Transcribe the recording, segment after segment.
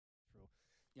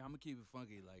Yeah, I'm gonna keep it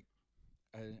funky. Like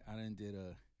I done did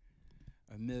a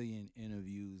million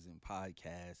interviews and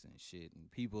podcasts and shit, and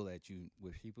people that you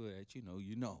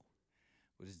know.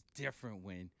 But it's different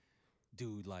when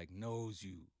dude like knows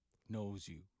you,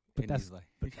 But and he's like,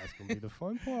 that's gonna be the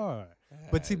fun part.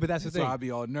 But that's the so thing. I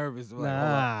be all nervous. Like, hold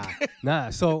up, Nah, nah.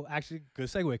 So actually, good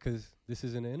segue because this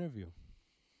isn't an interview.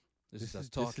 this is us This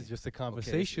talking. is just a Okay,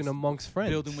 conversation it's amongst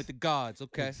friends. building with the gods.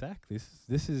 Okay, Exactly.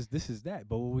 This is that.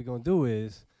 But what we're gonna do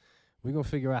is we're gonna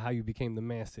figure out how you became the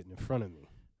man sitting in front of me.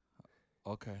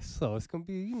 okay. So it's gonna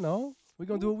be, we're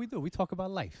gonna do what we do. We talk about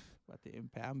life. About the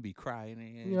impact, I'm gonna be crying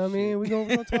and You know what I mean? shit. We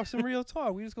gonna talk some real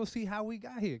talk. We just gonna see how we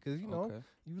got here, cause Okay.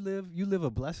 you live a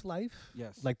blessed life.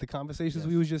 Yes. Like the conversations Yes.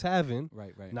 we was just having.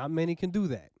 Right. Not many can do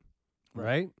that,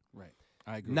 right? Right.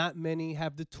 I agree. Not many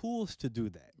have the tools to do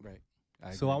that. right.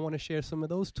 So I agree. want to share some of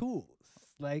those tools,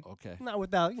 like Okay. not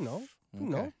without Okay.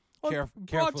 on broad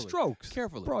Carefully. strokes,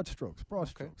 Carefully. broad strokes,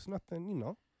 Okay.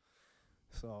 nothing.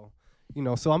 So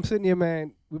so I'm sitting here,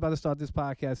 man. We about to start this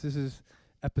podcast. This is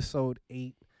episode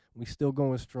 8. We still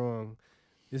going strong.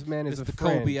 This man is It's a the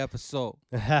friend. Kobe episode.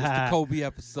 It's the Kobe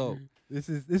episode. This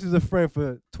is a friend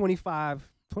for 25,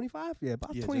 yeah,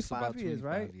 about Yeah, 25 just about years, 25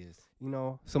 right? years.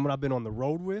 Someone I've been on the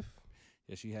road with,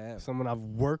 Yes, you have. someone I've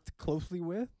worked closely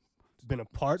with, been a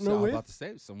partner So I was with, about to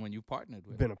say someone you partnered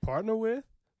with. been a partner with,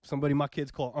 somebody my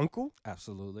kids call uncle,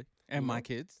 Absolutely. And You my know?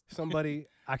 kids. somebody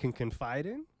I can confide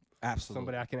in, Absolutely.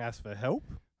 somebody I can ask for help,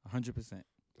 100%.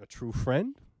 a true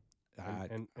friend,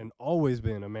 and always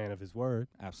been a man of his word.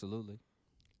 Absolutely.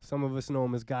 Some of us know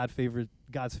him as God's favorite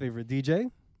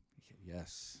DJ,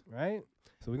 Yes. right?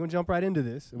 So we're gonna jump right into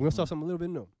this, and we're gonna start something a little bit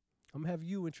new. I'm gonna have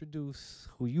you introduce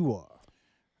who you are.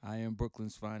 I am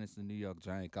Brooklyn's finest, the New York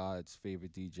Giant God's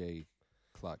favorite DJ,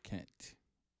 Clark Kent.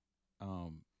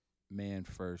 Man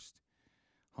first,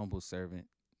 humble servant,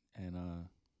 and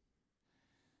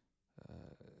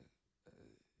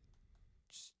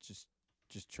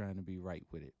just trying to be right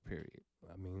with it. Period.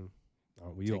 I mean,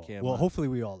 aren't we Take all? care of Well, my- hopefully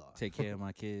we all are. Take care of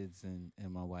my kids and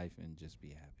my wife, and just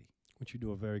be happy. Which you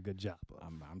do a very good job of.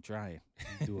 I'm trying.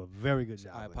 You do a very good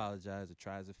job. I of it. apologize. A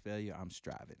try is a failure. I'm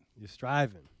striving. You're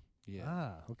striving. Yeah.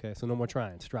 Ah, okay. So no more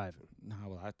trying, striving. No,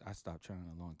 well, I stopped trying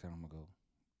a long time ago.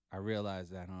 I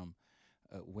realized that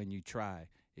when you try,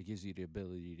 it gives you the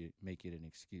ability to make it an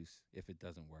excuse if it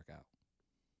doesn't work out.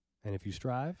 And if you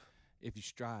strive, If you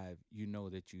strive, you know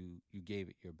that you gave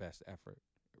it your best effort,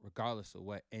 regardless of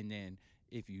what. And then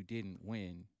if you didn't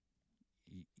win,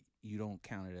 you don't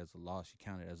count it as a loss. You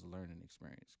count it as a learning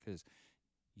experience because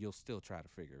you'll still try to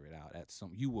figure it out.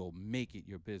 You will make it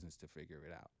your business to figure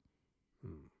it out.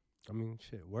 I mean,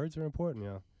 shit. Words are important,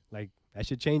 yo. Like that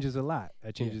shit changes a lot.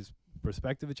 That changes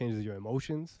perspective. It changes your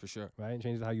emotions, For sure. right? And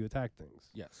changes how you attack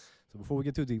things. Yes. So before we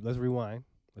get too deep, let's rewind.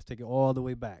 Let's take it all the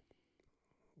way back.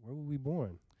 Where were we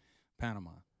born?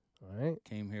 Panama. All right.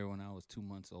 Came here when I was 2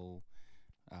 months old.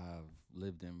 I've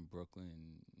lived in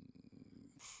Brooklyn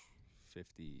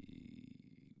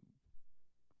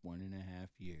 51 and a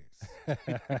half years.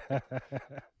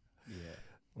 Yeah.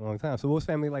 Long time. So what's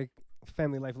family life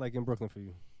like in Brooklyn for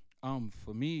you?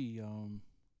 For me,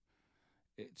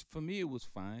 it was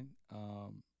fine.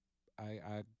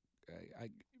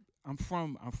 I'm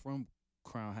from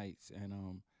Crown Heights,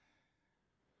 and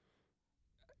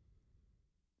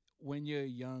when you're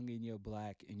young and you're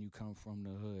black and you come from the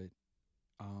hood,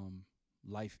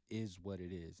 life is what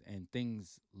it is, and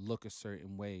things look a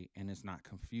certain way, and it's not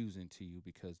confusing to you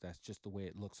because that's just the way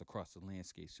it looks across the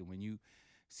landscape. So when you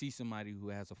see somebody who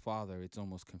has a father, it's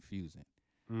almost confusing.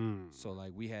 So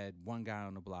like we had one guy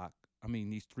on the block. I mean,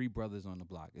 these 3 brothers on the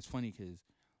block. It's funny because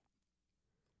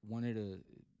one of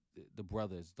the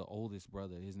brothers, the oldest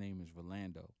brother, his name is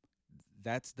Rolando.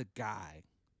 That's the guy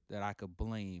that I could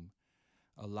blame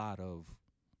a lot of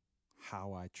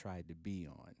how I tried to be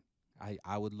on.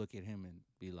 I would look at him and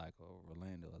be like, oh,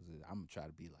 Rolando, I'm going to try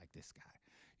to be like this guy.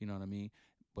 You know what I mean?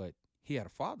 But he had a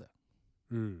father.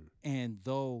 And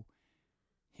though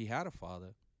he had a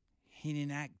father, he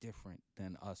didn't act different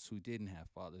than us who didn't have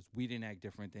fathers. We didn't act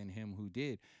different than him who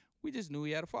did. We just knew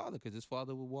he had a father because his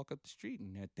father would walk up the street,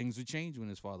 and things would change when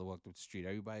his father walked up the street.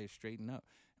 Everybody would straighten up,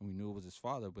 and we knew it was his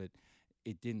father, but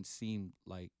it didn't seem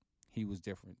like he was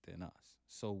different than us.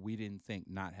 So we didn't think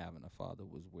not having a father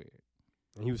was weird.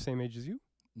 And he was the same age as you?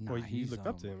 Nah, Or you he's, looked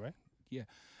up to him, right?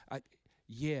 I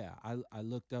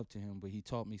looked up to him, but he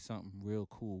taught me something real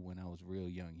cool when I was real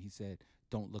young. He said,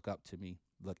 "Don't look up to me,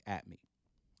 look at me."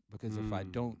 Because if I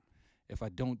don't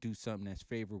do something that's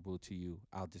favorable to you,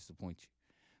 I'll disappoint you.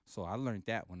 So I learned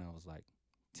that when I was like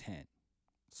 10.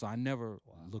 So I never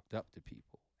looked up to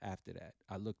people after that.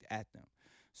 I looked at them.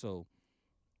 So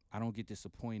I don't get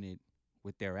disappointed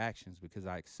with their actions because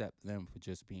I accept them for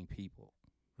just being people.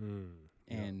 Mm.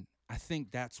 And I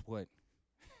think that's what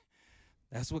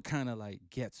kind of like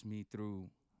gets me through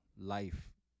life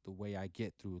the way I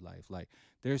get through life. Like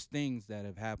there's things that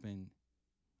have happened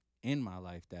in my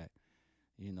life that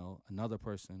another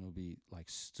person will be like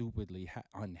stupidly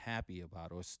unhappy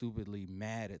about or stupidly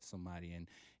mad at somebody and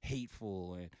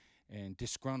hateful and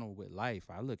disgruntled with life.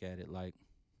 I look at it like,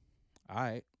 all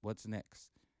right, what's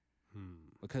next?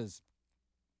 Because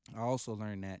I also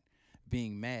learned that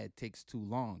being mad takes too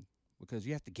long because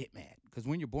you have to get mad. Because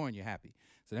when you're born, you're happy.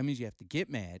 So that means you have to get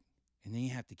mad and then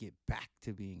you have to get back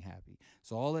to being happy.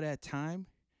 So all of that time,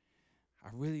 I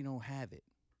really don't have it.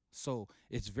 So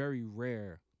it's very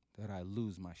rare that I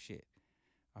lose my shit.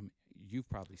 You've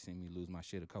probably seen me lose my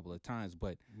shit a couple of times,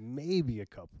 but maybe a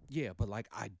couple. Yeah, but like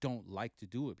I don't like to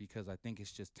do it because I think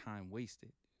it's just time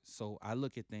wasted. So I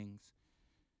look at things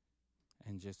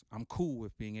and I'm cool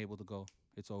with being able to go,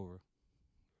 it's over.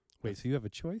 Wait, so you have a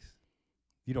choice?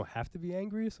 You don't have to be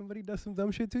angry if somebody does some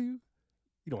dumb shit to you?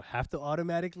 You don't have to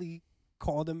automatically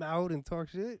call them out and talk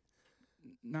shit?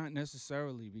 Not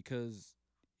necessarily, because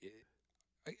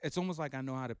it's almost like I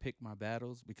know how to pick my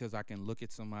battles because I can look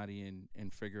at somebody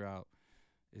and figure out,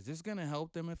 is this going to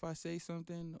help them if I say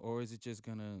something, or is it just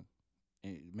going to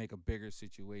make a bigger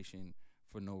situation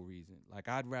for no reason? Like,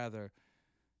 I'd rather,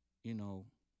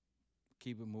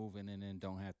 keep it moving and then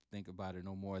don't have to think about it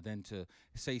no more than to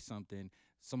say something.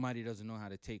 Somebody doesn't know how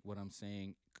to take what I'm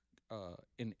saying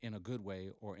in a good way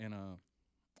or in a,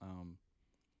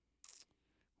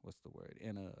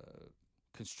 in a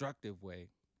constructive way.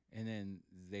 And then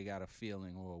they got a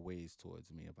feeling or a ways towards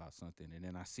me about something. And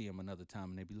then I see them another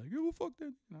time and they be like, yo, fuck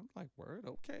that. And I'm like, word,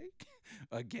 okay.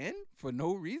 Again? For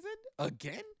no reason?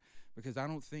 Again? Because I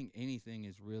don't think anything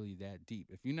is really that deep.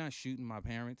 If you're not shooting my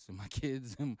parents and my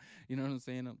kids, and you know what I'm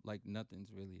saying? Like,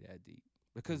 nothing's really that deep.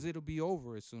 Because it'll be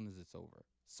over as soon as it's over.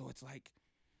 So it's like,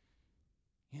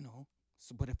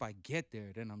 but if I get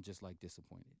there, then I'm just like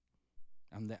disappointed.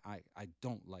 I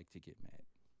don't like to get mad.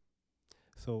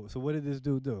 So what did this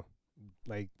dude do?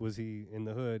 Like, was he in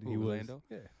the hood? He Orlando?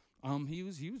 Yeah. He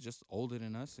was just older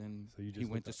than us, and so he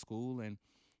went to school, and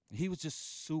he was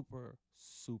just super,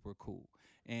 super cool.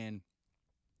 And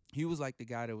he was like the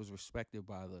guy that was respected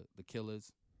by the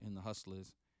killers and the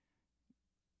hustlers,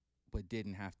 but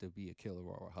didn't have to be a killer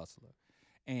or a hustler.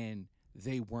 And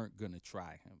they weren't going to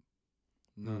try him.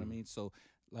 You know what I mean? So,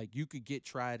 like, you could get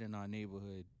tried in our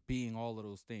neighborhood being all of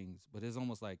those things, but it's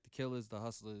almost like the killers, the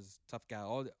hustlers, tough guy,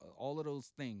 all of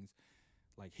those things.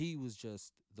 Like, he was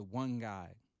just the one guy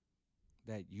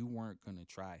that you weren't going to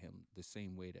try him the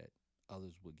same way that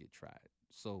others would get tried.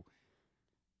 So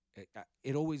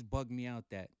it always bugged me out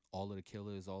that all of the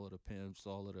killers, all of the pimps,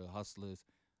 all of the hustlers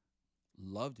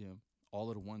loved him. All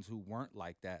of the ones who weren't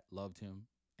like that loved him,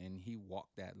 and he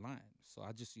walked that line. So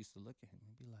I just used to look at him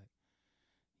and be like,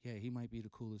 yeah, he might be the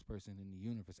coolest person in the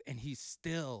universe. And he's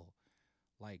still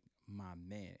like my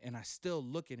man. And I still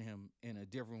look at him in a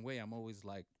different way. I'm always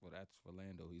like, well, that's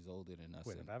Orlando. He's older than us.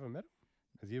 Wait, have I ever met him?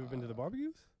 Has he ever been to the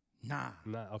barbecues? Nah.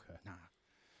 Okay. Nah.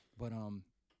 But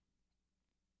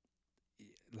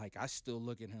like I still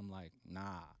look at him like,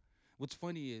 nah. What's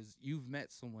funny is you've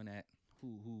met someone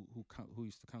who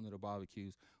used to come to the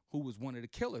barbecues who was one of the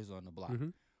killers on the block. Mm-hmm.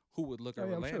 Who would look at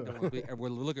Orlando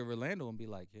would look at Orlando and be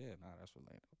like, yeah, nah, that's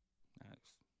Orlando. Nah,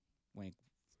 wink.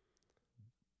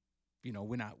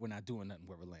 We're not doing nothing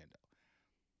with Orlando.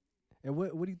 And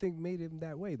what do you think made him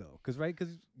that way though? Because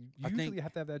you usually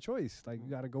have to have that choice. Like, you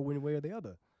got to go one way or the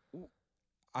other.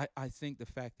 I think the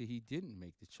fact that he didn't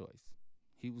make the choice,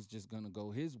 he was just gonna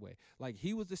go his way. Like,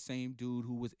 he was the same dude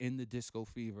who was in the Disco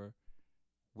Fever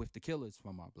with the killers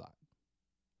from our block,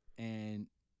 and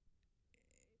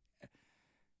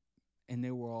they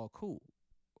were all cool,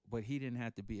 but he didn't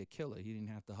have to be a killer. He didn't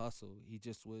have to hustle. He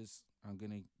just was, I'm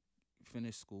going to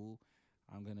finish school.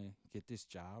 I'm going to get this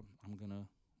job. I'm going to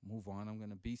move on. I'm going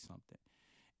to be something.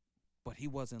 But he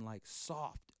wasn't like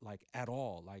soft, like at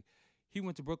all. Like, he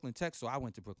went to Brooklyn Tech, so I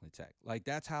went to Brooklyn Tech. Like,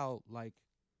 that's how, like,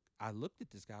 I looked at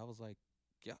this guy. I was like,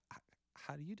 yeah,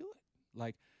 how do you do it?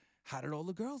 Like, how did all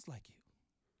the girls like you?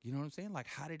 You know what I'm saying? Like,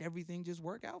 how did everything just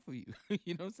work out for you?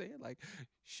 You know what I'm saying? Like,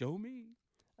 show me.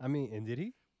 I mean, and did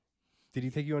he? Did he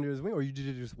take you under his wing, or you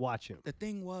did just watch him? The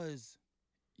thing was,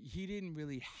 he didn't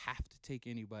really have to take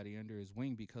anybody under his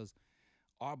wing because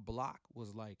our block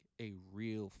was like a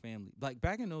real family. Like,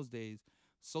 back in those days,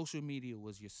 social media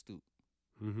was your stoop.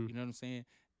 Mm-hmm. You know what I'm saying?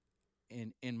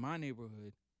 And in my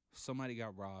neighborhood, somebody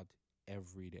got robbed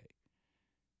every day.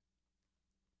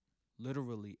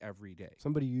 Literally every day.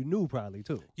 Somebody you knew probably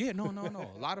too. Yeah, no.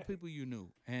 A lot of people you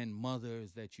knew, and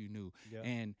mothers that you knew. Yeah.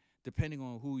 And depending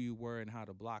on who you were and how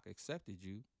the block accepted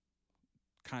you,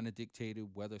 kind of dictated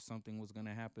whether something was going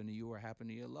to happen to you or happen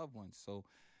to your loved ones. So,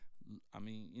 I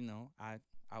mean,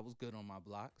 I was good on my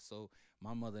block. So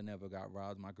my mother never got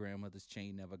robbed. My grandmother's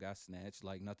chain never got snatched.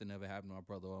 Like nothing ever happened to my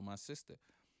brother or my sister.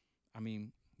 I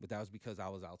mean, but that was because I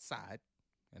was outside,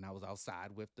 and I was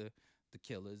outside with the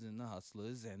killers and the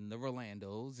hustlers and the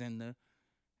Rolandos and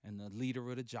the leader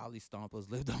of the Jolly Stompers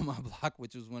lived on my block,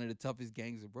 which was one of the toughest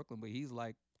gangs in Brooklyn. But he's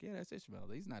like, yeah, that's Ishmael.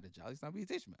 He's not a Jolly Stomper.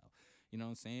 He's Ishmael. You know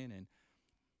what I'm saying? And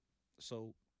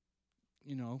so,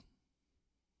 you know,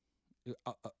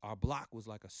 our block was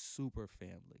like a super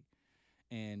family.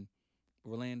 And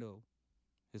Rolando,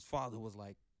 his father was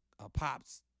like a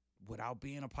pops without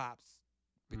being a pops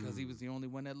because he was the only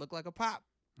one that looked like a pop.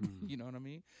 You know what I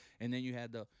mean? And then you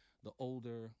had the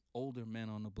older men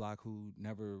on the block who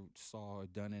never saw or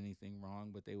done anything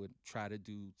wrong, but they would try to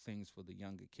do things for the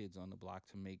younger kids on the block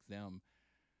to make them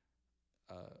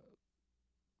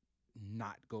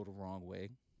not go the wrong way,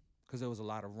 because there was a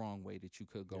lot of wrong way that you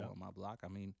could go on my block. I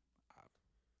mean,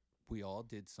 we all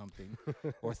did something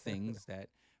or things that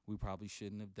we probably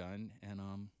shouldn't have done, and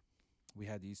we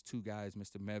had these two guys,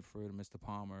 Mr. Medford and Mr.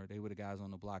 Palmer. They were the guys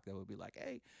on the block that would be like,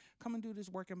 hey, come and do this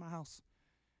work in my house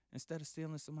instead of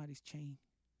stealing somebody's chain.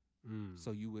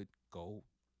 So you would go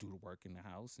do the work in the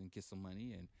house and get some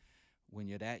money. And when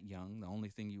you're that young, the only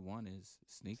thing you want is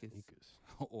sneakers.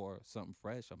 Or something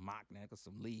fresh, a mock neck or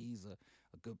some Lees, a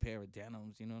good pair of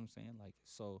denims. You know what I'm saying? Like,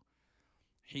 so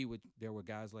there were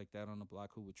guys like that on the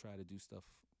block who would try to do stuff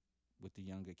with the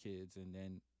younger kids. And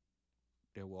then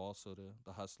there were also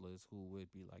the hustlers who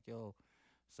would be like, yo,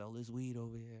 sell this weed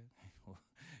over here.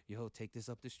 Yo, take this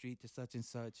up the street to such and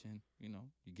such. And, you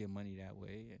get money that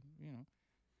way. And,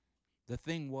 the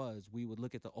thing was, we would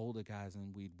look at the older guys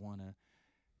and we'd want to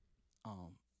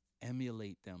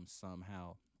emulate them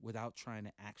somehow without trying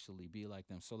to actually be like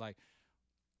them. So, like,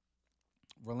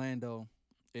 Rolando,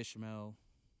 Ishmael,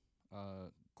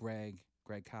 Greg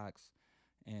Cox,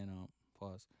 and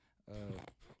pause,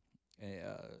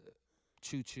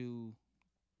 Choo Choo,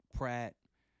 Pratt.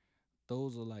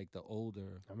 Those are like the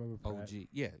older I remember Pratt. OG.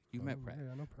 Yeah, you met Pratt.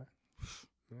 Yeah, I know Pratt.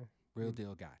 Yeah. Real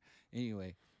deal guy.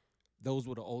 Anyway, those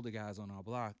were the older guys on our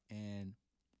block, and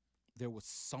there was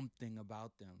something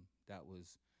about them that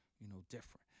was,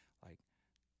 different. Like,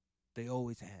 they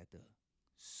always had the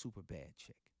super bad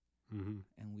chick.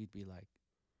 And we'd be like,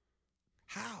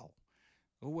 how?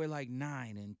 Well, we're like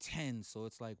 9 and 10, so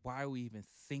it's like, why are we even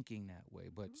thinking that way?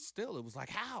 But still, it was like,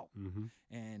 how?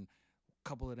 And a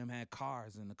couple of them had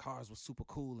cars, and the cars were super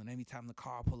cool, and every time the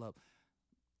car pull up,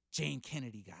 Jane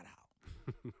Kennedy got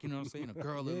out. You know what I'm saying? A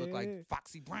girl that looked like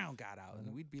Foxy Brown got out,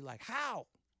 and we'd be like, how?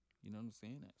 You know what I'm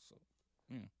saying? So,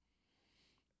 yeah.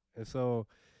 And so,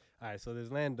 all right, so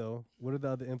there's Lando. What are the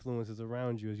other influences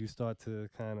around you as you start to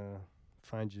kind of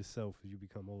find yourself as you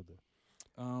become older?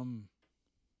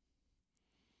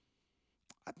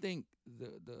 I think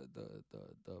the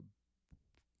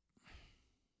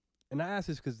and I ask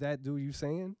this because that dude you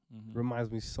saying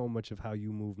reminds me so much of how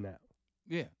you move now.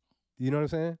 Yeah. You know what I'm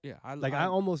saying? Yeah. I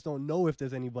almost don't know if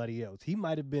there's anybody else. He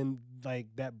might have been like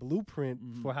that blueprint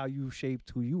for how you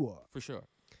shaped who you are. For sure.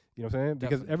 You know what I'm saying?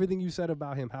 Definitely. Because everything you said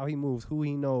about him, how he moves, who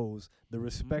he knows, the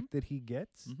respect that he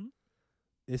gets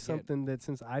is something that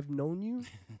since I've known you,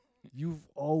 you've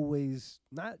always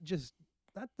not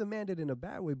demanded in a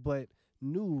bad way, but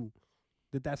knew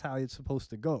that that's how it's supposed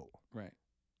to go. Right.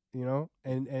 You know?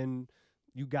 And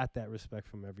you got that respect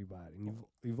from everybody. And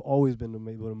you've always been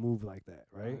able to move like that,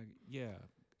 right? Yeah.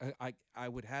 I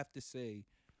would have to say,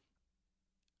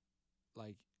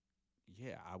 like,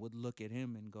 yeah, I would look at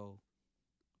him and go,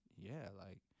 yeah,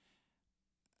 like,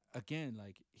 again,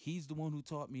 like, he's the one who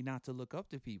taught me not to look up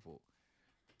to people.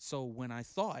 So when I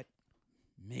thought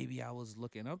maybe I was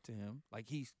looking up to him, like,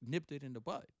 he nipped it in the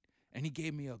bud. And he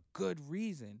gave me a good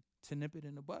reason to nip it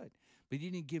in the bud. But he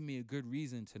didn't give me a good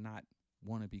reason to not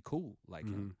want to be cool like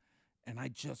him. And I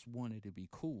just wanted to be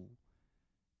cool.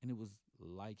 And it was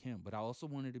like him. But I also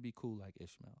wanted to be cool like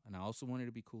Ishmael. And I also wanted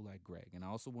to be cool like Greg. And I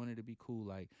also wanted to be cool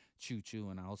like Choo Choo.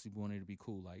 And I also wanted to be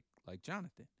cool like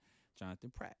Jonathan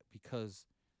Pratt. Because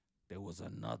there was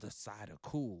another side of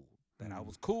cool that I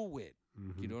was cool with.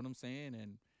 You know what I'm saying?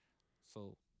 And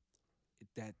so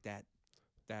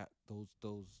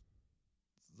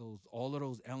those all of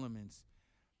those elements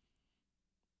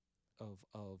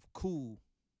of cool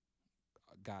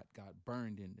got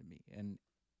burned into me. And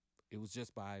it was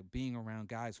just by being around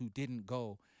guys who didn't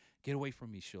go, get away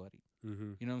from me, shorty.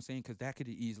 You know what I'm saying? Because that could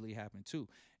easily happen too.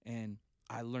 And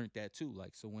I learned that too.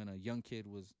 Like, so when a young kid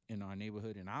was in our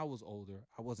neighborhood and I was older,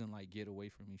 I wasn't like, get away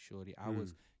from me, shorty. I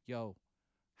was, yo,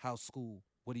 how's school?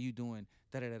 what are you doing?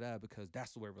 Da da da da. Because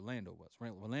that's the way Rolando was.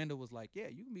 Rolando was like, yeah,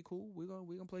 you can be cool. We're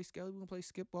gonna play skelly. We're gonna play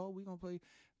skip ball. We're gonna play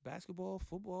basketball,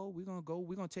 football. We're gonna go.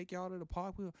 We're gonna take y'all to the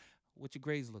park. What your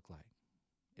grades look like?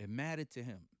 It mattered to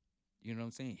him. You know what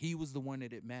I'm saying? He was the one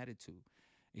that it mattered to.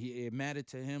 It mattered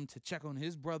to him to check on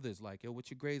his brothers, like, yo,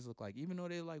 what your grades look like? Even though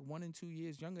they're like 1 and 2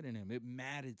 years younger than him, it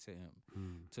mattered to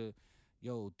him to,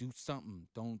 yo, do something.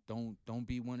 Don't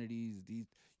be one of these.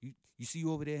 You see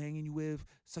you over there hanging you with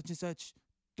such and such.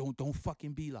 Don't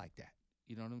fucking be like that.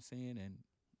 You know what I'm saying? And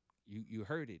you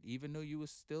heard it, even though you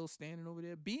was still standing over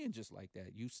there being just like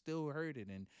that. You still heard it,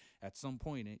 and at some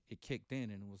point it kicked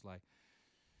in, and it was like,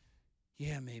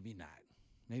 yeah, maybe not.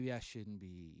 Maybe I shouldn't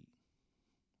be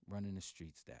running the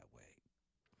streets that way.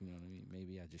 You know what I mean?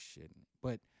 Maybe I just shouldn't.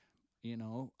 But,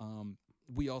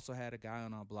 we also had a guy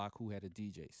on our block who had a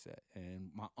DJ set, and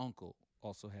my uncle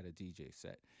also had a DJ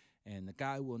set. And the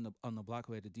guy on the block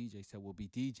who had a DJ set will be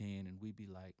DJing, and we'd be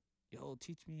like, yo,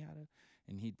 teach me how to.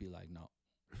 And he'd be like, no.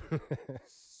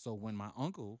 So when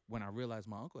I realized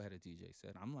my uncle had a DJ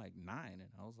set, I'm like 9, and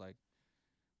I was like,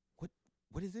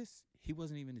 what is this? He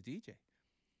wasn't even a DJ.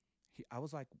 I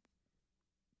was like,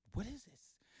 what is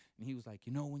this? And he was like,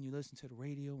 when you listen to the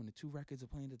radio and the 2 records are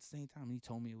playing at the same time, and he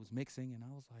told me it was mixing, and I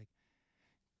was like,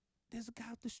 there's a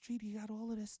guy up the street, he got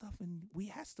all of this stuff, and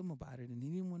we asked him about it, and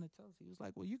he didn't want to tell us. He was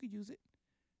like, well, you could use it.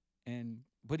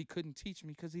 But he couldn't teach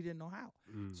me because he didn't know how.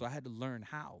 So I had to learn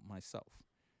how myself.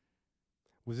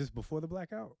 Was this before the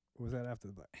blackout, or was that after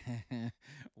the blackout?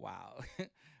 Wow.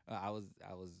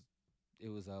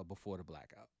 It was before the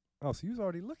blackout. Oh, so you was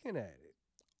already looking at it.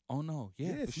 Oh no,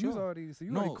 yeah, for so sure. already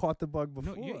caught the bug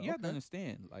before. No, you have to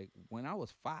understand. Like when I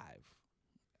was 5,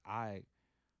 I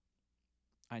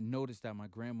noticed that my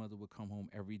grandmother would come home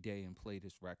every day and play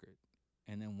this record,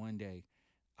 and then one day,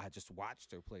 I just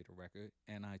watched her play the record,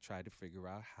 and I tried to figure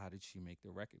out how did she make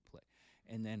the record play,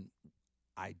 and then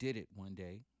I did it one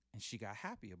day, and she got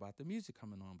happy about the music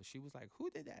coming on, but she was like, "Who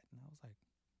did that?" And I was like,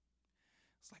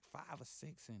 "It's like 5 or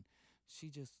 6," and she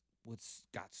just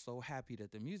got so happy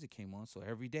that the music came on. So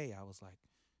every day I was like,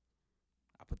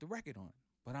 I put the record on.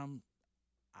 But I'm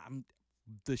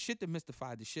the shit that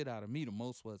mystified the shit out of me the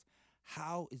most was,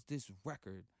 how is this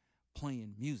record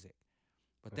playing music?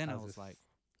 But then I was like,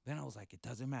 it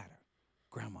doesn't matter.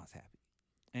 Grandma's happy.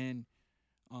 And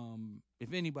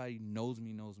if anybody knows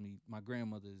me, my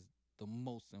grandmother is the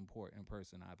most important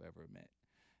person I've ever met.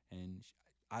 And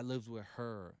I lived with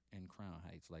her in Crown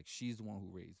Heights. Like, she's the one who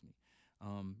raised me.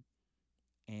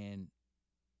 And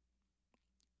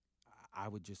I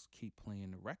would just keep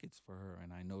playing the records for her,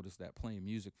 and I noticed that playing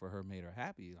music for her made her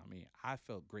happy. I mean, I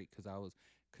felt great because I was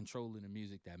controlling the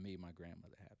music that made my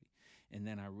grandmother happy. And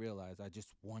then I realized I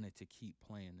just wanted to keep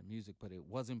playing the music, but it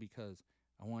wasn't because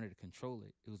I wanted to control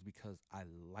it. It was because I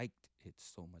liked it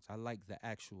so much. I liked the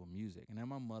actual music. And then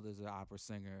my mother's an opera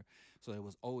singer, so there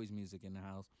was always music in the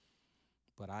house.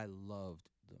 But I loved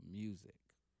the music.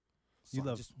 So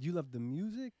you loved the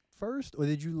music first, or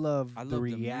did you love the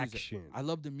reaction? I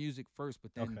loved the music first,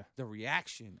 but then the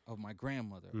reaction of my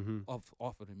grandmother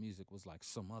off of the music was like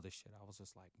some other shit. I was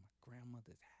just like, my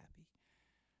grandmother's happy.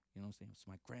 You know what I'm saying? It's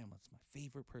my grandma. It's my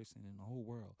favorite person in the whole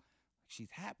world.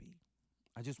 She's happy.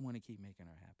 I just want to keep making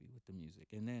her happy with the music.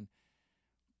 And then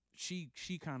she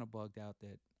kind of bugged out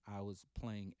that I was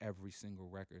playing every single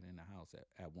record in the house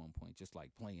at one point, just like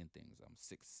playing things. I'm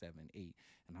 6, 7, 8,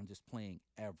 and I'm just playing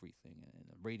everything. And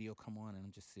the radio come on, and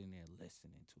I'm just sitting there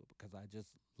listening to it because I just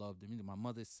love the music. My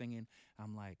mother's singing.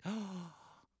 I'm like, oh,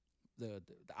 the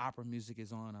opera music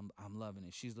is on. I'm loving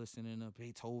it. She's listening to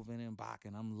Beethoven and Bach,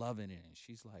 and I'm loving it. And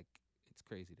she's like, it's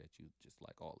crazy that you just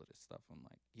like all of this stuff. I'm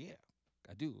like, yeah,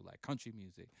 I do. Like country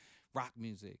music, rock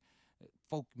music,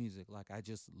 folk music. Like, I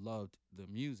just loved the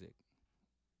music.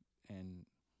 And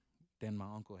then my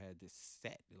uncle had this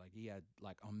set. Like, he had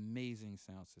like amazing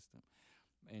sound system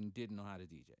and didn't know how to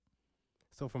DJ.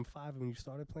 So from 5, when you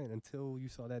started playing until you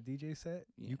saw that DJ set,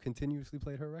 you continuously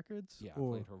played her records? Yeah, I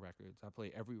played her records. I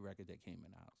played every record that came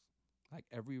in the house. Like,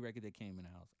 every record that came in the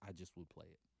house, I just would play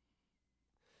it.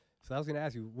 So I was going to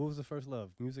ask you, what was the first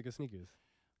love, music or sneakers?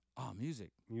 Oh,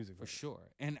 music. Music. For sure.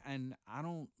 And I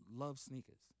don't love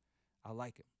sneakers. I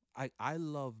like them. I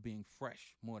love being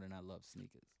fresh more than I love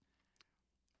sneakers.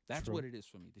 That's True. what it is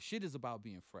for me. The shit is about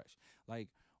being fresh. Like,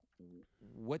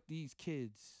 what these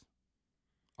kids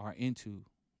are into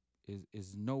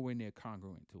is nowhere near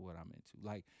congruent to what I'm into.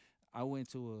 Like, I went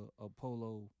to a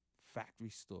Polo factory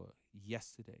store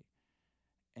yesterday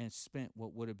and spent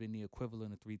what would have been the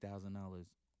equivalent of $3,000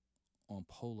 on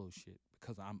Polo shit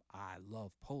because I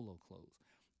love Polo clothes.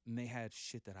 And they had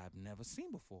shit that I've never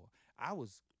seen before. I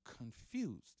was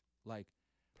confused. Like,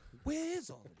 where is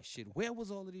all of this shit? Where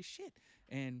was all of this shit?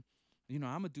 And,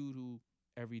 I'm a dude who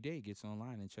every day gets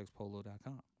online and checks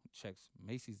polo.com, checks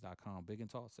Macy's.com, big and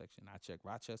tall section. I check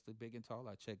Rochester, big and tall.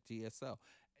 I check DXL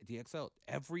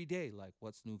every day. Like,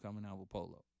 what's new coming out with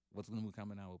Polo? What's new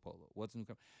coming out with Polo? What's new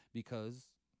coming? Because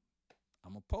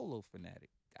I'm a Polo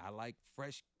fanatic. I like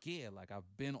fresh gear. Like,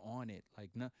 I've been on it. Like,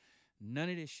 none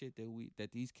of this shit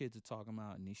that these kids are talking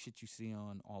about and these shit you see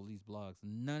on all these blogs,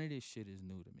 none of this shit is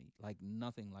new to me. Like,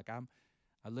 nothing. Like, I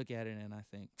look at it and I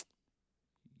think,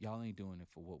 y'all ain't doing it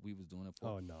for what we was doing it for.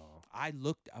 Oh, no.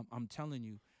 I'm telling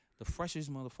you, the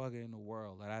freshest motherfucker in the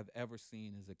world that I've ever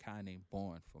seen is a guy named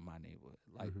Born from my neighborhood.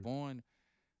 Like, Born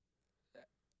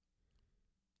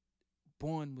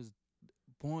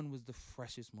was the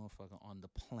freshest motherfucker on the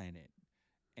planet,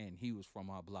 and he was from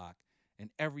our block.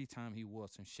 And every time he wore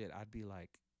some shit, I'd be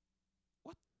like,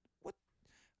 what?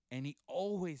 And he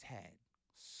always had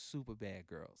super bad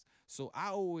girls. So I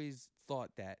always thought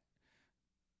that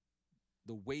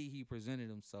the way he presented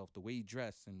himself, the way he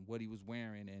dressed and what he was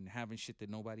wearing and having shit that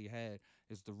nobody had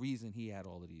is the reason he had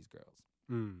all of these girls.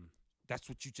 That's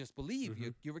what you just believe.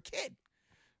 You're a kid.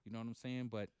 You know what I'm saying?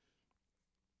 But,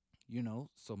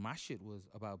 so my shit was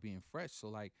about being fresh. So,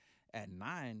 like, at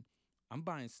 9, I'm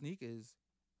buying sneakers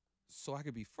so I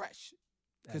could be fresh.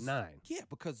 At 9? Yeah,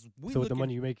 because with the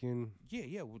money you're making?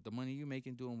 Yeah, with the money you're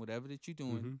making, doing whatever that you're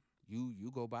doing,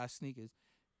 you go buy sneakers,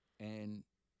 and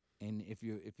if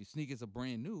your sneakers are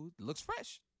brand new, it looks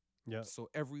fresh. Yeah. So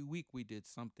every week we did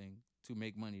something to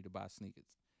make money to buy sneakers.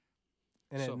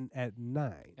 And so, at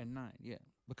 9? At 9, yeah.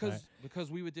 Because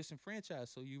we were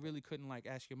disenfranchised, so you really couldn't, like,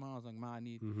 ask your mom, like, Ma, I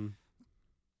need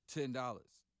 $10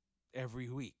 every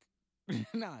week.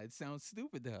 Nah, it sounds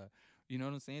stupid to her. You know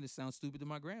what I'm saying? It sounds stupid to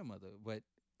my grandmother. But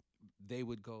they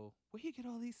would go, where you get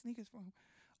all these sneakers from?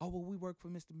 Oh, well, we work for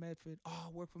Mr. Medford. Oh, I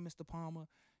work for Mr. Palmer.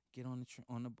 Get on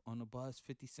the bus,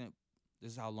 50 cents.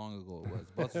 This is how long ago it was.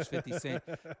 Bus was 50 cents.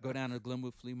 Go down to the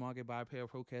Glenwood Flea Market, buy a pair of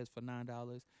Pro-Cats for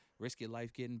 $9. Risk your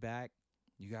life getting back.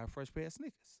 You got a fresh pair of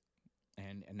sneakers.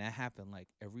 And that happened like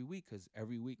every week, because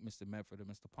every week Mr. Medford and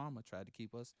Mr. Palmer tried to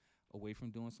keep us away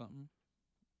from doing something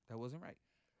that wasn't right.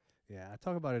 Yeah, I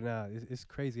talk about it now. It's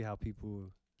crazy how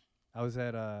people. I was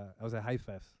at Hype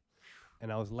Fest,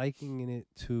 and I was likening it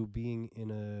to being in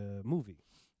a movie,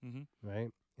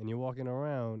 right? And you're walking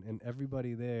around, and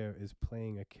everybody there is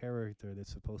playing a character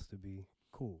that's supposed to be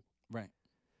cool, right?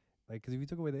 Like, because if you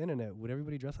took away the internet, would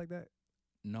everybody dress like that?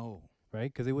 No,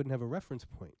 right? Because they wouldn't have a reference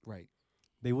point, right?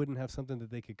 They wouldn't have something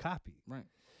that they could copy, right?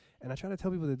 And I try to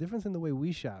tell people the difference in the way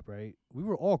we shop, right? We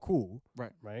were all cool,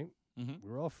 right? We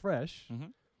were all fresh.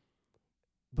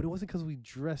 But it wasn't because we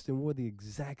dressed and wore the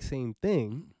exact same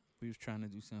thing. We was trying to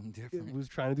do something different. We was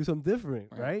trying to do something different,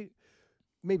 right?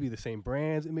 Maybe the same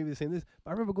brands, and maybe the same this.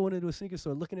 But I remember going into a sneaker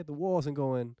store, looking at the walls and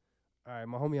going, all right,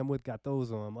 my homie I'm with got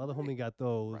those on. My other homie got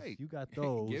those. Right. You got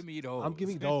those. Give me those. I'm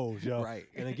giving those, yo. Right.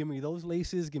 And then give me those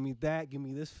laces, give me that, give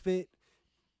me this fit.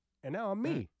 And now I'm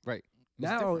me. Right.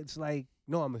 Now it's like,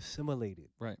 no, I'm assimilated.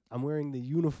 Right. I'm wearing the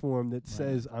uniform that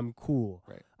says I'm cool.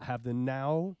 Right. I have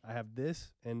I have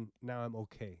this, and now I'm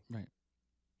okay. Right.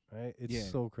 Right? It's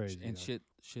so crazy. And shit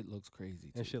looks crazy,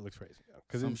 too. And shit looks crazy.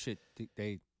 Some shit,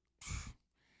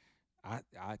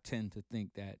 I tend to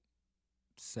think that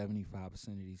 75%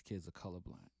 of these kids are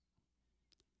colorblind.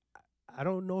 I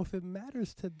don't know if it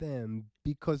matters to them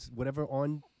because whatever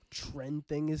on trend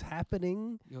thing is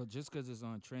happening. Yo, just because it's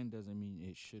on trend doesn't mean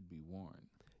it should be worn.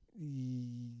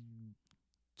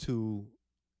 To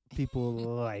people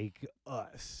like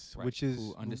us, which is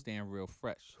who understand Real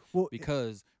Fresh. Well,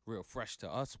 because Real Fresh to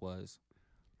us was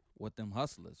what them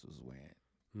hustlers was wearing.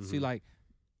 See, like,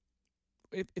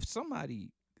 if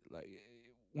somebody, like,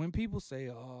 when people say,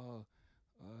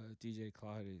 DJ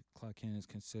Clark Kent is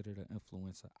considered an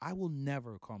influencer, I will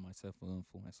never call myself an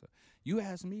influencer. You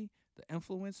ask me, the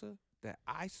influencer that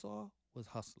I saw was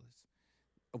hustlers.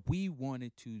 We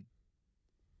wanted to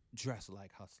dress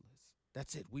like hustlers.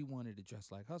 That's it. We wanted to dress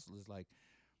like hustlers. Like,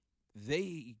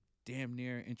 they damn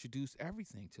near introduced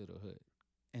everything to the hood.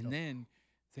 And then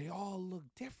they all look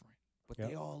different, but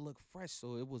they all look fresh.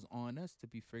 So it was on us to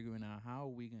be figuring out how are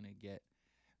we going to get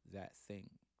that thing.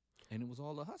 And it was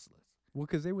all the hustlers. Well,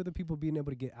 because they were the people being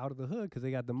able to get out of the hood because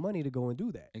they got the money to go and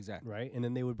do that. Exactly. Right? And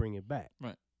then they would bring it back.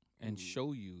 Right. And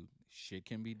show you shit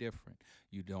can be different.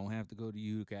 You don't have to go to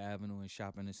Utica Avenue and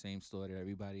shop in the same store that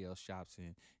everybody else shops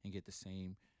in and get the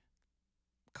same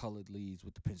colored leads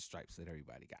with the pinstripes that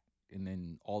everybody got. And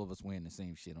then all of us wearing the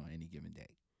same shit on any given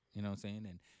day. You know what I'm saying?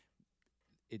 And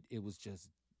it was different.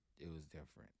 It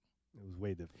was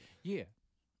way different. Yeah.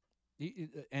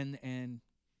 And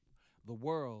the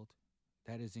world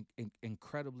that is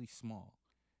incredibly small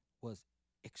was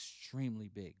extremely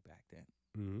big back then.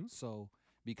 Mm-hmm. So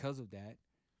because of that,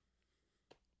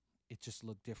 it just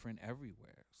looked different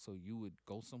everywhere. So you would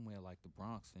go somewhere like the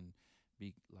Bronx and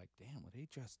be like, damn, well, they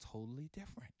dressed totally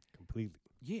different. Completely.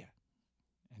 Yeah.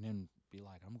 And then be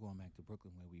like, I'm going back to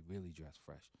Brooklyn where we really dress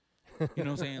fresh. You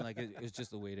know what I'm saying? Like, it's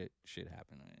just the way that shit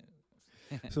happened.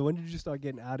 So when did you start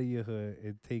getting out of your hood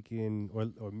and taking,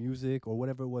 or music or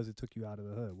whatever it was that took you out of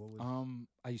the hood? What was?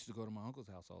 I used to go to my uncle's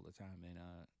house all the time, and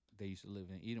they used to live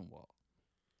in Edenwald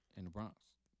in the Bronx.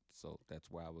 So that's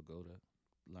where I would go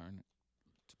to learn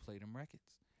to play them records.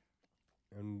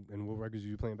 And what records were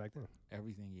you playing back then?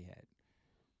 Everything he had.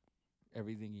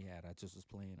 Everything he had, I just was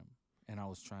playing them. And I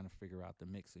was trying to figure out the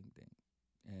mixing thing.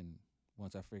 And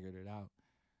once I figured it out,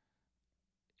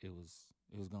 it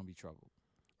was gonna be trouble.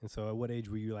 And so at what age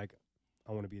were you like,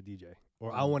 I want to be a DJ?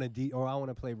 Or I want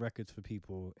to play records for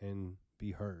people and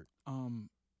be heard?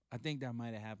 I think that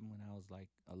might have happened when I was like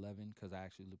 11, because I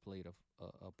actually played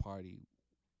a party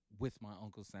with my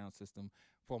uncle's sound system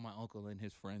for my uncle and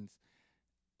his friends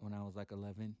when I was like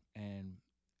 11, and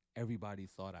everybody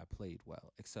thought I played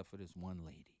well except for this one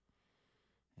lady,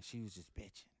 and she was just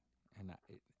bitching, and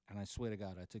I swear to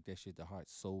God, I took that shit to heart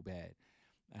so bad,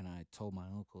 and I told my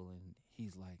uncle, and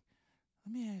he's like,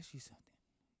 "Let me ask you something."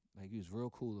 Like, he was real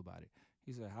cool about it.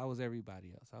 He said, "How was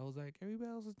everybody else?" I was like, "Everybody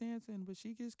else was dancing, but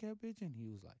she just kept bitching." He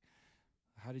was like,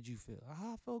 "How did you feel?"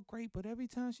 "I felt great, but every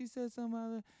time she said something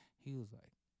other," he was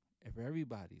like, "If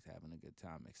everybody's having a good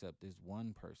time except this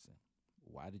one person,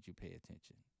 why did you pay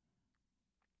attention?"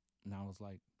 And I was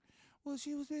like, "Well,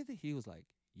 she was with it." He was like,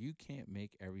 "You can't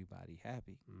make everybody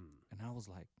happy." And I was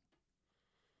like,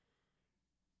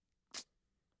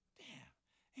 damn,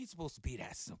 ain't supposed to be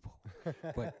that simple.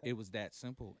 But it was that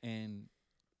simple. And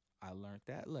I learned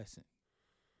that lesson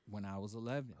when I was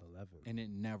 11. And it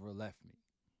never left me.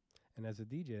 And as a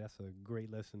DJ, that's a great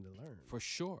lesson to learn. For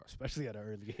sure. Especially at an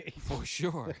early age. For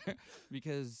sure.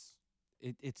 Because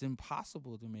it's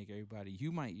impossible to make everybody.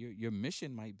 Your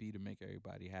mission might be to make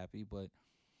everybody happy, but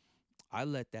I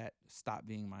let that stop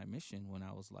being my mission when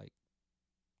I was like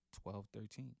 12,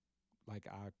 13. Like,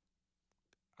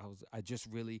 I just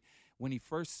really, when he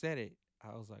first said it,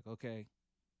 I was like, okay,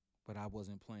 but I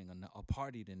wasn't playing a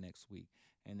party the next week.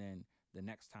 And then the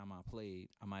next time I played,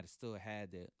 I might have still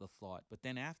had the thought. But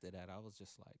then after that, I was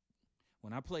just like,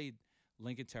 when I played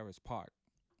Lincoln Terrace Park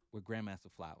with Grandmaster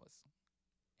Flowers,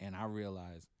 and I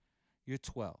realized, you're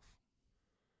 12.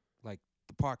 Like,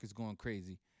 the park is going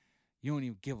crazy. You don't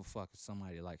even give a fuck if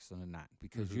somebody likes it or not,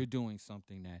 because you're doing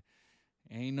something that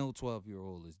ain't no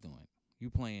 12-year-old is doing. You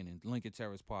playing in Lincoln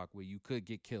Terrace Park where you could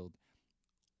get killed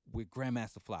with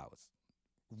Grandmaster Flowers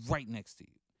right next to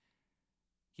you.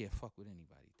 Yeah, fuck what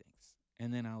anybody thinks.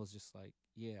 And then I was just like,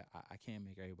 yeah, I can't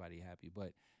make everybody happy,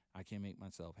 but I can make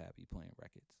myself happy playing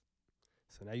records.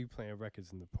 So now you playing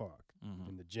records in the park,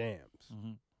 in the jams,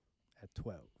 at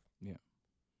 12. Yeah.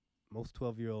 Most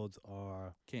 12-year-olds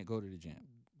can't go to the jam.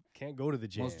 Can't go to the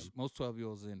jam. Most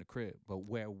 12-year-olds are in the crib, but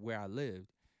where I lived,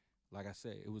 like I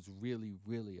said, it was really,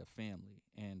 really a family.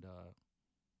 And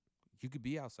you could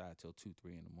be outside till 2,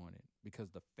 3 in the morning because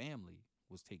the family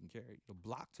was taking care of you. The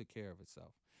block took care of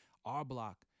itself. Our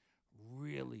block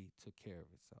really took care of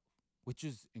itself, which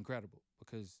is incredible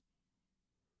because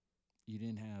you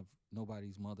didn't have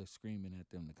nobody's mother screaming at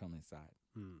them to come inside.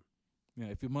 You know,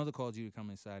 if your mother called you to come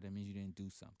inside, that means you didn't do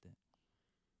something.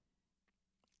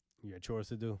 You had chores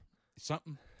to do.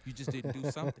 Something. You just didn't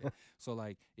do something. So,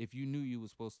 like, if you knew you were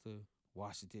supposed to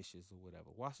wash the dishes or whatever,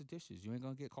 wash the dishes. You ain't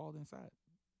going to get called inside.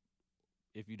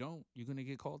 If you don't, you're going to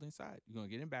get called inside. You're going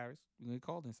to get embarrassed. You're going to get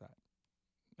called inside.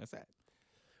 That's that.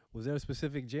 Was there a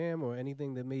specific jam or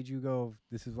anything that made you go,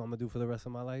 this is what I'm going to do for the rest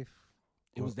of my life?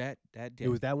 It was that day. It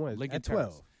was that one. Lincoln at Terrace.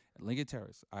 12. Lincoln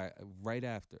Terrace. Right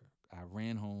after, I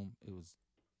ran home.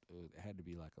 It had to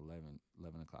be like 11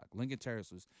 o'clock. Lincoln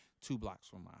Terrace was 2 blocks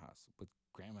from my house, but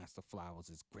Grandmaster Flowers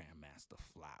is Grandmaster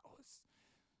Flowers.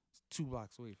 It's 2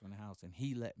 blocks away from the house, and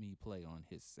he let me play on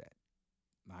his set.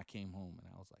 And I came home, and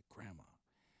I was like, Grandma.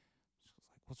 She was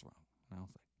like, what's wrong? And I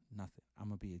was like, nothing. I'm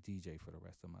going to be a DJ for the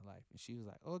rest of my life. And she was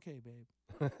like, okay,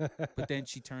 babe. But then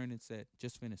she turned and said,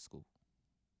 just finish school.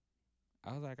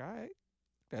 I was like, all right,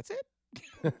 that's it.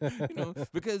 You know,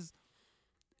 because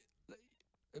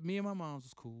me and my mom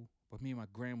was cool, but me and my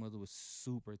grandmother was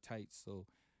super tight. So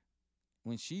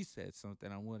when she said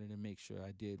something, I wanted to make sure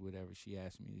I did whatever she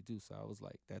asked me to do. So I was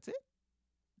like, that's it?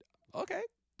 Okay.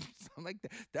 So I'm like,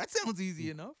 that sounds easy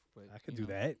enough. But I could do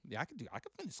that. Yeah, I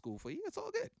could finish school for you. It's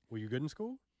all good. Were you good in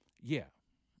school? Yeah.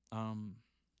 I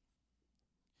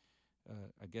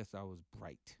guess I was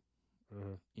bright.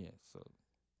 Yeah, so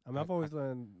I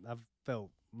mean, I've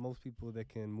felt most people that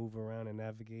can move around and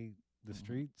navigate the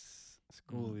streets,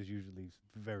 school is usually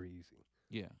very easy.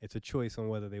 Yeah. It's a choice on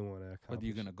whether they want to accomplish. Whether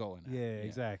you're going to go or not. Yeah,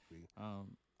 exactly.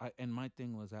 And my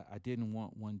thing was I didn't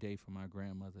want one day for my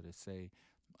grandmother to say,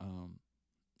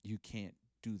 you can't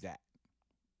do that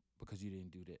because you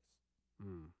didn't do this.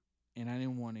 And I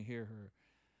didn't want to hear her,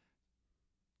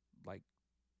 like,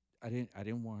 I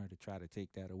didn't want her to try to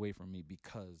take that away from me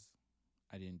because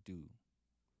I didn't do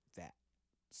that.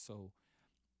 So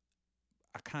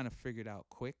I kind of figured out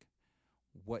quick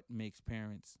what makes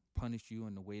parents punish you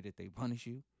in the way that they punish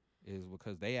you is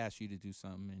because they ask you to do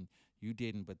something and you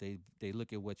didn't, but they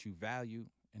look at what you value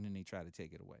and then they try to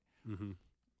take it away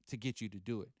to get you to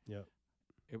do it. Yep.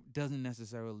 It doesn't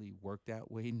necessarily work that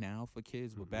way now for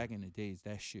kids, but back in the days,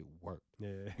 that shit worked.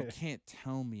 Yeah. You can't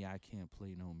tell me I can't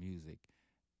play no music.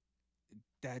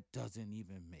 That doesn't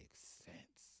even make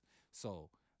sense. So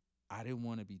I didn't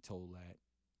want to be told that.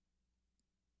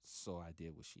 So I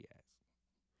did what she asked.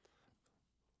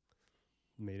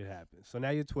 Made it happen. So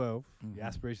now you're 12. Your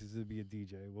aspirations to be a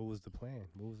DJ. What was the plan?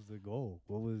 What was the goal?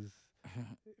 What was?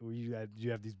 Did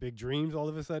you have these big dreams all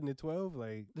of a sudden at 12?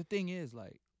 Like the thing is,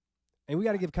 like, and we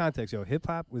got to give context, yo. Hip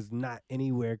hop was not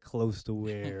anywhere close to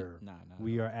where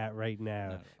we are at right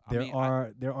now.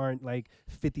 There aren't like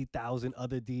 50,000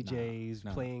 other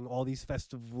DJs playing all these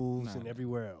festivals and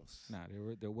everywhere else.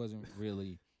 There wasn't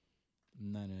really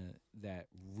none of that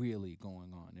really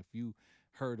going on. If you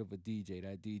heard of a DJ,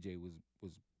 that DJ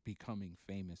was becoming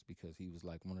famous because he was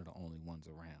like one of the only ones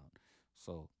around.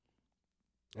 So.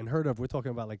 And heard of, we're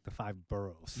talking about like the 5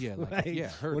 boroughs. Yeah,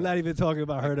 we're not even talking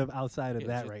about heard of outside of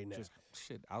that right now. Just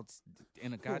shit out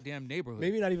in a goddamn neighborhood.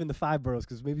 Maybe not even the 5 boroughs,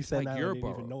 because maybe Staten like Island didn't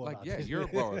even know about this. your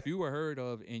borough. If you were heard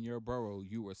of in your borough,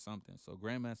 you were something. So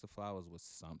Grandmaster Flowers was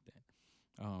something.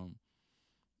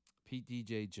 Pete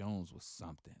DJ Jones was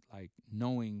something. Like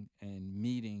knowing and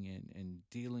meeting and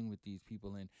dealing with these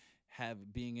people and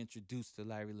being introduced to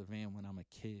Larry Levan when I'm a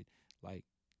kid, like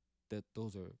that.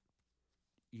 Those are.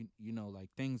 You know, like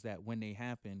things that when they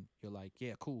happen, you're like,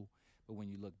 yeah, cool. But when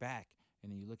you look back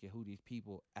and then you look at who these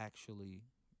people actually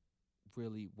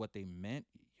really, what they meant,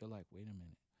 you're like, wait a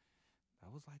minute.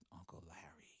 That was like Uncle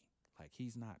Larry. Like,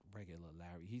 he's not regular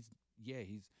Larry. He's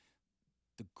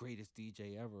the greatest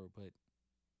DJ ever, but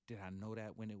did I know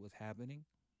that when it was happening?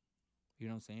 You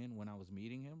know what I'm saying? When I was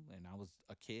meeting him and I was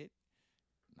a kid,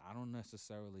 I don't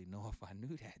necessarily know if I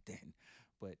knew that then.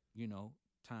 But, you know,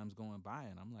 time's going by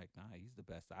and I'm like, nah, he's the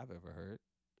best I've ever heard.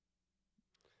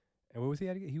 And what was he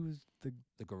at again? He was the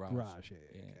Garage. Yeah.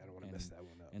 I don't want to mess that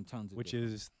one up. And tons of which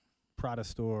is Prada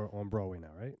store on Broadway now,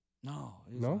 right? No,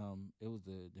 it was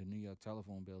the New York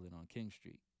Telephone Building on King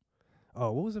Street.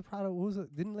 Oh, what was the Prada? What was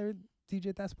it? Didn't Larry DJ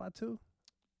at that spot too?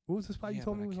 What was the spot you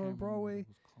told me was on Broadway? It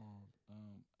was called.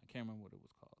 I can't remember what it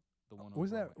was called. The one.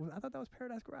 Was that? I thought that was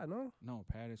Paradise Garage. No,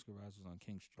 Paradise Garage was on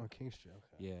King Street. On King Street.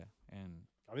 Okay. Yeah, and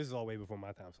this is all way before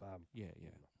my time, so I'm. Yeah.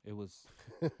 It was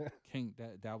King.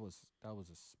 That was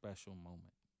a special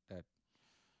moment. That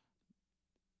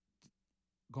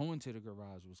going to the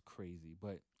garage was crazy,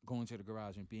 but going to the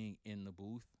garage and being in the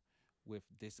booth with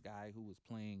this guy who was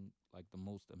playing like the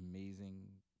most amazing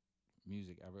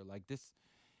music ever, like this.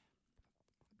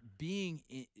 Being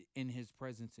in his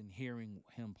presence and hearing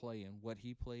him play and what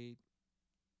he played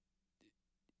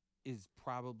is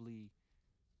probably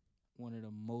one of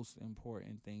the most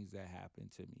important things that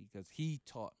happened to me because he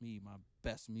taught me my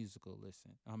best musical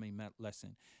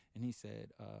lesson. And he said,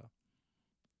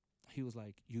 he was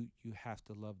like, you have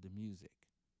to love the music.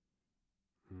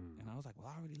 And I was like,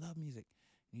 well, I already love music.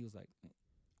 And he was like,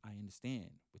 I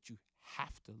understand, but you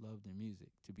have to love the music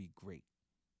to be great.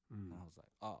 And I was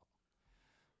like, oh.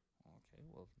 Okay,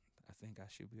 well, I think I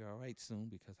should be all right soon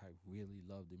because I really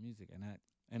love the music.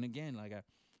 And again, like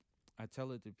I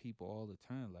tell it to people all the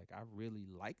time, like I really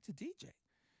like to DJ.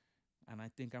 And I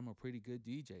think I'm a pretty good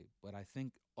DJ. But I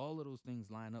think all of those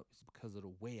things line up is because of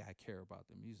the way I care about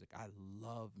the music. I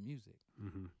love music.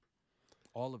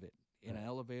 All of it. In an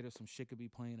elevator, some shit could be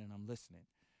playing and I'm listening.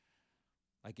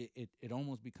 Like it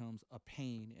almost becomes a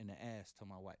pain in the ass to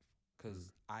my wife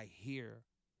because I hear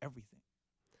everything.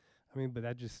 I mean, but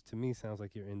that just, to me, sounds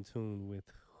like you're in tune with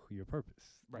your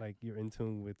purpose. Right. Like, you're in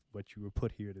tune with what you were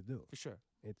put here to do. For sure.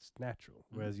 It's natural.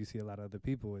 Whereas you see a lot of other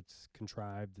people, it's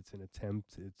contrived, it's an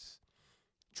attempt, it's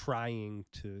trying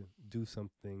to do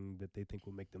something that they think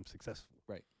will make them successful.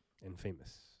 Right. And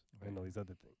famous. Right. And all these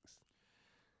other things.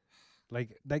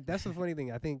 Like that's the funny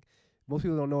thing. I think most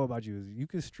people don't know about you is you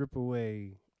could strip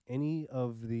away any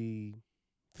of the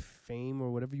fame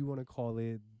or whatever you want to call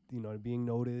it, you know, being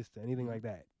noticed, anything like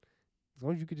that. As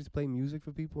long as you could just play music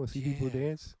for people and see people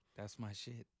dance, That's my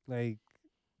shit. Like,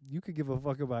 you could give a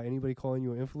fuck about anybody calling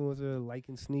you an influencer,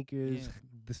 liking sneakers,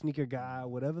 the sneaker guy,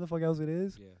 whatever the fuck else it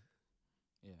is. Yeah.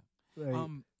 Like,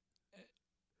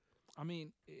 I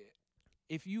mean,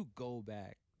 if you go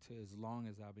back to as long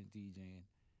as I've been DJing,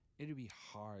 it'd be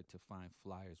hard to find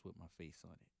flyers with my face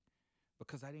on it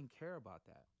because I didn't care about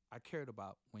that. I cared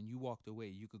about when you walked away,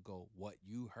 you could go, what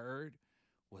you heard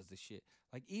was the shit.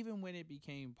 Like, even when it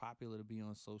became popular to be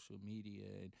on social media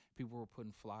and people were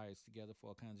putting flyers together for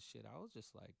all kinds of shit, I was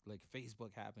just like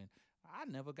Facebook happened. I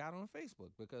never got on Facebook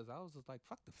because I was just like,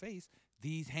 fuck the face.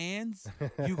 These hands,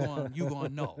 you gonna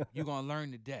know. You gonna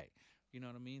learn today. You know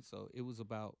what I mean? So it was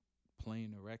about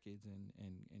playing the records and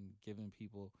giving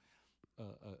people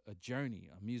a journey,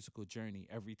 a musical journey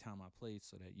every time I played,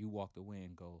 so that you walked away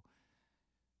and go,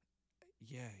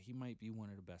 yeah, he might be one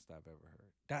of the best I've ever heard.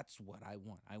 That's what I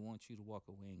want. I want you to walk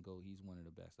away and go, he's one of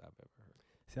the best I've ever heard.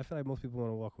 See, I feel like most people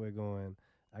want to walk away going,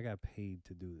 I got paid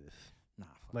to do this. Nah,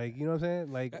 like, you know what I'm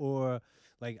saying? Like, or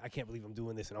like, I can't believe I'm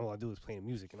doing this and all I do is playing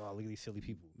music and all, look at these silly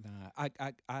people. Nah,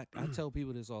 I tell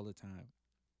people this all the time.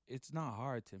 It's not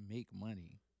hard to make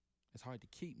money. It's hard to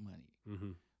keep money.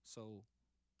 Mm-hmm. So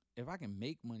if I can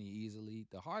make money easily,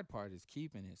 the hard part is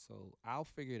keeping it. So I'll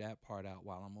figure that part out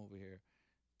while I'm over here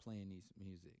playing these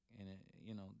music. And,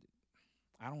 you know,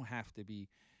 I don't have to be,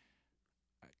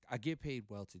 I get paid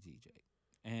well to DJ.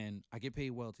 And I get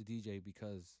paid well to DJ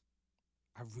because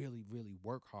I really, really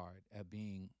work hard at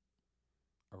being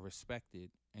a respected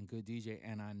and good DJ,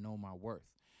 and I know my worth.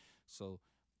 So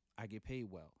I get paid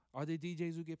well. Are there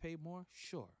DJs who get paid more?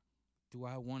 Sure. Do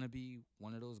I want to be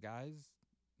one of those guys?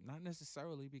 Not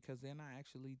necessarily, because they're not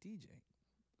actually DJing.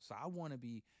 So I want to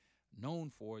be known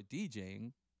for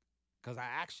DJing because I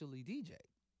actually DJ.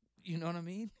 You know what I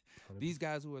mean? 100%. These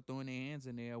guys who are throwing their hands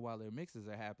in the air while their mixes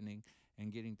are happening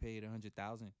and getting paid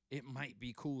 $100,000, it might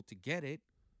be cool to get it,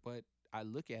 but I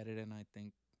look at it and I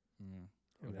think,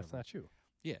 that's not you.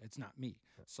 Yeah, it's not me.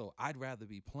 So I'd rather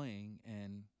be playing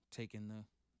and taking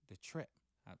the trip.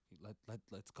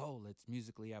 Let's go. Let's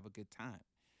musically have a good time.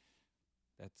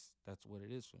 That's what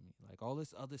it is for me. Like, all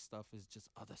this other stuff is just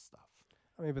other stuff.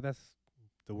 I mean, but that's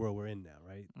the world we're in now,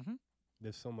 right? Mm-hmm.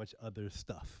 There's so much other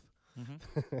stuff.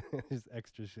 Mm-hmm. There's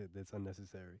extra shit that's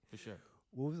unnecessary. For sure.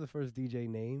 What was the first DJ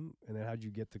name, and then how'd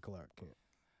you get to Clark Kent?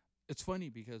 It's funny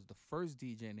because the first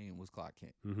DJ name was Clark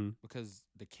Kent. Mm-hmm. Because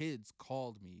the kids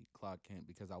called me Clark Kent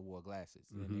because I wore glasses,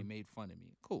 mm-hmm. and they made fun of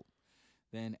me. Cool.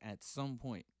 Then at some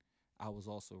point, I was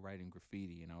also writing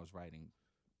graffiti, and I was writing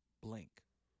Blink.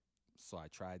 So I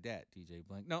tried that, DJ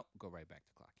Blink. No, go right back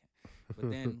to Clark Kent. But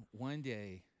then one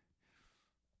day,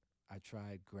 I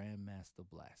tried Grandmaster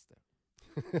Blaster.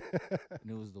 And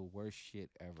it was the worst shit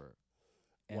ever.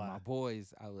 And my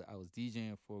boys, I was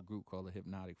DJing for a group called the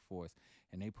Hypnotic Force,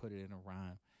 and they put it in a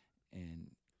rhyme, and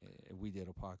we did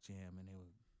a park jam, and they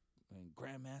were,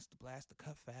 Grandmaster Blaster,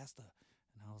 cut faster.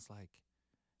 And I was like,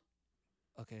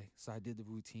 okay. So I did the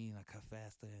routine, I cut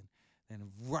faster, and then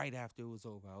right after it was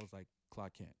over, I was like,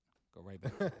 Clark Kent, go right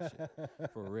back to that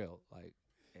shit. For real. Like,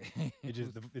 it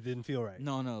didn't feel right.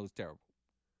 No, it was terrible.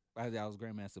 I was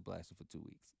Grandmaster Blaster for 2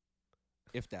 weeks,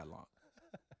 if that long.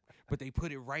 But they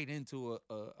put it right into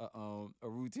a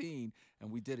routine, and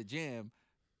we did a jam,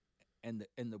 and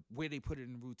the way they put it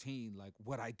in the routine, like,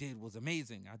 what I did was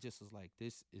amazing. I just was like,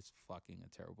 this is fucking a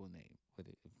terrible name. But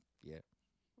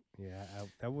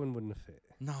that one wouldn't have fit.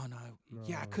 No.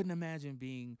 Yeah, I couldn't imagine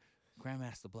being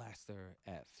Grandmaster Blaster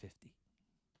at 50.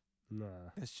 Nah.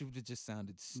 That shit would have just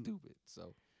sounded stupid.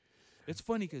 So it's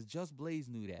funny because Just Blaze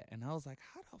knew that, and I was like,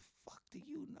 how the fuck do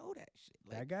you know that shit?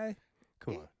 Like, that guy?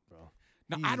 Come on, bro.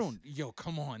 No, I don't. Yo,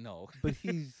 come on, no. But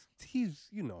he's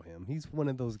you know him. He's one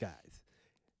of those guys.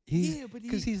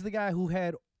 Because he's the guy who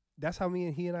had. That's how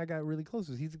he and I got really close.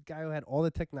 He's the guy who had all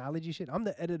the technology shit. I'm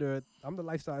the editor. I'm the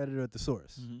lifestyle editor at The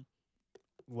Source. Mm-hmm.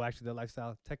 Well, actually, the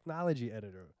lifestyle technology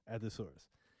editor at The Source.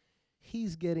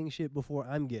 He's getting shit before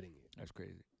I'm getting it. That's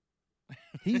crazy.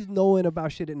 He's knowing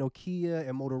about shit at Nokia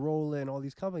and Motorola and all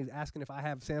these companies, asking if I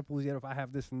have samples yet, if I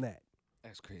have this and that.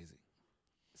 That's crazy.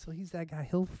 So he's that guy.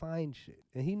 He'll find shit,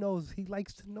 and he knows. He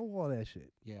likes to know all that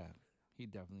shit. Yeah, he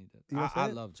definitely does. You know I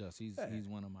love Just. He's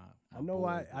one of my I know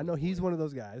boys, I know he's one of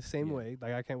those guys. Same way.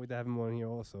 Like, I can't wait to have him on here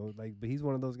also. Like, but he's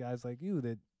one of those guys like you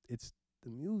that it's the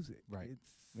music. Right.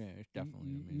 It's definitely the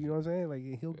music. You know what I'm saying?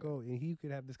 Like, he'll go and he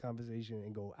could have this conversation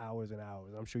and go hours and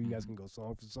hours. I'm sure you guys can go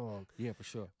song for song. Yeah, for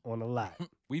sure. On a lot.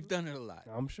 We've done it a lot.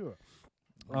 I'm sure.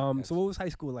 So what was high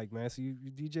school like, man? So you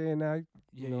DJing now?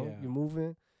 You're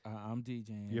moving. I'm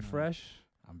DJing. You're fresh.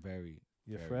 I'm very.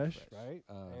 You're very fresh, right?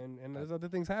 And there's other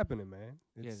things happening, man.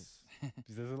 There's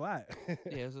a lot.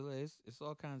 Yeah, it's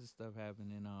all kinds of stuff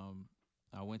happening.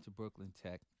 I went to Brooklyn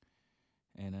Tech,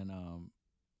 and then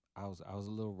I was a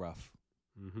little rough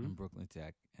in Brooklyn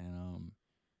Tech, and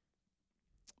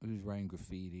we was writing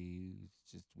graffiti.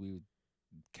 We were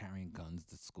carrying guns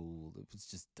to school. It was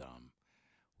just dumb.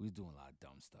 We was doing a lot of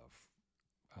dumb stuff.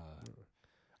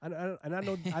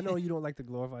 I know you don't like to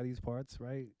glorify these parts,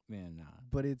 right? Man, nah.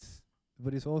 But it's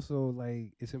also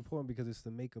like it's important because it's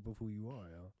the makeup of who you are,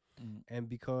 yo. And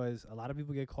because a lot of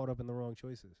people get caught up in the wrong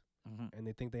choices, and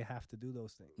they think they have to do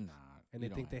those things, and they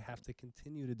think they have to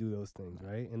continue to do those things,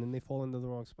 right? And then they fall into the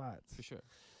wrong spots. For sure.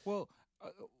 Well,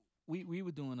 we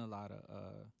were doing a lot of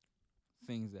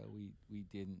things that we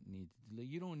didn't need to do.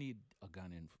 You don't need a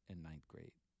gun in ninth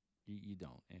grade. You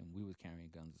don't. And we was carrying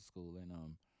guns to school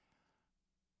and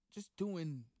just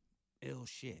doing ill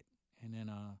shit. And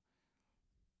then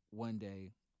one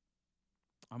day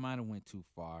I might have went too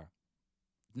far.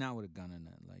 Not with a gun or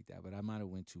nothing like that, but I might have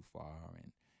went too far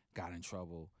and got in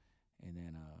trouble. And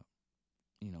then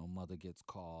mother gets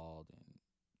called and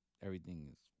everything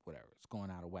is whatever. It's going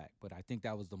out of whack. But I think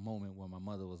that was the moment when my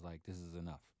mother was like, this is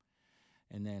enough.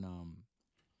 And then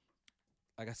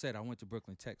like I said, I went to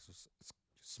Brooklyn Tech, so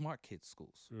smart kids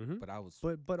schools. But I was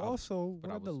but also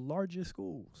one of the largest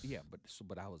schools. Yeah,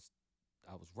 but I was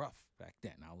rough back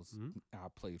then. I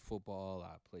played football,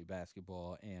 I played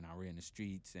basketball, and I ran the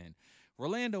streets. And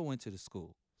Rolando went to the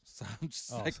school, so I'm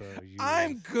just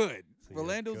I'm good. So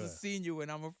Rolando's a senior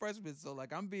and I'm a freshman, so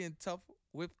like I'm being tough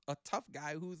with a tough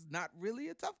guy who's not really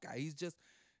a tough guy. He's just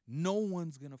no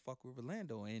one's gonna fuck with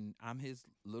Rolando, and I'm his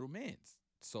little man's.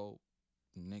 So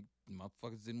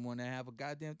motherfuckers didn't want to have a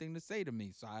goddamn thing to say to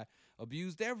me, so I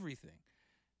abused everything.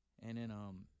 And then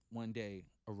one day,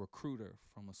 a recruiter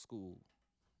from a school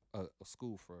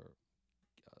for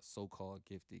so-called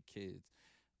gifted kids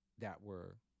that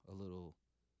were a little,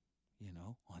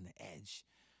 on the edge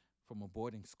from a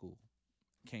boarding school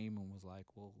came and was like,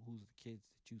 well, who's the kids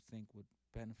that you think would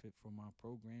benefit from our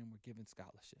program? We're giving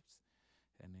scholarships.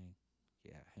 And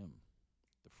then, him,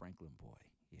 the Franklin boy.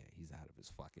 Yeah, he's out of his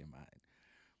fucking mind.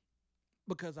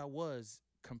 Because I was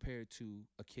compared to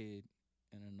a kid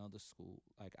in another school.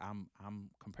 Like I'm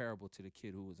comparable to the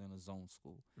kid who was in a zone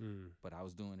school, but I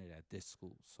was doing it at this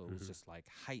school. So it was just like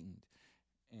heightened.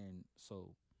 And so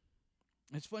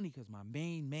it's funny because my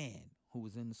main man who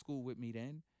was in the school with me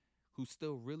then, who's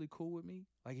still really cool with me,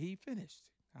 like he finished.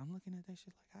 I'm looking at that shit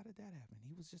like, how did that happen?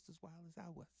 He was just as wild as I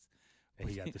was. And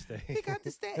he got to stay. He got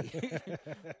to stay.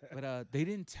 But they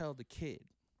didn't tell the kid.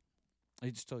 They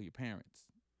just told your parents.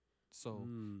 So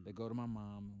they go to my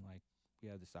mom and like, we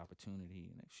have this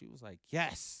opportunity. And she was like,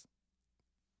 yes.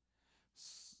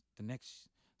 The next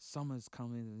summer's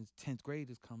coming, and 10th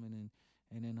grade is coming.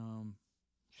 And then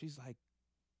she's like,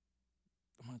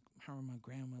 her and my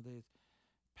grandmother is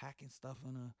packing stuff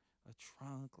in a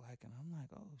trunk. Like, and I'm like,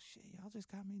 oh, shit, y'all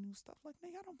just got me new stuff. Like,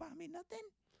 man, y'all don't buy me nothing.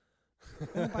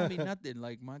 Don't buy me nothing.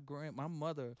 Like my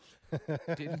mother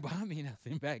didn't buy me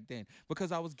nothing back then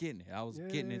because I was getting it. I was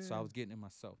getting it, so I was getting it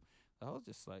myself. I was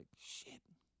just like, shit.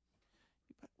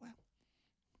 Well,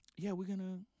 yeah, we're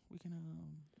gonna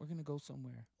go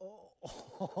somewhere. I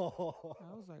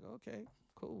was like, okay,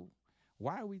 cool.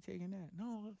 Why are we taking that?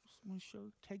 No, I just want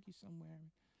to take you somewhere.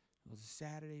 It was a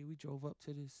Saturday. We drove up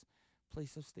to this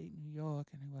place upstate New York,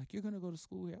 and they were like, you're gonna go to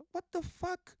school here. What the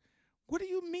fuck? What do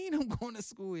you mean I'm going to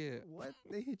school here? What?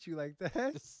 They hit you like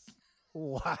that?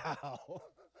 Wow.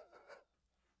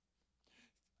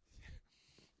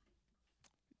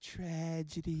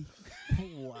 Tragedy.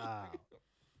 Wow.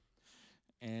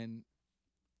 And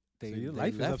so your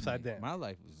life is upside down. My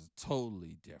life was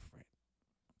totally different.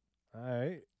 All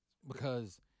right.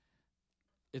 Because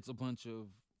it's a bunch of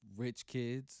rich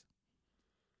kids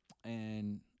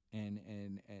and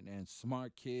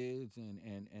smart kids and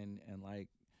like,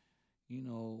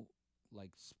 like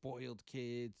spoiled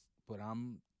kids, but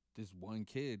I'm this one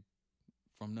kid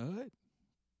from the hood.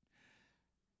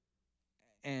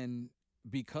 And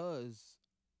because,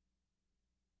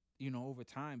 over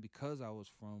time, because I was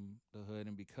from the hood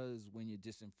and because when you're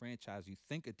disenfranchised, you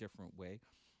think a different way.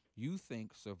 You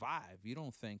think survive. You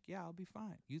don't think, yeah, I'll be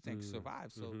fine. You think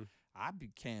survive. So I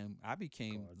became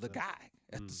the guy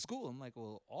at the school. I'm like,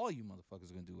 well, all you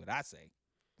motherfuckers are going to do what I say.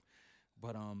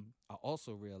 But I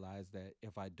also realized that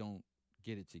if I don't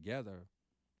get it together,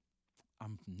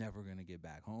 I'm never going to get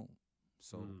back home.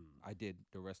 So I did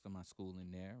the rest of my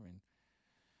schooling there, and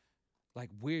like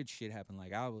weird shit happened.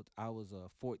 Like I was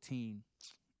 14,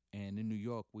 and in New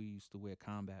York we used to wear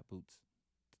combat boots,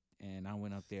 and I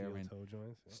went up there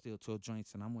steel-toe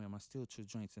joints, and I'm wearing my steel-toe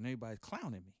joints, and everybody's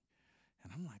clowning me,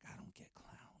 and I'm like, I don't get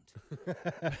clowned,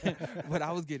 but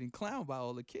I was getting clowned by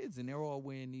all the kids, and they're all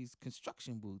wearing these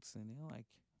construction boots, and they're like,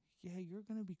 yeah, you're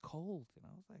going to be cold. And I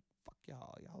was like, fuck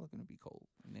y'all. Y'all are going to be cold.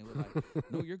 And they were like,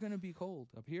 no, you're going to be cold.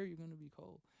 Up here, you're going to be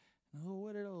cold. And, oh,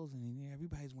 what are those? And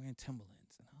everybody's wearing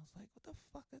Timberlands. And I was like, what the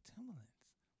fuck are Timberlands?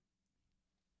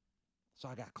 So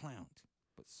I got clowned.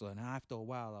 But so now after a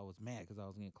while, I was mad because I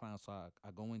was getting clowned. So I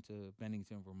go into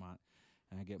Bennington, Vermont,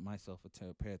 and I get myself a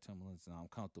pair of Timberlands, and I'm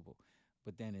comfortable.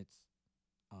 But then it's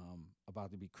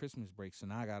about to be Christmas break, so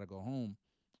now I got to go home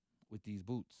with these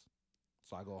boots.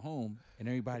 So I go home, and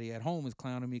everybody at home is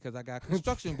clowning me because I got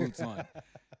construction boots on.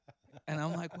 And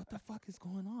I'm like, what the fuck is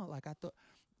going on? Like, I thought,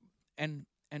 I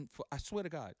swear to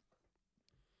God,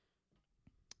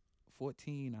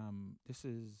 14, this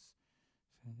is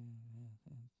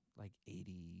like 82,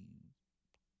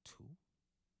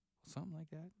 something like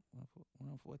that. When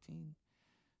I'm 14,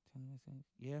 10,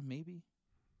 yeah, maybe.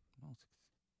 No,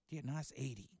 yeah, no, it's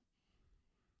 80.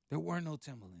 There were no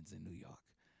Timberlands in New York.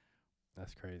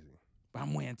 That's crazy. But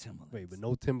I'm wearing Timberlands. Wait, but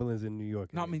no Timberlands in New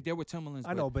York. No, I mean, there were Timberlands.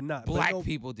 I know, but not. Black but no,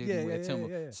 people didn't wear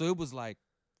Timberlands. Yeah. So it was like,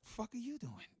 fuck are you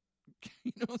doing?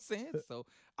 You know what I'm saying? So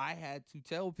I had to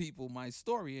tell people my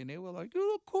story, and they were like,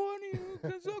 you look corny.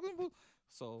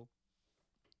 So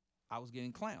I was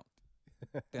getting clowned.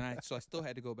 So I still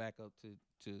had to go back up to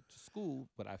school,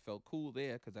 but I felt cool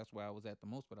there because that's where I was at the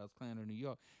most, but I was clowned in New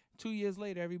York. 2 years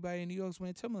later, everybody in New York's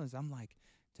wearing Timberlands. I'm like,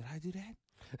 did I do that?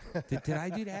 Did I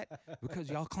do that? Because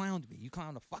y'all clowned me. You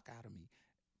clowned the fuck out of me.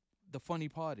 The funny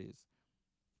part is,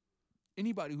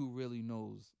 anybody who really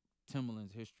knows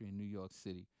Timberland's history in New York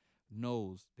City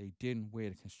knows they didn't wear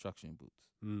the construction boots.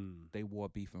 They wore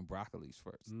beef and broccolis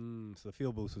first. So the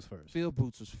field boots was first. Field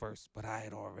boots was first, but I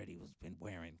had already been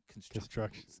wearing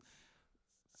construction boots.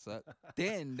 So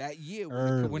then that year,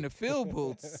 when the field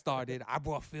boots started, I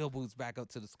brought field boots back up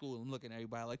to the school. I'm looking at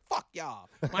everybody like, fuck y'all.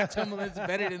 My Timberlands are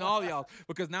better than all y'all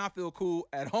because now I feel cool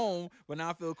at home, but now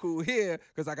I feel cool here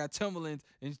because I got Timberlands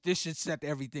and this should set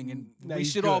everything. And now we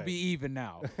should all be even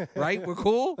now, right? We're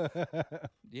cool?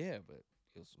 Yeah, but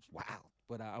it was wild.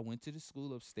 But I went to the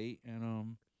school upstate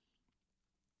and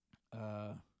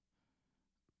I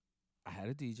had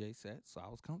a DJ set, so I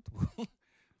was comfortable.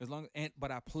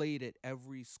 But I played at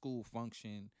every school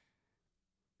function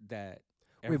that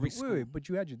Wait, but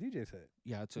you had your DJ set.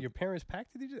 Yeah, I took your parents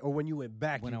packed the DJ, or when you went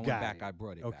back, when you I got went back, it? I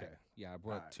brought it Okay. back. Yeah, I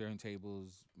brought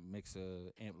turntables,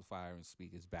 mixer, amplifier, and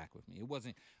speakers back with me. It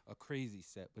wasn't a crazy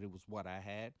set, but it was what I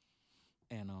had,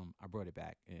 and I brought it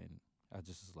back, and I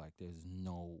just was like, "There's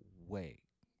no way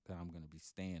that I'm gonna be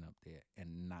staying up there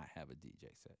and not have a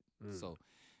DJ set." So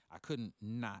I couldn't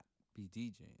not be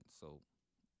DJing. So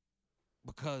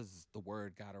because the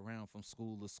word got around from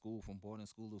school to school, from boarding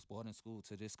school to boarding school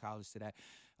to this college to that,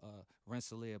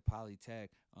 Rensselaer, Polytech,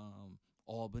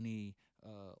 Albany,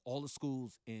 all the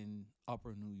schools in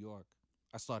Upper New York,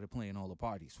 I started playing all the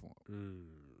parties for them.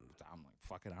 I'm like,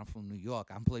 fuck it, I'm from New York.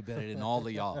 I play better than all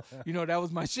of y'all. You know, that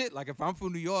was my shit. Like, if I'm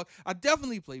from New York, I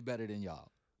definitely play better than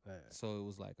y'all. Yeah. So it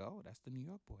was like, oh, that's the New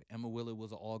York boy. Emma Willard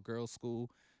was an all-girls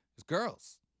school. It's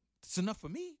girls. It's enough for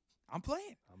me. I'm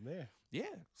playing. I'm there.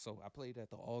 Yeah. So I played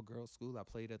at the all-girls school. I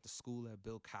played at the school that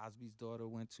Bill Cosby's daughter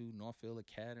went to, Northfield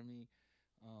Academy.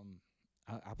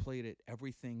 I played at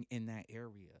everything in that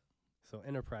area. So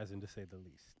enterprising, to say the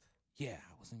least. Yeah,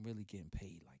 I wasn't really getting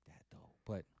paid like that, though.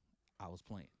 But I was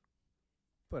playing.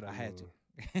 But I had to.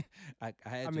 I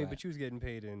had to. I mean, but you was getting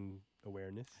paid in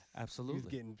awareness. Absolutely. You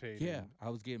was getting paid I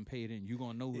was getting paid in. You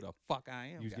going to know who the fuck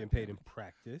I am. You was getting paid in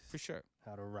practice. For sure.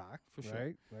 How to rock. For sure.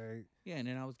 Right? Right. Yeah, and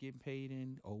then I was getting paid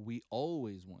in, we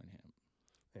always won him.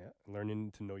 Yeah,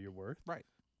 learning to know your worth. Right.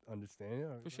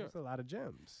 Understand. For sure. That's a lot of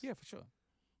gems. Yeah, for sure.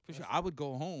 For sure. I would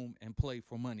go home and play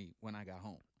for money when I got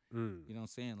home. You know what I'm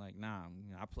saying? Like,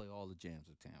 I play all the jams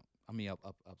of town. I mean,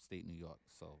 upstate New York,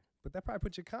 so. But that probably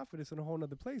put your confidence in a whole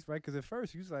nother place, right? Because at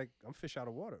first, you was like, I'm fish out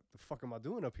of water. The fuck am I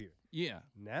doing up here? Yeah.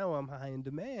 Now I'm high in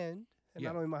demand. And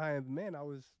not only am I high in demand, I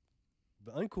was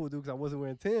the uncool dude because I wasn't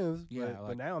wearing Timbs. Yeah,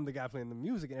 but now I'm the guy playing the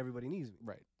music and everybody needs me.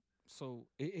 Right. So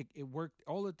it worked.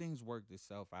 All the things worked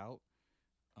itself out.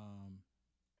 I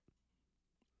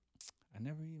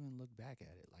never even looked back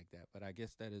at it like that, but I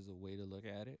guess that is a way to look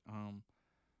at it.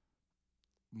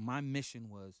 My mission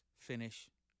was finish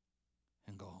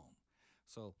and go home.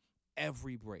 So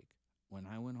every break, when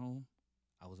I went home,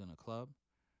 I was in a club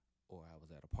or I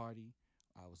was at a party.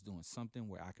 I was doing something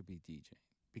where I could be DJing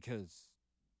because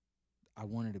I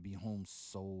wanted to be home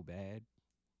so bad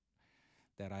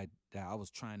that I was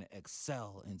trying to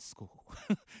excel in school.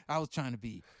 I was trying to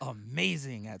be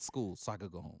amazing at school so I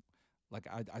could go home. Like,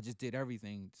 I just did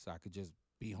everything so I could just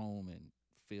be home and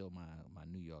feel my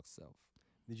New York self.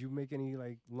 Did you make any,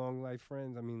 like, long life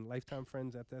friends? I mean, lifetime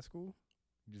friends at that school?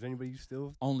 Is anybody you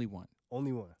still? Only one.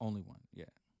 Only one? Only one, yeah.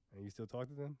 And you still talk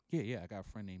to them? Yeah. I got a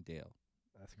friend named Dale.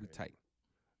 That's We great. tight.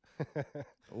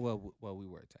 Well, we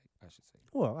were tight, I should say.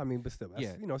 Well, I mean, but still, that's,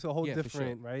 Yeah. it's a whole Yeah, for sure.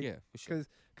 different, right? Yeah, for sure.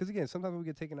 Because again, sometimes we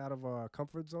get taken out of our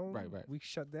comfort zone. Right. We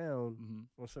shut down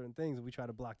Mm-hmm. on certain things, and we try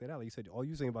to block that out. Like you said, all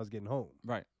you saying about is getting home.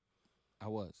 Right. I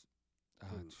was.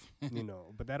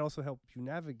 But that also helps you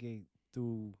navigate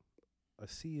through a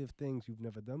sea of things you've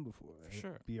never done before. For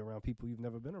sure. Be around people you've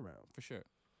never been around. For sure.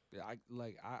 Yeah,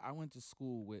 I went to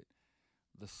school with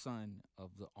the son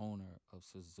of the owner of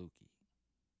Suzuki.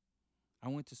 I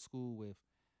went to school with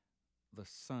the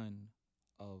son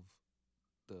of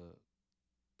the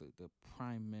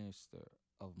prime minister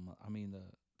of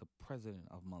the president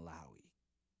of Malawi.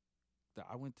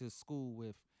 I went to school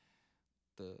with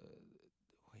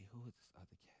who was this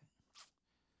other cat?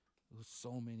 There was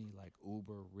so many like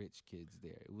uber rich kids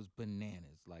there. It was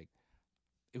bananas.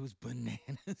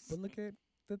 But look at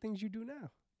the things you do now.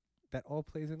 That all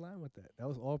plays in line with that. That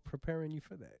was all preparing you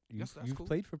for that. You've cool.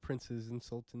 played for princes and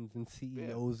sultans and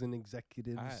CEOs and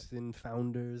executives and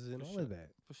founders and all of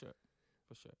that. For sure.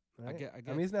 Right? I get.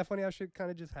 I mean, isn't that funny how shit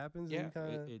kind of just happens? Yeah,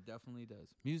 and it definitely does.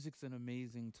 Music's an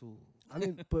amazing tool. I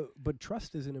mean, but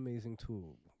trust is an amazing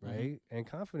tool, right? And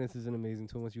confidence is an amazing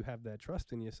tool once you have that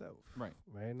trust in yourself, Right?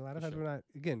 And a lot of times we're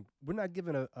not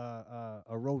given a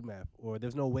roadmap, or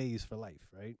there's no ways for life,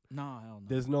 right? No, hell no.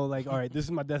 There's no like, all right, this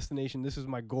is my destination, this is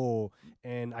my goal,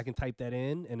 and I can type that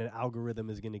in, and an algorithm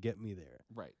is gonna get me there.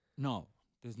 Right. No,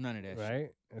 there's none of that. Right?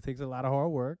 Shit. It takes a lot of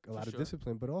hard work, a lot of sure.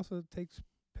 discipline, but also it takes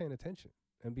paying attention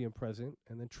and being present,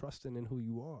 and then trusting in who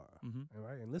you are, all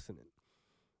right, and listening,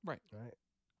 right,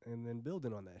 and then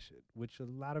building on that shit, which a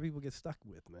lot of people get stuck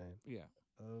with, man. Yeah.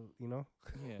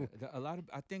 Yeah.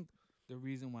 I think the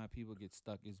reason why people get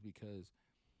stuck is because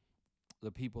the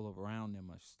people around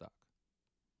them are stuck.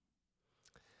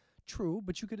 True,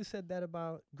 but you could have said that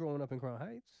about growing up in Crown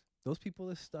Heights. Those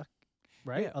people are stuck,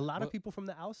 right? Yeah, a lot of people from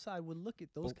the outside would look at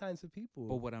those kinds of people.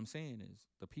 But what I'm saying is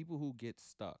the people who get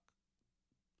stuck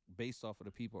based off of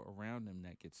the people around them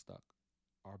that get stuck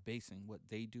are basing what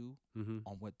they do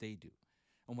on what they do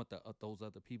and what those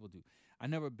other people do. I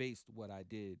never based what I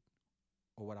did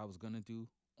or what I was going to do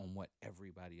on what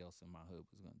everybody else in my hood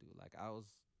was going to do. Like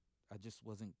I just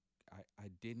wasn't, I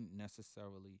didn't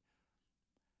necessarily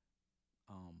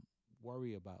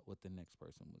worry about what the next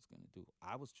person was going to do.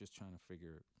 I was just trying to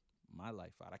figure my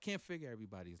life out. I can't figure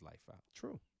everybody's life out.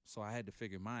 True. So I had to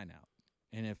figure mine out.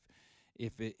 And if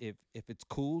it's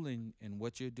cool and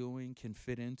what you're doing can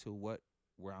fit into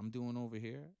where I'm doing over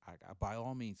here, I by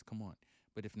all means, come on.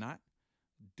 But if not,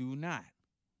 do not,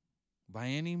 by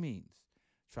any means,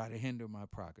 try to hinder my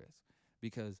progress,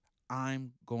 because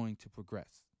I'm going to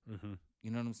progress. You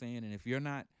know what I'm saying? And if you're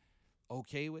not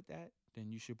okay with that,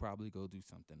 then you should probably go do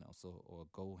something else or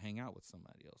go hang out with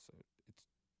somebody else.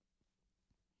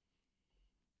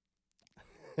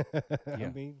 I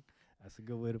mean, that's a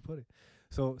good way to put it.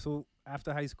 So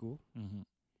after high school,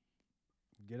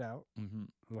 get out.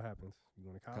 What happens? You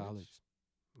going to college?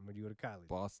 Where do you go to college?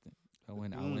 Boston. I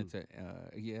went to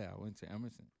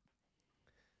Emerson.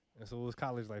 And so what was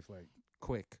college life like?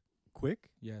 Quick?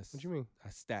 Yes. What you mean? I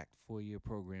stacked 4-year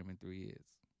program in 3 years.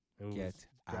 And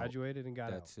graduated and got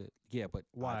out. That's it. Yeah, but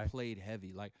why? I played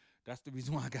heavy. Like, that's the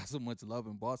reason why I got so much love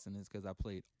in Boston, is because I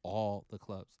played all the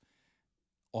clubs,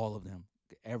 all of them.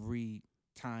 Every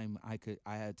time I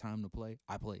had time to play,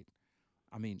 I played.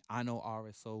 I mean, I know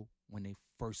RSO when they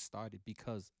first started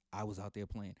because I was out there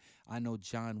playing. I know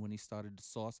John when he started the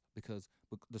Source because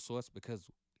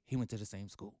he went to the same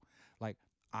school. Like,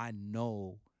 I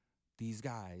know these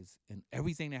guys and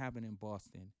everything that happened in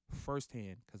Boston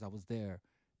firsthand because I was there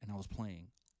and I was playing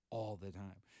all the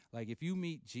time. Like, if you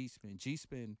meet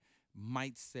G-Spin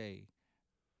might say,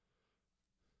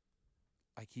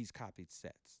 like, he's copied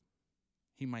sets.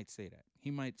 He might say that.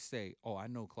 He might say, oh, I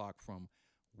know Clark from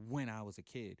when I was a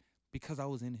kid because I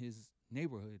was in his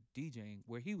neighborhood DJing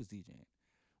where he was DJing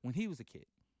when he was a kid.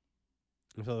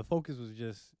 And so the focus was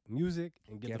just music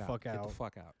and get the fuck out. Get the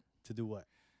fuck out. To do what?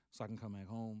 So I can come back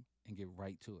home and get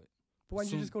right to it. But why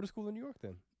didn't you just go to school in New York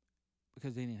then?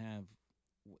 Because they didn't have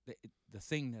the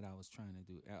thing that I was trying to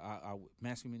do.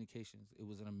 Mass communications, it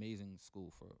was an amazing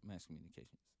school for mass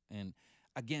communications. And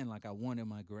again, like, I wanted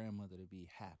my grandmother to be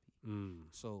happy.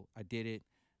 So I did it.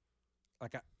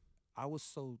 Like, I was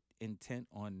so intent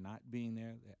on not being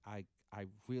there that I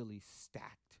really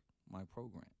stacked my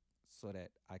program so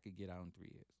that I could get out in 3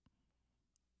 years.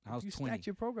 I was 20. Stacked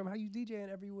your program. How you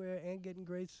DJing everywhere and getting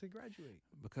grades to graduate?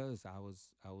 Because I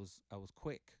was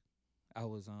quick. I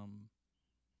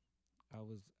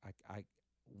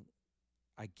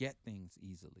get things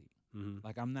easily.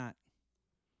 Like, I'm not.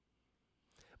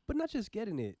 But not just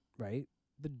getting it, right?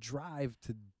 the drive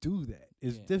to do that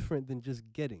is different than just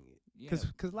getting it. Because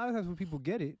a lot of times when people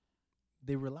get it,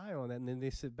 they rely on that, and then they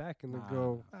sit back and they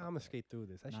go, I'm gonna skate through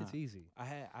this. That shit's easy.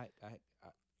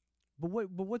 But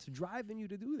what's driving you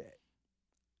to do that?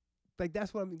 Like,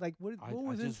 that's what I mean. Like, what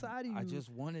was inside of you? I just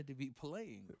wanted to be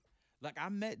playing. Like, I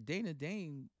met Dana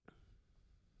Dane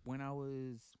when I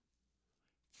was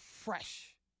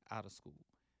fresh out of school.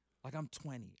 Like, I'm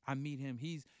 20. I meet him.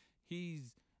 He's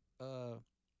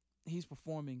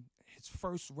performing his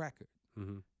first record.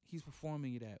 Mm-hmm. He's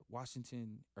performing it at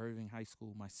Washington Irving High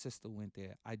School. My sister went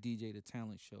there. I DJ'd a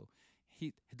talent show.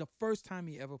 The first time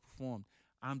he ever performed,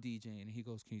 I'm DJing, and he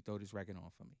goes, "Can you throw this record on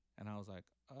for me?" And I was like,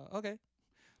 okay.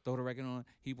 Throw the record on.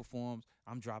 He performs.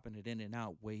 I'm dropping it in and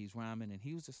out where he's rhyming. And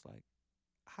he was just like,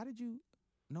 how did you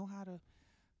know how to?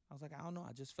 I was like, I don't know.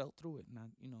 I just felt through it.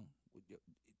 And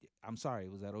I'm sorry.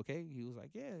 Was that okay? He was like,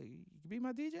 yeah, you can be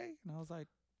my DJ. And I was like,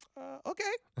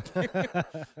 okay. You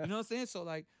know what I'm saying? So,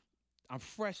 like, I'm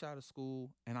fresh out of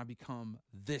school, and I become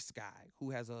this guy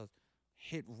who has a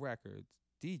hit records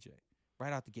DJ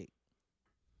right out the gate.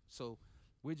 So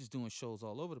we're just doing shows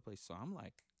all over the place. So I'm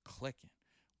like clicking.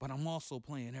 But I'm also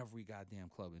playing every goddamn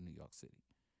club in New York City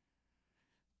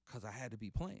because I had to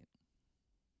be playing.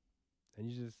 And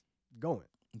you just going.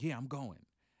 Yeah, I'm going.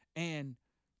 And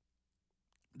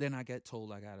then I get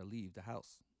told I got to leave the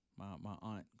house. My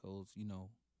aunt goes,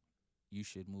 you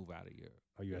should move out of your...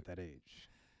 Are you at that age?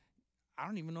 I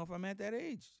don't even know if I'm at that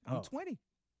age. I'm 20.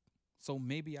 So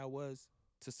maybe I was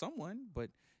to someone, but,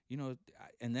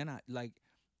 and then at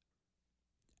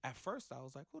first I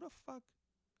was like, who the fuck?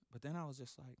 But then I was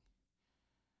just like,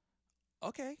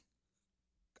 okay,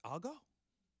 I'll go.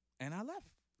 And I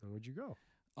left. And where'd you go?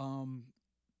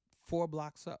 4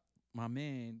 blocks up. My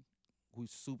man,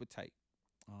 who's super tight,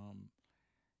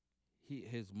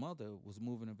 his mother was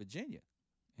moving to Virginia,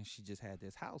 and she just had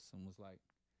this house and was like,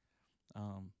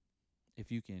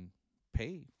 if you can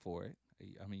pay for it,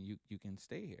 I mean, you can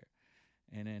stay here.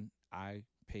 And then I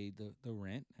paid the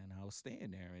rent, and I was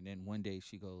staying there. And then one day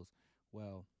she goes,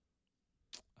 well,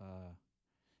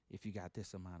 if you got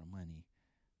this amount of money,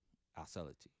 I'll sell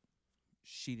it to you.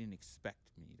 She didn't expect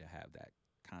me to have that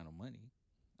kind of money.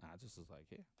 I just was like,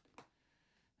 yeah.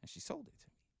 And she sold it to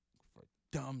me for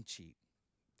dumb cheap.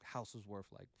 House was worth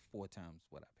like 4 times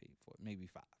what I paid for it, maybe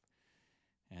 5.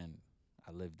 And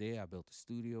I lived there. I built a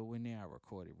studio in there. I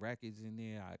recorded records in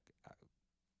there.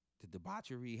 The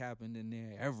debauchery happened in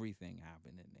there. Everything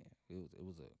happened in there. It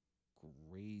was a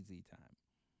crazy time.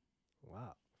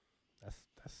 Wow.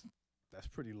 That's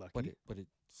pretty lucky. But it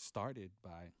started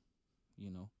by,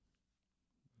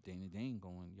 Dana Dane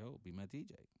going, yo, be my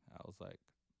DJ. I was like,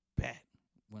 bet.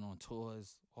 Went on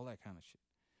tours, all that kind of shit.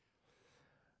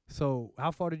 So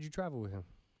how far did you travel with him?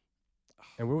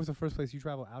 And where was the first place you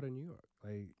traveled out of New York?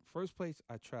 Like, first place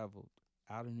I traveled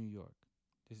out of New York,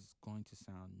 this is going to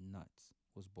sound nuts,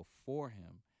 was before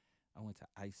him. I went to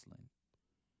Iceland.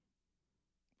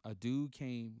 A dude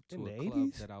came to a club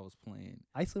 80s? that I was playing.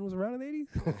 Iceland was around in the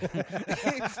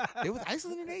 80s? It was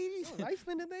Iceland in the 80s? Oh,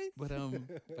 Iceland in the 80s?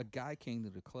 But a guy came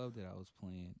to the club that I was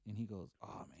playing, and he goes,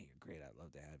 oh, man, you're great. I'd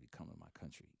love to have you come to my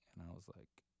country. And I was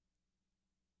like,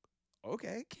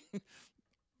 okay.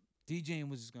 DJing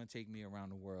was just going to take me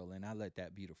around the world, and I let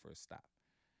that be the first stop.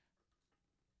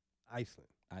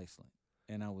 Iceland.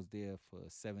 And I was there for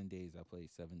 7 days. I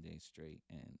played 7 days straight,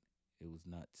 and it was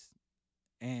nuts.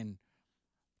 And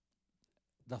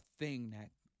the thing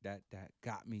that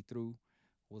got me through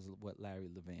was what Larry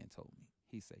Levan told me.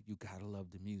 He said, you got to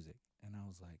love the music. And I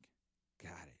was like,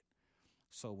 got it.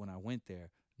 So when I went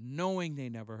there, knowing they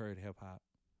never heard hip-hop,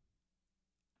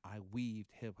 I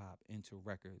weaved hip-hop into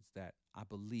records that I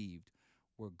believed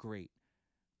were great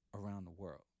around the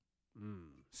world.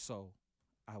 So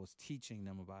I was teaching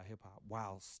them about hip-hop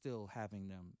while still having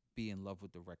them be in love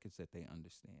with the records that they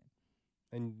understand.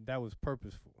 And that was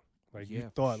purposeful. Like,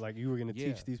 you thought like you were going to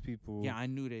teach these people. Yeah, I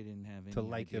knew they didn't have any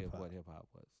like idea hip-hop. of what hip-hop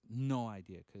was. No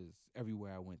idea, because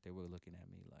everywhere I went, they were looking at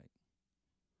me like,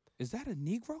 is that a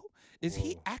Negro? Is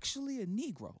he actually a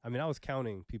Negro? I mean, I was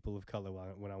counting people of color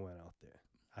when I went out there.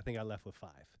 I think I left with 5.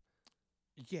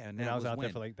 Yeah, and I was out there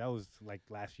for that was like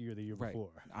last year, the year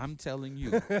before. I'm telling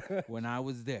you, when I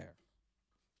was there.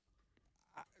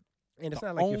 And it's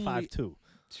not like you're 5'2".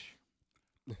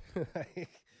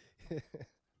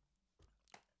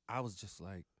 I was just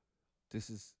like, this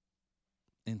is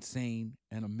insane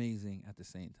and amazing at the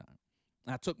same time.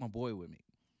 And I took my boy with me.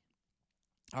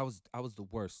 I was the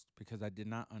worst because I did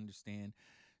not understand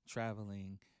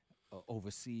traveling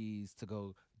overseas to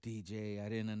go DJ. I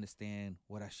didn't understand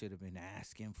what I should have been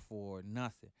asking for,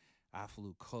 nothing. I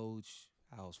flew coach.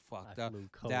 I was fucked up.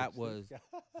 That was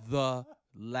the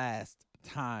last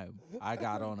time I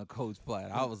got on a coach flight.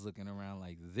 I was looking around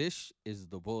like, this is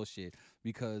the bullshit,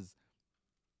 because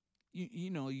you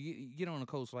know, you get on a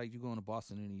coach flight, you going to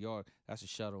Boston or New York, that's a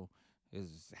shuttle,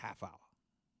 is half hour.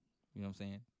 You know what I'm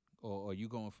saying? Or you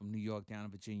going from New York down to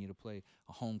Virginia to play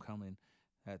a homecoming,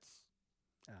 that's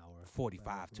hour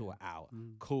 45 to an hour.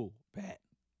 Cool, bet.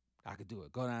 I could do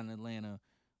it. Go down to Atlanta,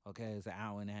 okay, it's an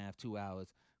hour and a half, 2 hours.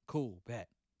 Cool, bet.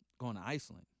 Going to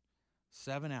Iceland,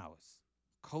 7 hours.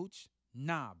 Coach,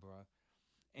 nah, bruh.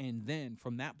 And then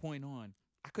from that point on,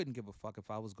 I couldn't give a fuck if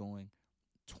I was going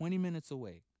 20 minutes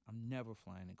away. I'm never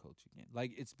flying in coach again.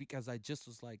 Like, it's because I just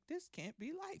was like, this can't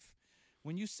be life.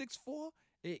 When you 6'4",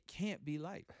 it can't be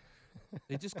life.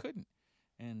 It just couldn't.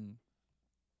 And,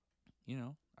 you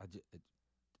know, I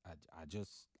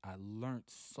learned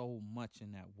so much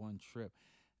in that one trip.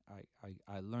 I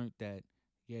learned that,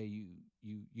 yeah,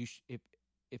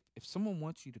 if someone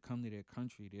wants you to come to their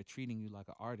country, they're treating you like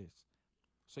an artist.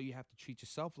 So you have to treat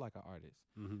yourself like an artist.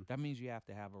 Mm-hmm. That means you have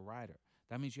to have a rider.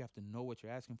 That means you have to know what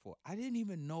you're asking for. I didn't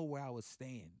even know where I was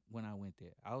staying when I went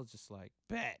there. I was just like,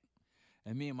 bet.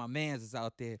 And me and my mans is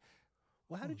out there.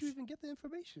 Well, how did you even get the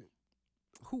information?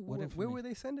 Where were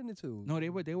they sending it to? No, we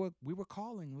were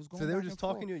calling. It was going. So they were just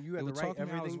talking to you. You had to write everything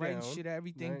down. I was writing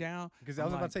everything down. Because I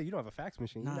was about to say, you don't have a fax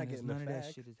machine. You're not getting none of that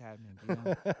shit is happening.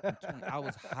 I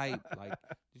was hyped. Like,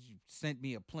 you sent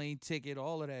me a plane ticket,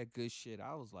 all of that good shit.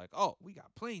 I was like, oh, we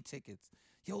got plane tickets.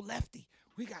 Yo, Lefty,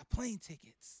 we got plane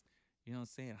tickets. You know what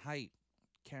I'm saying? Hype,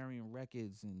 carrying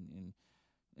records, and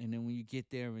then when you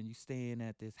get there and you staying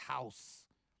at this house,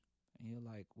 and you're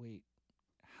like, wait,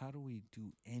 how do we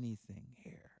do anything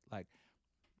here? Like,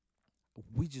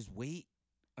 we just wait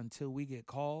until we get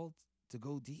called to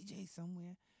go DJ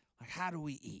somewhere? Like, how do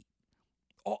we eat?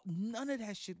 Oh, none of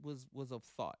that shit was a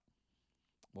thought.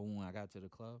 But when I got to the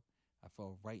club, I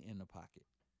fell right in the pocket.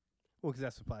 Well, because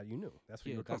that's the part you knew. That's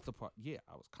what you were comfortable. That's the part. Yeah,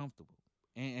 I was comfortable.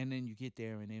 And then you get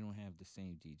there and they don't have the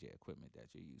same DJ equipment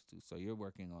that you're used to. So you're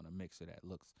working on a mixer that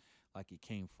looks like it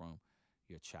came from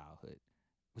your childhood.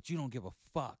 But you don't give a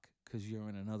fuck because you're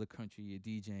in another country, you're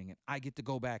DJing, and I get to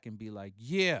go back and be like,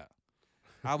 yeah,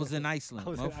 I was in Iceland.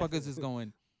 Motherfuckers is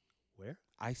going, where?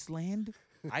 Iceland?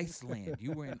 Iceland.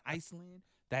 You were in Iceland?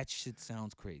 That shit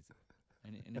sounds crazy.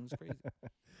 And it was crazy.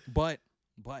 But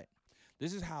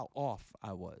this is how off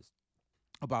I was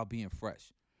about being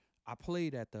fresh. I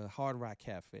played at the Hard Rock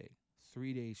Cafe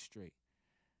 3 days straight.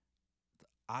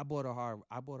 I bought a Hard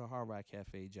Rock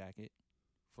Cafe jacket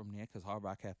from there because Hard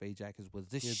Rock Cafe jackets was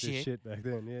this shit. This shit back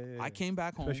then, yeah. I came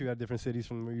back home. Especially you got different cities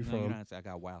from where you're from. I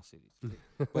got wild cities.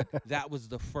 But that was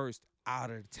the first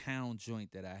out-of-town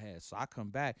joint that I had. So I come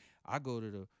back. I go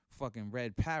to the fucking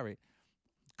Red Parrot.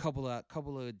 Couple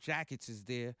of jackets is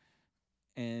there.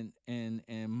 And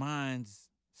mine's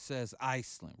says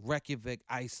Iceland. Reykjavik,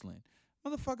 Iceland.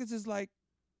 Motherfuckers is like,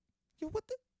 yo, what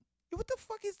the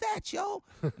fuck is that, yo?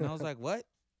 And I was like, what?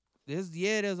 There's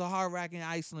a Hard Rock in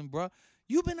Iceland, bro.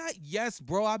 You been out? Yes,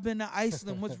 bro. I've been to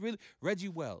Iceland. What's really Reggie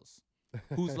Wells,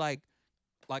 who's like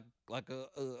a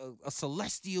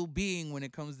celestial being when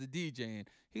it comes to DJing.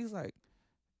 He's like,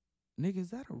 nigga,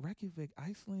 is that a Reykjavik,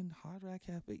 Iceland Hard Rock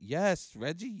Cafe? Yes,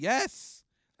 Reggie. Yes.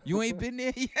 You ain't been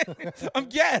there yet. I'm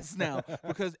gassed now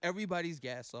because everybody's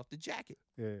gassed off the jacket.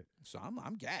 Yeah. So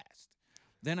I'm gassed.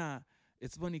 Then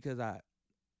it's funny because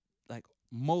like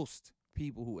most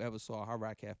people who ever saw a Hard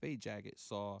Rock Cafe jacket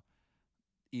saw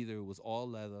either it was all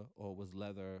leather or it was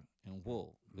leather and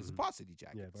wool. It's a varsity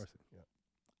jacket. Yeah, varsity. Yeah.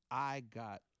 I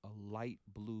got a light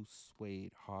blue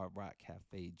suede Hard Rock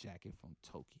Cafe jacket from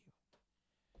Tokyo.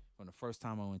 From the first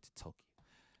time I went to Tokyo.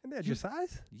 And that's your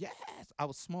size? Yes, I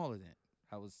was smaller then.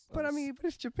 But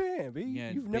it's Japan, B.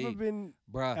 Yeah, You've never been,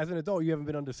 bruh. As an adult, you haven't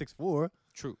been under 6'4".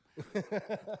 True.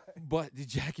 But the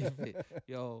jacket fit.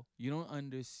 Yo, you don't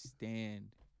understand.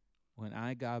 When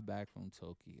I got back from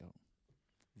Tokyo,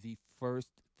 the first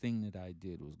thing that I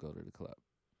did was go to the club.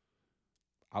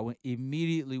 I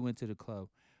immediately went to the club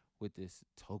with this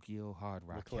Tokyo Hard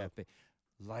Rock Cafe,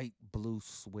 light blue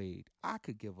suede. I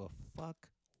could give a fuck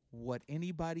what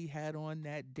anybody had on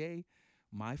that day.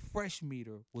 My fresh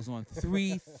meter was on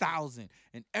 3,000,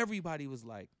 and everybody was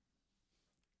like,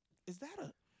 is that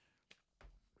a...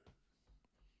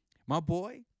 My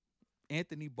boy,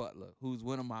 Anthony Butler, who's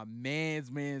one of my mans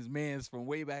from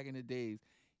way back in the days,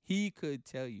 he could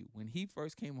tell you when he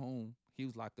first came home, he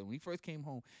was locked up. When he first came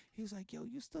home, he was like, yo,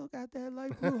 you still got that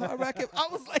light blue Hard Rock? I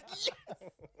was like, yes.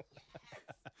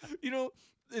 You know,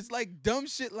 it's like dumb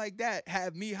shit like that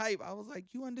had me hype. I was like,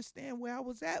 you understand where I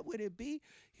was at with it, B?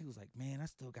 He was like, man, I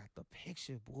still got the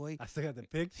picture, boy. I still got the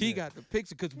picture. He got the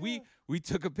picture because we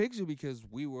took a picture because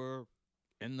we were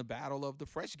in the battle of the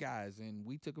fresh guys, and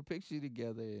we took a picture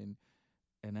together,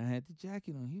 and I had the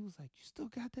jacket on. He was like, you still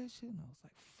got that shit? And I was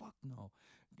like, fuck no.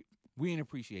 We didn't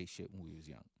appreciate shit when we was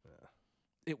young. Yeah.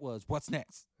 It was, what's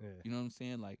next? Yeah. You know what I'm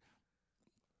saying? Like,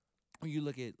 when you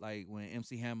look at, like, when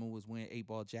MC Hammer was wearing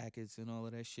 8-ball jackets and all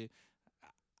of that shit,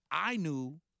 I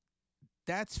knew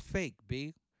that's fake,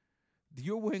 B.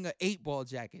 You're wearing an 8-ball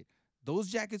jacket. Those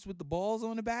jackets with the balls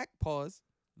on the back, pause,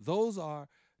 those are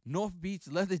North Beach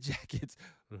leather jackets.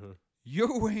 Mm-hmm.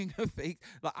 You're wearing a fake.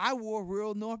 Like, I wore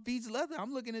real North Beach leather.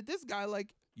 I'm looking at this guy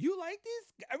like, you like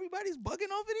these? Everybody's bugging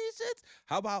over these shits?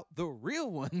 How about the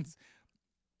real ones?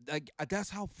 Like,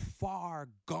 that's how far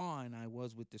gone I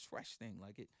was with this fresh thing.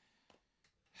 Like, it.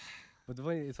 But the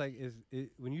funny, it's like,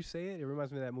 when you say it, it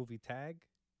reminds me of that movie Tag.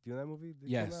 Do you know that movie?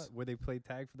 Yes. Where they play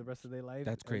tag for the rest of their life.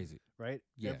 That's crazy. Right?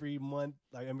 Yeah. Every month,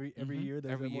 like every year,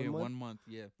 there's every year, 1 month. 1 month,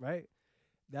 yeah. Right?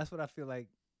 That's what I feel like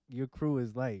your crew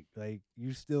is like. Like,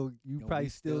 you probably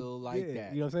still like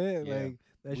that. You know what I'm saying? Yeah. Like,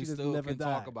 that shit still never can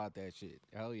die. talk about that shit.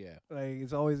 Hell yeah. Like,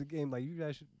 it's always a game. Like, you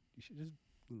guys should just,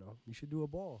 you should do a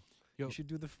ball. Yo. You should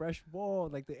do the fresh ball,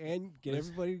 like get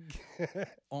everybody.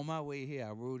 On my way here,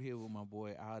 I rode here with my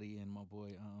boy Adi and my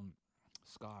boy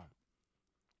Scar,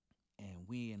 and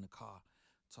we in the car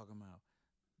talking about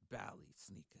Bally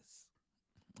sneakers.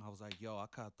 I was like, yo, I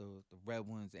caught the red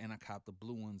ones and I caught the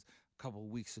blue ones a couple of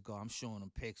weeks ago. I'm showing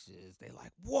them pictures. They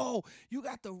like, whoa, you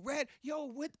got the red? Yo,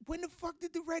 when the fuck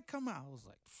did the red come out? I was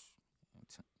like,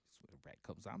 that's where the red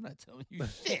comes out. I'm not telling you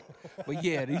shit. But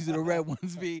yeah, these are the red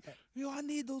ones, B. Yo, I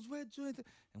need those red joints.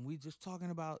 And we just talking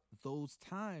about those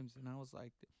times. And I was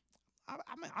like,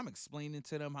 I'm explaining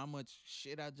to them how much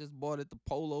shit I just bought at the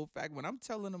Polo Factory. When I'm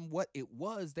telling them what it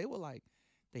was, they were like,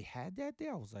 they had that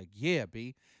there? I was like, yeah,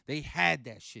 B. They had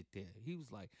that shit there. He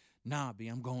was like, nah, B,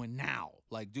 I'm going now.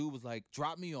 Like, dude was like,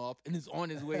 drop me off and is on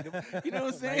his way to, you know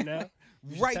what I'm saying? Right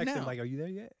now? Right now. Him, like, are you there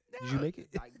yet? Did you make it?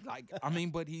 I mean,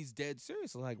 but he's dead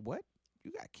serious. Like, what?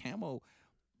 You got camo,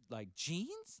 like,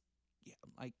 jeans? Yeah,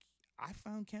 like, I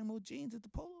found camo jeans at the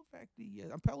Polo Factory. Yeah,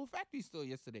 Polo Factory store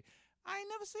yesterday. I ain't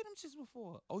never seen them shits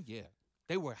before. Oh, yeah.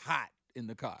 They were hot in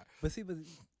the car. But see,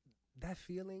 that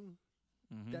feeling,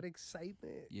 that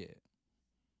excitement. Yeah.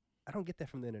 I don't get that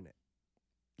from the internet.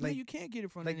 Like, no, you can't get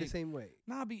it from the internet. Like the same way.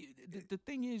 Nah, the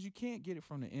thing is, you can't get it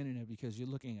from the internet because you're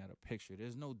looking at a picture.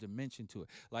 There's no dimension to it.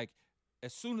 Like,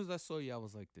 as soon as I saw you, I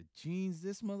was like, the jeans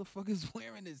this motherfucker's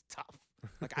wearing is tough.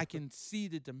 Like, I can see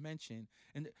the dimension.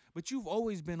 But you've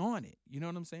always been on it. You know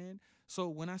what I'm saying? So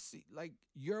when I see, like,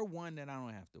 you're one that I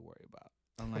don't have to worry about.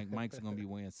 I'm like, Mike's going to be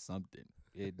wearing something.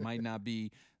 It might not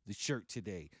be the shirt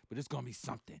today, but it's going to be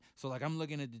something. So, like, I'm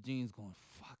looking at the jeans going,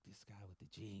 fuck this guy with the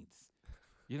jeans.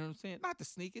 You know what I'm saying? Not the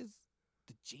sneakers,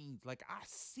 the jeans. Like, I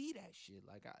see that shit.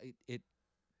 Like,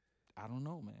 I don't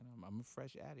know, man. I'm a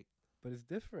fresh addict. But it's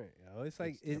different, you know? It's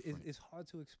like it's hard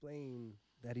to explain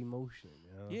that emotion,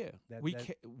 you know? Yeah, we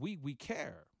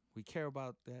care. We care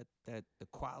about that the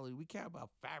quality. We care about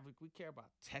fabric. We care about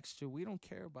texture. We don't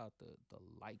care about the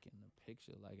like in the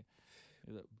picture. Like,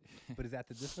 but is that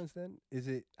the difference then? Is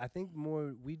it? I think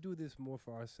more we do this more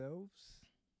for ourselves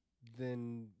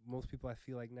than most people. I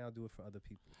feel like now do it for other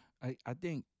people. I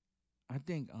think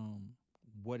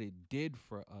what it did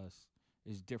for us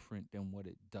is different than what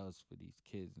it does for these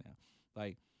kids now.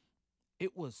 Like,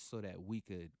 it was so that we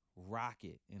could rock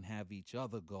it and have each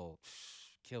other go,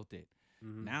 killed it.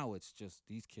 Mm-hmm. Now it's just,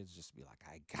 these kids just be like,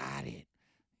 I got it.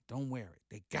 Don't wear it.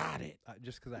 They got it.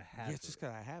 Just because I have it. Yeah, just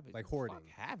because I have it. Like hoarding. Fuck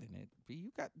having it.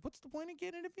 But what's the point of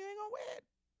getting it if you ain't going to wear it?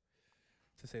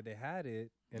 To say they had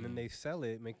it, and then they sell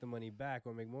it, make the money back,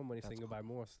 or make more money so they can buy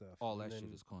more stuff. All that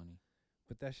shit is corny.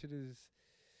 But that shit is...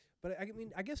 But I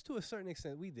mean, I guess to a certain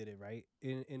extent we did it, right?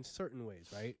 In certain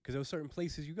ways, right? Because there were certain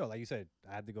places you go. Like you said,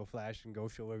 I had to go flash and go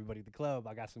show everybody at the club.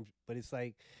 I got some... But it's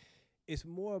like... It's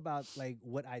more about, like,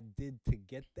 what I did to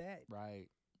get that. Right.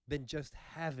 Than just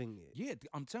having it. Yeah,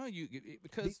 I'm telling you,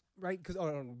 because... Right? Because,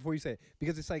 before you say it.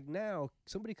 Because it's like now,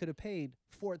 somebody could have paid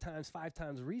 4 times, 5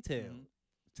 times retail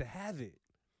to have it.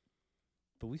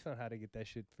 But we found how to get that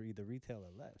shit for either retail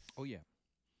or less. Oh, yeah.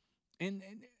 And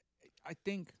I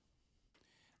think...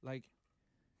 Like,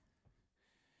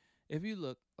 if you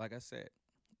look, like I said,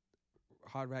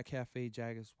 Hard Rock Cafe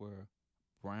jackets were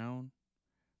brown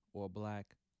or black,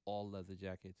 all leather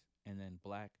jackets, and then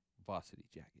black varsity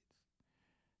jackets.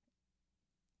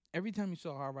 Every time you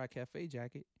saw a Hard Rock Cafe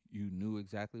jacket, you knew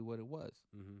exactly what it was.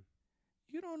 Mm-hmm.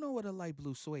 You don't know what a light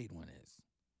blue suede one is.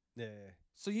 Yeah.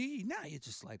 So now you're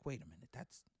just like, wait a minute,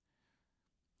 that's,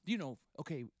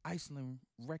 okay, Iceland,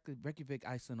 Reykjavik,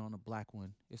 Iceland on a black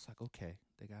one. It's like, okay,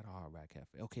 they got a Hard Rock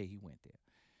Cafe. Okay, he went there.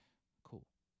 Cool.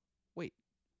 Wait.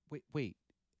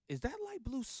 Is that light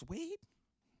blue suede?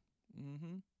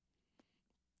 Mm-hmm.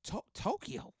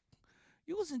 Tokyo.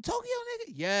 You was in Tokyo,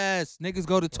 nigga? Yes, niggas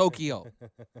go to Tokyo.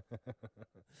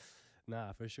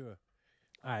 Nah, for sure.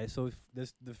 All right, so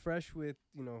this the fresh with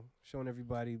showing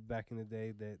everybody back in the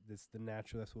day that it's the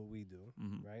natural. That's what we do,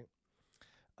 right?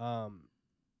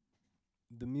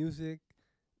 The music,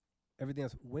 everything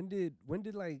else. When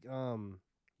did like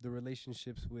the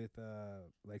relationships with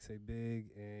like say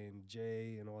Big and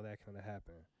Jay and all that kind of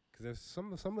happen? Because there's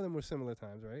some of them were similar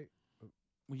times, right?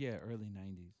 Well, yeah, early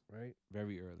 90s. Right?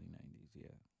 Very early 90s,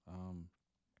 yeah.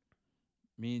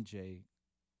 Me and Jay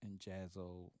and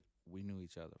Jazzo, we knew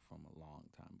each other from a long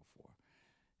time before.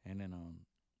 And then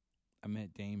I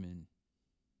met Damon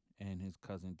and his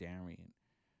cousin Darian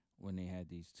when they had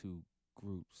these two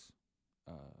groups,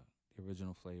 the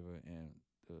Original Flavor and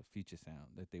the Feature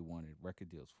Sound, that they wanted record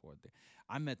deals for.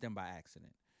 I met them by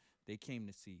accident. They came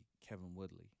to see Kevin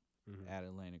Woodley at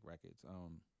Atlantic Records.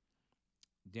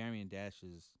 Darian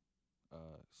Dash's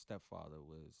stepfather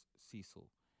was Cecil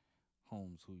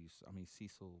Holmes,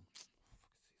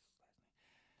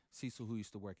 Cecil, who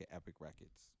used to work at Epic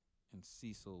Records. And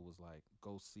Cecil was like,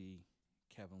 go see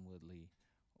Kevin Woodley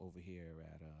over here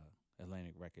at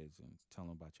Atlantic Records and tell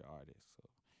him about your artist. So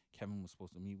Kevin was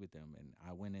supposed to meet with them, and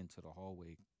I went into the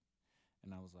hallway,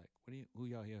 and I was like, who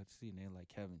y'all here to see? And they're like,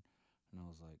 Kevin. And I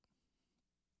was like,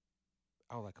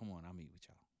 come on, I'll meet with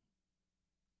y'all.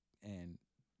 And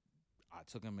I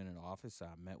took them in an office.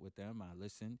 I met with them. I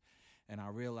listened, and I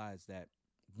realized that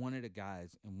one of the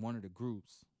guys in one of the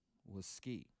groups was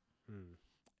Ski.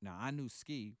 Now, I knew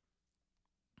Ski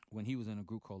when he was in a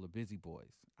group called the Busy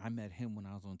Boys. I met him when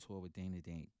I was on tour with Dana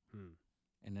Dane.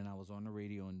 And then I was on the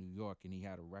radio in New York, and he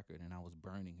had a record, and I was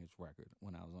burning his record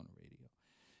when I was on the radio.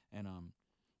 And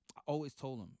I always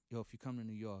told him, yo, if you come to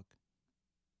New York,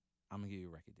 I'm going to give you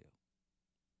a record deal.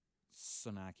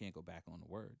 So now I can't go back on the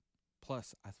word.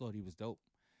 Plus, I thought he was dope.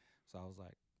 So I was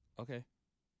like, okay,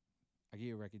 I give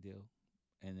you a record deal.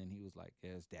 And then he was like,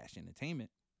 yeah, it's Dash Entertainment.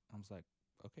 I was like,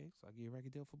 okay, so I give you a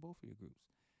record deal for both of your groups.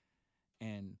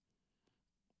 And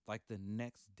like the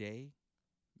next day,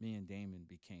 me and Damon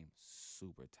became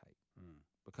super tight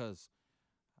because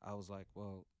I was like,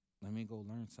 well, let me go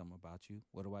learn something about you.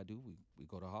 What do? We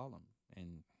go to Harlem.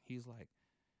 And he's like,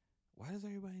 why does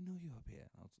everybody know you up here?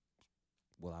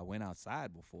 I went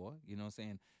outside before, you know what I'm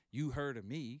saying? You heard of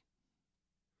me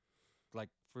like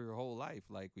for your whole life.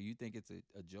 Like, you think it's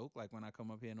a joke? Like, when I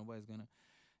come up here, nobody's gonna.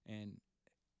 And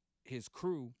his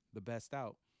crew, the Best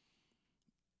Out,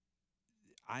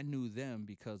 I knew them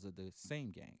because of the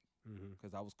Same Gang,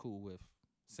 because I was cool with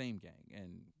Same Gang,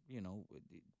 and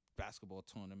basketball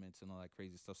tournaments and all that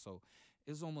crazy stuff. So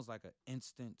it was almost like an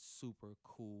instant, super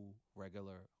cool,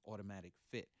 regular, automatic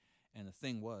fit. And the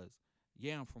thing was,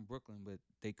 yeah, I'm from Brooklyn, but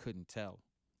they couldn't tell.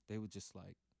 They were just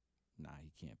like, nah,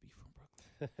 he can't be from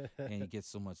Brooklyn. And he gets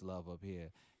so much love up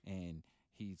here, and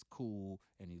he's cool,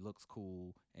 and he looks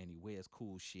cool, and he wears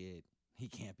cool shit. He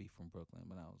can't be from Brooklyn.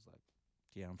 But I was like,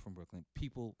 yeah, I'm from Brooklyn.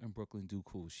 People in Brooklyn do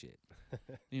cool shit.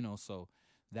 So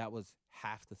that was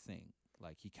half the thing.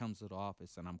 Like, he comes to the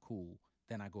office, and I'm cool.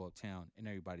 Then I go uptown, and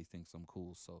everybody thinks I'm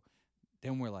cool. So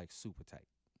then we're, like, super tight.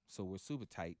 So we're super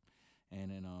tight. And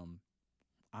then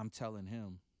I'm telling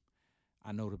him,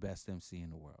 I know the best MC in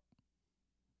the world.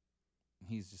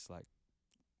 He's just like,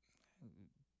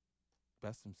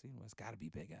 best MC in the world? It's got to be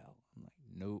Big L. I'm like,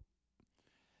 nope.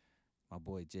 My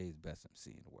boy Jay's best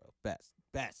MC in the world.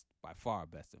 Best, by far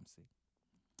best MC.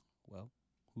 Well,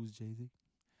 who's Jay-Z?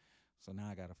 So now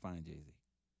I got to find Jay-Z.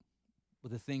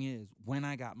 But the thing is, when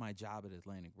I got my job at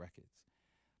Atlantic Records,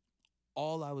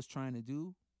 all I was trying to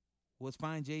do was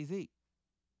find Jay-Z.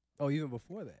 Oh, even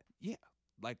before that? Yeah.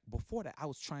 Like, before that, I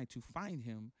was trying to find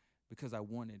him because I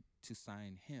wanted to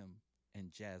sign him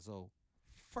and Jazzo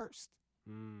first.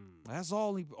 That's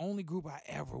the only group I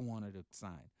ever wanted to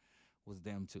sign was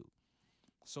them two.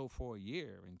 So for a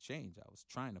year and change, I was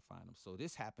trying to find them. So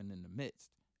this happened in the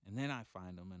midst. And then I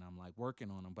find them, and I'm like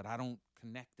working on them, but I don't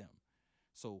connect them.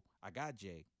 So I got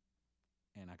Jay,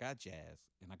 and I got Jazz,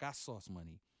 and I got Sauce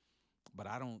Money, but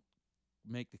I don't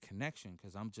make the connection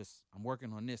because I'm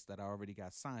working on this that I already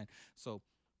got signed. So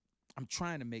I'm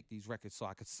trying to make these records so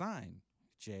I could sign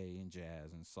Jay and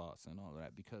Jazz and Sauce and all of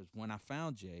that, because when I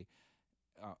found Jay,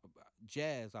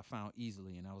 Jazz I found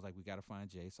easily, and I was like, we got to find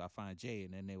Jay. So I find Jay,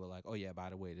 and then they were like, oh yeah, by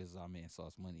the way, this is our man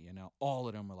Sauce Money. And now all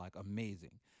of them are like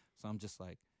amazing. So I'm just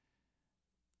like,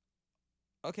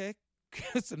 okay,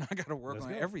 So now I got to work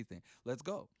on everything. Let's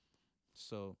go.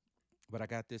 So, but I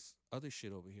got this other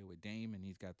shit over here with Dame, and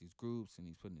he's got these groups, and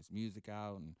he's putting his music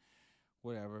out and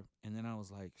whatever. And then I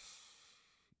was like,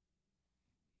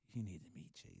 you need to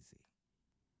meet Jay-Z.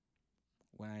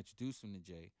 When I introduced him to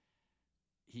Jay,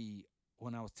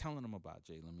 when I was telling him about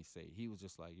Jay, let me say, he was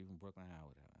just like, you from Brooklyn,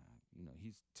 Howard.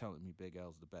 He's telling me Big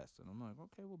L's the best. And I'm like,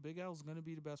 okay, well, Big L's going to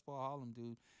be the best for Harlem,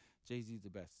 dude. Jay-Z's the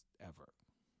best ever.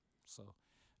 So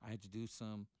I introduced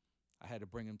him. I had to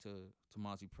bring him to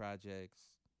Mozzie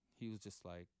Projects. He was just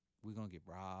like, we're going to get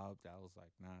robbed. I was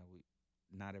like, nah,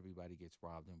 not everybody gets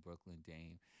robbed in Brooklyn,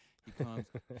 Dame. He comes,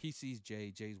 he sees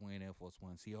Jay. Jay's wearing Air Force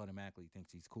Ones. He automatically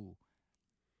thinks he's cool.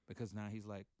 Because now he's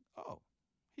like, oh,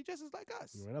 he dresses like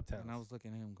us. You went uptown. And I was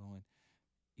looking at him going,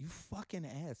 you fucking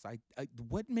ass.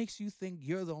 What makes you think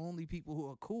you're the only people who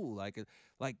are cool? Like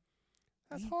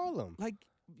that's Harlem. Like,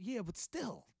 yeah, but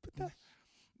still.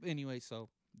 Anyway, so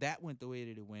that went the way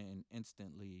that it went, and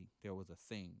instantly there was a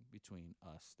thing between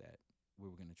us that we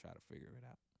were going to try to figure it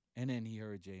out. And then he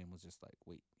heard Jay and was just like,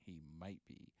 wait, he might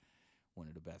be one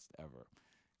of the best ever.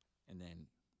 And then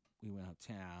we went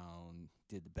uptown,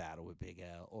 did the battle with Big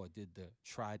L, or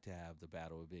tried to have the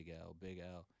battle with Big L. Big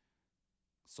L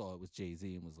saw it was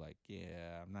Jay-Z and was like,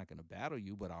 yeah, I'm not going to battle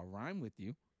you, but I'll rhyme with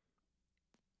you.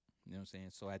 You know what I'm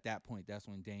saying? So at that point, that's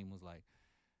when Dame was like,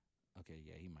 okay,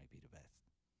 yeah, he might be the best.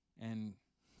 And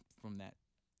from that,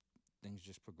 things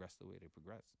just progressed the way they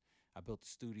progressed. I built a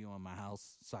studio in my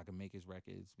house so I could make his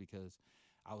records because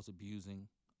I was abusing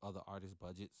other artists'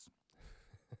 budgets.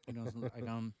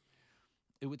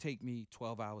 It would take me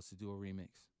 12 hours to do a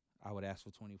remix. I would ask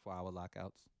for 24-hour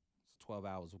lockouts. So 12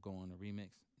 hours would go on a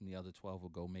remix, and the other 12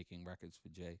 would go making records for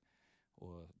Jay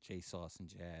or Jay Sauce and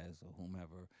Jazz or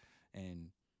whomever.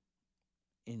 And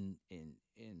in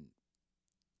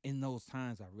those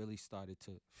times, I really started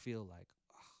to feel like,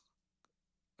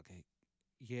 okay,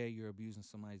 yeah, you're abusing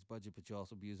somebody's budget, but you're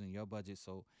also abusing your budget.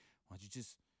 So why don't you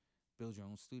just build your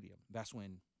own studio? That's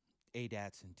when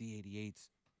ADATs and D88s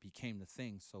became the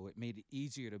thing. So it made it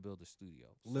easier to build a studio.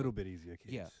 A little bit easier,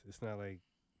 kids. Yeah. It's not like,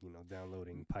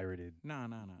 downloading pirated. No.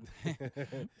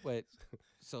 But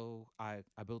so I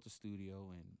built a studio,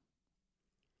 and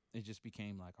it just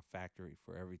became like a factory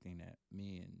for everything that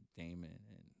me and Damon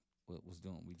and what was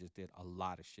doing. We just did a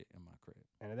lot of shit in my crib.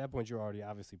 And at that point, you're already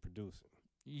obviously producing.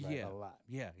 Right? Yeah, a lot.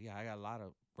 Yeah. I got a lot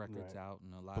of records out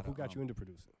and a lot. But who got you into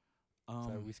producing?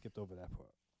 Sorry, we skipped over that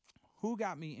part. Who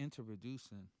got me into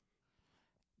producing?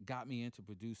 Got me into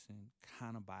producing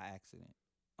kind of by accident.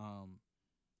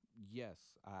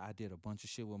 Yes, I did a bunch of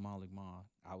shit with Malik Ma.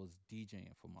 I was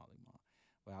DJing for Malik Ma,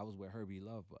 but I was with Herbie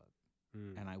Lovebug,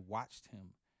 and I watched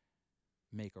him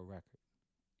make a record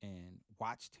and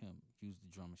watched him use the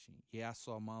drum machine. Yeah, I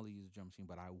saw Molly use the drum machine,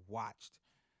 but I watched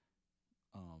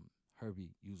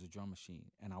Herbie use a drum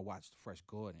machine, and I watched Fresh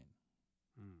Gordon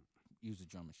use a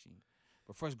drum machine.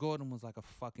 But Fresh Gordon was like a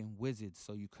fucking wizard,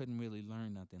 so you couldn't really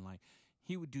learn nothing. Like,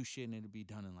 he would do shit and it'd be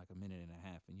done in like a minute and a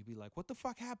half, and you'd be like, what the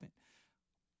fuck happened?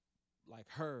 Like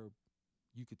Herb,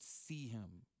 you could see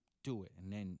him do it,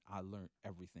 and then I learned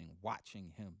everything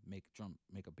watching him make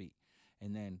a beat.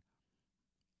 And then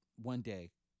one day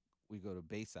we go to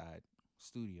Bayside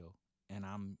Studio, and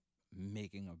I'm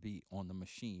making a beat on the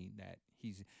machine that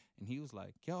he was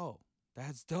like, yo,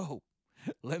 that's dope.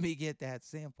 Let me get that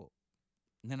sample.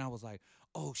 And then I was like,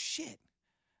 oh shit,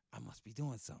 I must be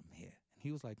doing something here. And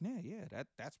he was like, nah, yeah,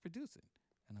 that's producing.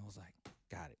 And I was like,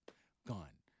 got it, gone.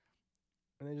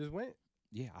 And then just went?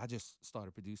 Yeah, I just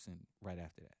started producing right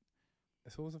after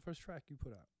that. So what was the first track you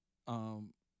put out?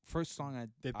 First song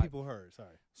people heard,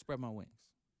 sorry. Spread My Wings.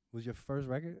 Was your first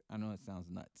record? I know it sounds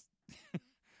nuts.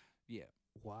 Yeah.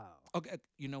 Wow. Okay,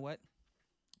 you know what?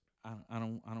 I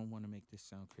don't want to make this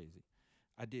sound crazy.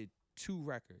 I did 2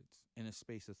 records in a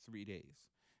space of 3 days.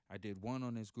 I did one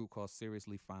on this group called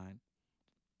Seriously Fine,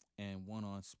 and one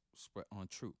on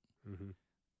Troop. Mm-hmm.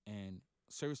 And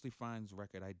Seriously Fine's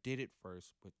record, I did it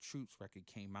first, but Troop's record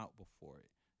came out before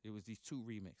it. It was these 2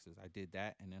 remixes. I did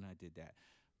that, and then I did that.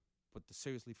 But the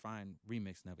Seriously Fine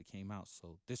remix never came out,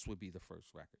 so this would be the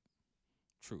first record,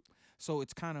 Troop. So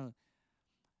it's kind of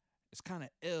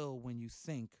ill when you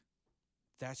think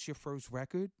that's your first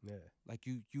record. Yeah. Like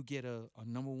you get a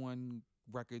number 1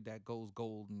 record that goes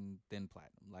gold and then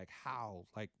platinum. Like how?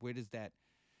 Like where does that?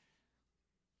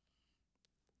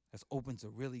 That opens a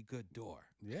really good door.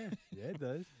 Yeah, it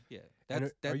does. Yeah.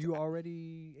 That's are you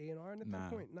already A&R at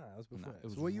that point? Nah, it was before that.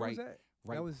 So what year was that?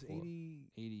 Right, that was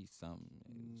 80...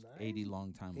 80-something. 80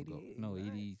 long time ago. No,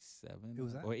 87. It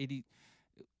was that? Or 80...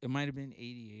 It might have been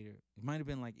 88 or... It might have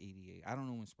been like 88. I don't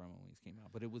know when Sperm Wings came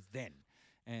out, but it was then.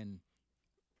 And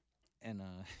And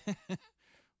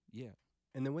yeah.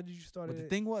 And then when did you start? But the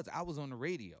thing was, I was on the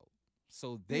radio,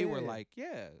 so they were like,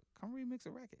 "Yeah, come remix a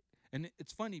record." And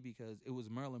it's funny because it was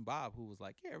Merlin Bob who was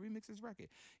like, "Yeah, remix this record."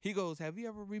 He goes, "Have you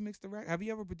ever remixed the record? Have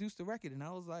you ever produced a record?" And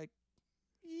I was like,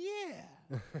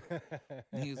 "Yeah."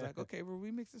 And he was like, "Okay, we'll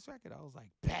remix this record." I was like,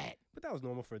 "Bet." But that was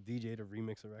normal for a DJ to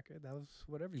remix a record. That was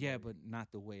whatever. Yeah, but not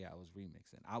the way I was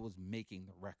remixing. I was making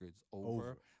the records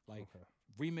over. Like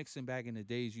remixing back in the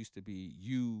days used to be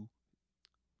you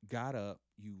got up,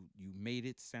 you made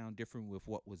it sound different with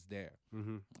what was there.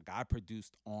 Mm-hmm. Like I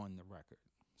produced on the record,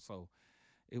 so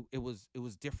it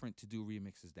was different to do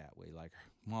remixes that way. Like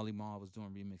Marley Marl was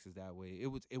doing remixes that way.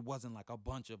 It wasn't like a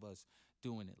bunch of us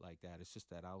doing it like that. It's just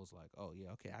that I was like, oh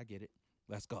yeah, okay, I get it.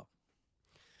 Let's go.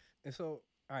 And so,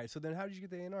 all right. So then, how did you get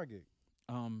the A&R gig?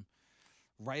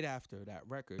 Right after that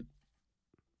record,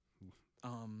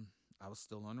 I was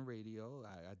still on the radio.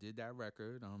 I did that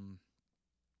record.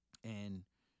 And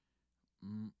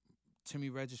Timmy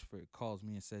Regisford calls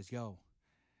me and says, "Yo,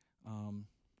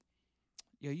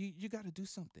 you got to do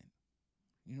something.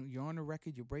 You know, you're on the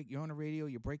record, you're on the radio,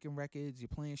 you're breaking records, you're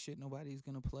playing shit nobody's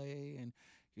gonna play, and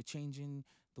you're changing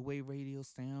the way radio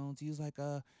sounds." He was like,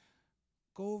 "Go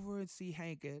over and see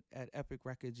Hank at Epic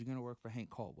Records. You're gonna work for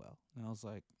Hank Caldwell." And I was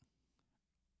like,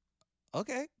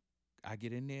 "Okay." I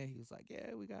get in there. He was like,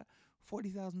 "Yeah, we got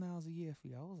 $40,000 a year for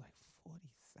you." I was like,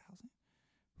 40,000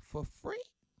 for free?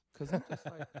 Because I'm just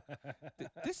like,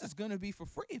 this is gonna be for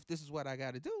free if this is what I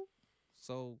got to do.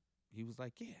 So he was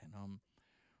like, "Yeah." And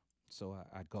so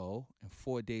I go, and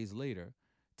 4 days later,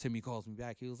 Timmy calls me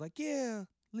back. He was like, "Yeah,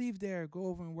 leave there, go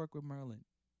over and work with Merlin."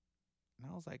 And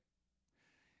I was like,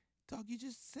 "Dog, you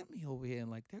just sent me over here,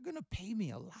 and like they're gonna pay me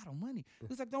a lot of money." He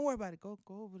was like, "Don't worry about it. Go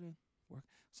over to work."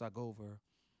 So I go over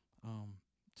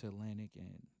to Atlantic,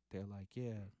 and they're like,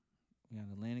 "Yeah, we got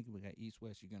Atlantic, we got East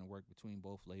West. You're gonna work between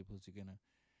both labels. You're gonna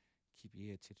keep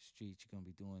your ear to the streets. You're gonna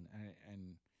be doing,"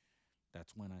 and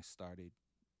that's when I started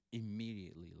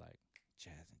immediately like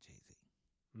Jazz and Jay-Z.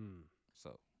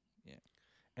 So yeah.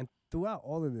 And throughout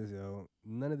all of this,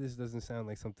 none of this doesn't sound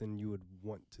like something you would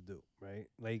want to do, right?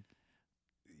 Like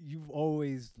you've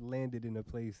always landed in a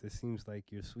place that seems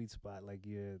like your sweet spot, like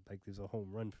there's a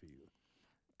home run for you.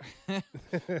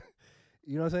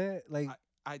 You know what I'm saying? Like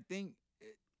I think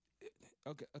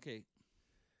okay.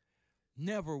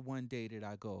 Never one day did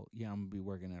I go, "Yeah, I'm gonna be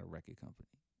working at a record company."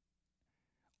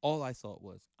 All I thought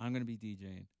was, I'm gonna be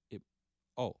DJing.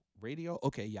 Radio?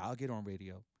 Okay, yeah, I'll get on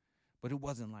radio. But it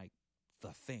wasn't like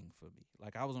the thing for me.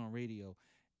 Like I was on radio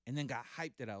and then got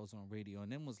hyped that I was on radio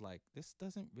and then was like, this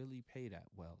doesn't really pay that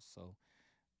well. So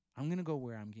I'm gonna go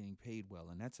where I'm getting paid well,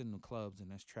 and that's in the clubs,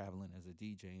 and that's traveling as a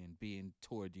DJ and being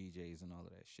tour DJs and all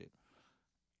of that shit.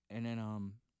 And then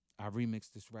I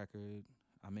remix this record,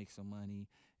 I make some money,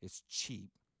 it's cheap.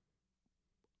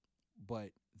 But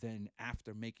then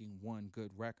after making one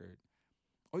good record,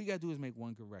 all you gotta do is make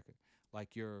one good record.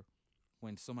 Like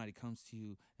when somebody comes to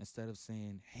you, instead of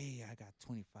saying, "Hey, I got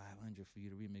 2,500 for you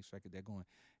to remix record," they're going,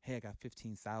 "Hey, I got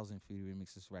 15,000 for you to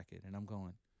remix this record." And I'm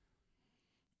going,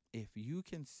 if you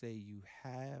can say you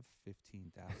have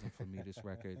 15,000 for me this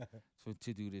record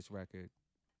to do this record,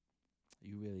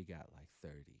 you really got like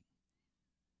 30.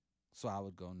 So I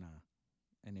would go, "Nah,"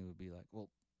 and they would be like, "Well,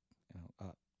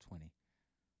 20."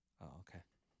 Oh, okay.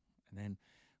 And then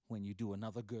when you do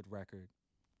another good record,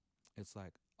 it's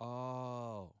like,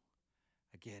 "Oh,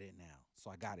 I get it now." So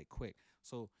I got it quick.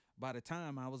 So by the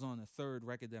time I was on the third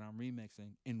record that I'm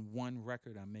remixing, in one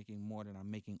record I'm making more than I'm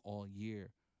making all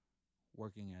year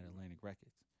working at Atlantic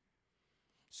Records.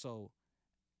 So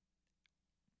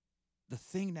the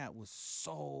thing that was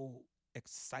so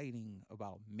exciting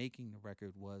about making the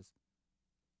record was,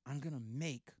 I'm going to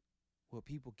make what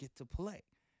people get to play.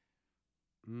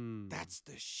 That's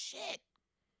the shit.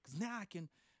 Because now I can,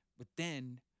 but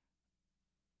then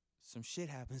some shit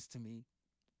happens to me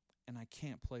and I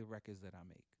can't play records that I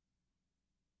make.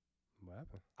 What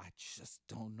happened? I just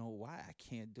don't know why I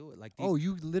can't do it. Like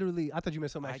you literally, I thought you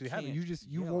meant something actually happened.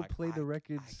 You won't play the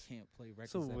records. I can't play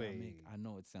records that I make. I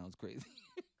know it sounds crazy.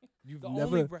 You've the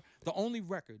only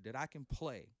record that I can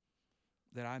play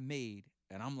that I made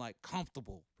and I'm like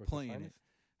comfortable playing it.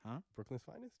 Huh? Brooklyn's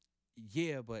Finest?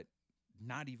 Yeah, but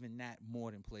not even that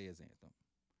more than Players Anthem.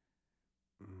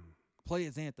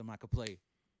 Players Anthem I could play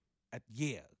at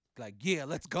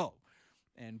let's go.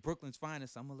 And Brooklyn's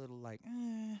Finest, I'm a little like,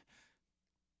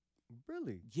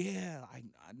 Really? Yeah, I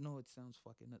know it sounds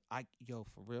fucking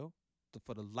for real,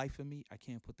 for the life of me, I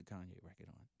can't put the Kanye record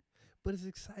on. But as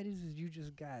excited as you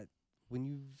just got when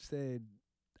you said,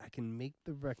 I can make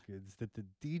the records that the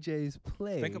DJs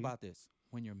play. Think about this.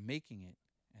 When you're making it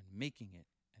and making it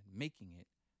and making it,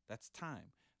 That's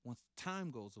time. Once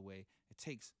time goes away, it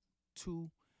takes 2-3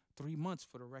 months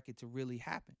for the record to really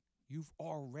happen. You've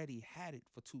already had it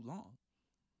for too long.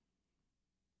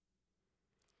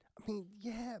 I mean,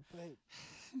 yeah, but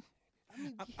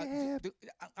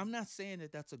I'm not saying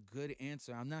that that's a good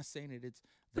answer. I'm not saying that it's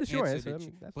the answer,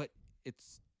 but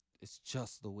it's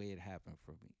just the way it happened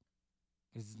for me.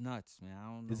 It's nuts, man. I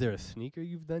don't know. Is there a sneaker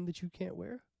you've done that you can't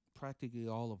wear? Practically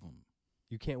all of them.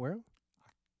 You can't wear them?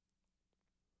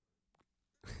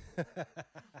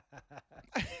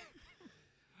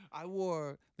 I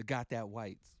wore the Got That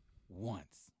Whites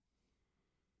once,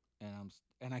 and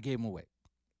I gave them away.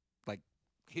 Like,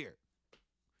 here.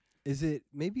 Is it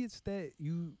maybe it's that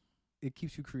it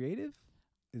keeps you creative?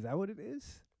 Is that what it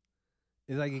is?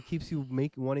 It's like it keeps you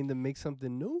wanting to make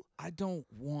something new? I don't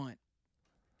want.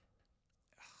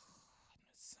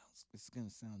 It's gonna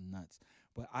sound nuts,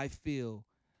 but I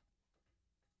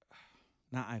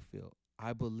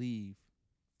believe.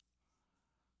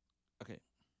 Okay,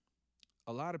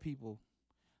 a lot of people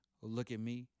will look at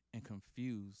me and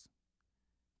confuse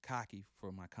cocky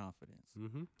for my confidence.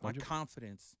 Mm-hmm. My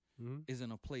confidence is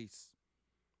in a place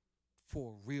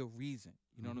for a real reason.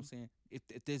 You know what I'm saying? If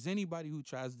there's anybody who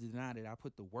tries to deny that I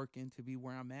put the work in to be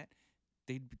where I'm at,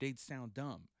 they'd sound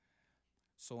dumb.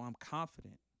 So I'm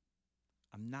confident.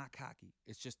 I'm not cocky.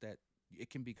 It's just that it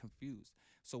can be confused.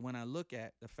 So when I look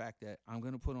at the fact that I'm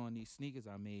gonna put on these sneakers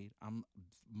I made,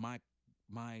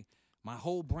 my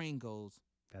whole brain goes,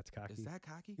 that's cocky. Is that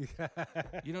cocky?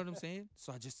 You know what I'm saying?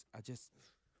 So I just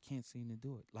can't seem to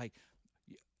do it. Like,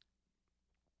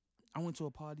 I went to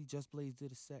a party, Just Blaze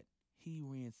did a set. He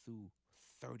ran through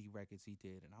 30 records he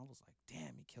did, and I was like,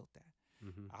 damn, he killed that.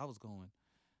 Mm-hmm. I was going,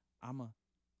 I'm not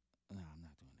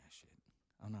doing that shit.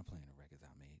 I'm not playing the records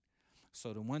I made.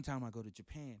 So the one time I go to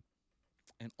Japan,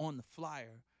 and on the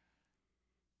flyer,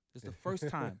 it's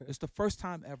the first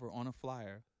time ever on a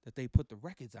flyer that they put the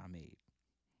records I made.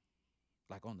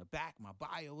 Like on the back, my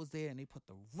bio was there, and they put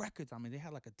the records. I mean, they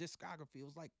had like a discography. It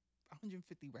was like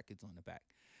 150 records on the back.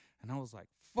 And I was like,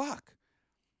 fuck,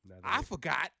 I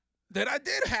forgot that I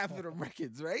did half of the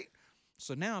records, right?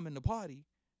 So now I'm in the party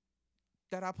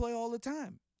that I play all the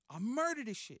time. I murder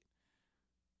this shit.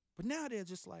 But now they're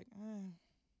just like,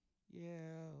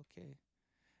 yeah, okay.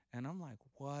 And I'm like,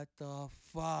 what the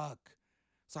fuck?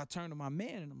 So I turn to my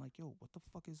man and I'm like, yo, what the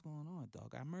fuck is going on,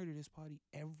 dog? I murder this party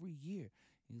every year.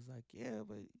 He's like, yeah,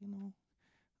 but,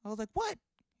 I was like, what?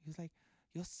 He was like,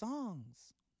 your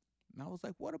songs. And I was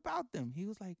like, what about them? He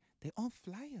was like, they on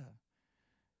flyer.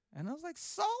 And I was like,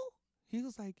 so? He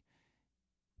was like,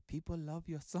 people love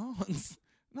your songs.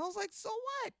 And I was like, so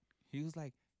what? He was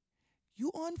like, you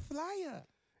on flyer.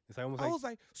 It's almost I was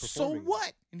like, so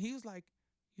what? And he was like,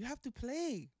 you have to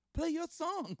play your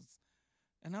songs.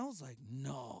 And I was like,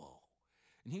 no.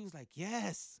 And he was like,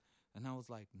 yes. And I was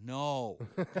like, no.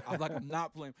 I'm like, I'm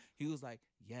not playing. He was like,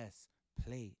 yes,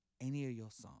 play any of your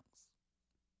songs.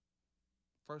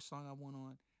 First song I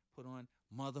put on,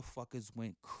 motherfuckers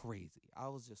went crazy. I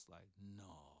was just like, no.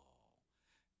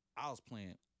 I was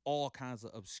playing all kinds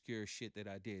of obscure shit that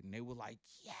I did. And they were like,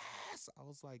 yes. I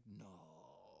was like, no.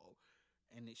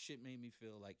 And it shit made me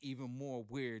feel like even more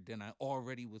weird than I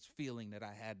already was feeling that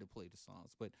I had to play the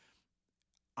songs. But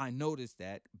I noticed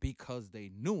that because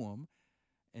they knew them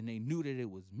and they knew that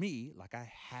it was me, like I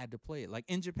had to play it. Like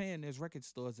in Japan, there's record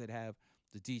stores that have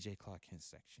the DJ Clark Kent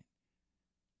section.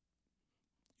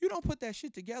 You don't put that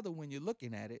shit together when you're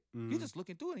looking at it. You're just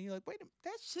looking through it and you're like, wait a minute,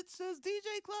 that shit says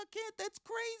DJ Clark Kent. That's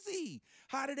crazy.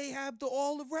 How do they have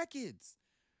all the records?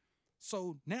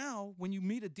 So now when you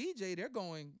meet a DJ, they're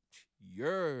going,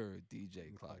 you're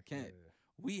DJ Clark Kent. Yeah.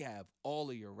 We have all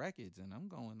of your records. And I'm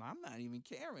going, I'm not even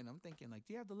caring. I'm thinking like,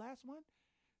 do you have the last one?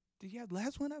 Do you have the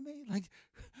last one I made? Like,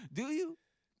 do you?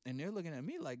 And they're looking at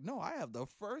me like, no, I have the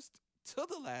first to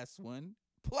the last one.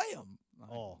 Play them. Like,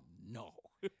 no.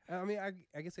 I mean,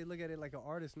 I guess they look at it like an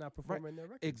artist not performing their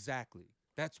record. Exactly.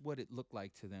 That's what it looked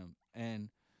like to them. And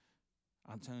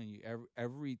I'm telling you,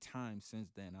 every time since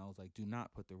then, I was like, do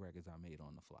not put the records I made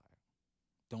on the flyer.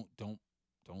 Don't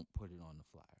put it on the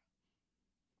flyer.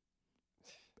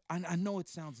 I know it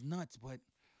sounds nuts, but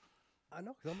I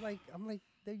know, 'cause I'm like,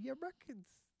 they're your records.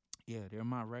 Yeah, they're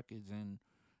my records, and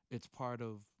it's part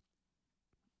of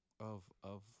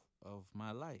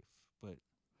my life. But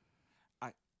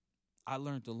I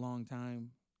learned a long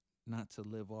time not to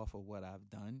live off of what I've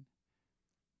done.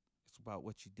 It's about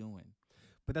what you're doing.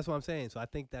 But that's what I'm saying. So I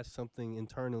think that's something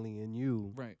internally in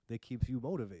you that keeps you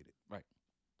motivated. Right.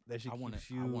 That I want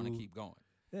to keep going.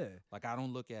 Yeah. Like I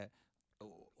don't look at.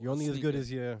 You're only as good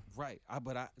as your. Right. I've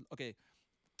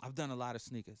done a lot of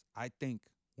sneakers. I think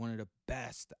one of the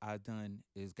best I've done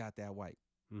is Got That White.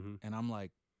 And I'm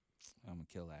like, I'm gonna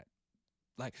kill that.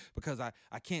 Like, because I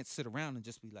can't sit around and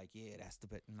just be like, yeah, that's the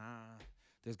best. Nah,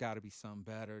 there's got to be something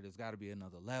better. There's got to be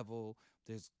another level.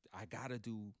 I gotta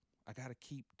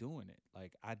keep doing it.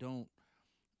 Like, I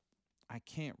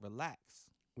can't relax.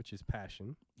 Which is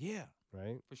passion. Yeah.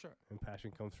 Right? For sure. And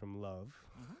passion comes from love.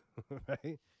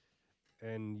 Right?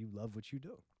 And you love what you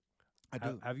do. I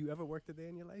do. Have you ever worked a day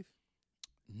in your life?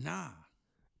 Nah.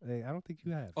 Hey, I don't think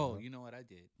you have. Oh, you know what I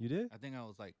did? You did? I think I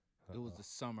was like, it was the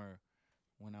summer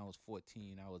when I was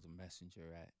 14. I was a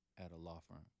messenger at a law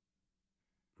firm.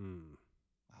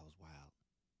 I was wild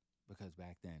because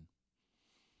back then,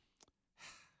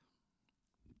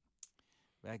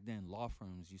 law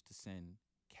firms used to send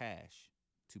cash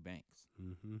to banks,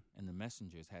 and the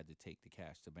messengers had to take the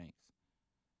cash to banks.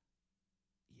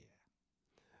 Yeah,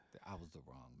 I was the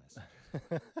wrong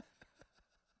messenger.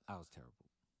 I was terrible.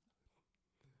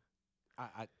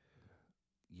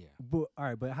 Yeah. But all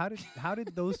right, but how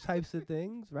did those types of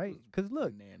things, right? Because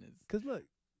look,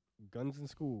 guns in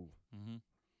school,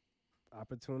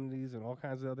 opportunities, and all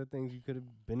kinds of other things. You could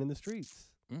have been in the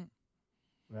streets,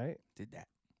 right? Did that.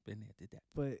 Been there, did that.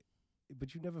 But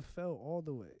you never fell all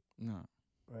the way. No.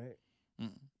 Right?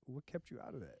 What kept you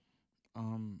out of that?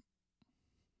 'Cause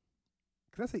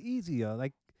that's an easy,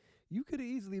 like, you could have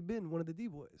easily been one of the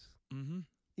D-boys.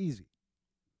 Easy.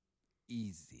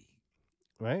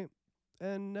 Right?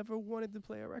 And never wanted to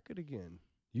play a record again.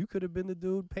 You could have been the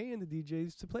dude paying the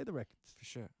DJs to play the records. For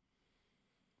sure.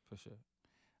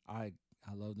 I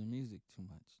love the music too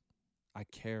much. I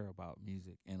care about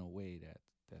music in a way that's.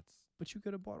 But you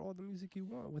could have bought all the music you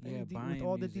want with with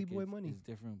all the D-boy money. It's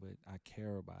different, but I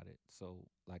care about it. So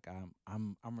like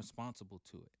I'm responsible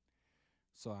to it.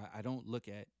 So I don't look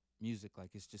at music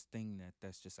like it's just thing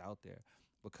that's just out there,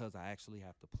 because I actually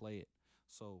have to play it.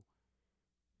 So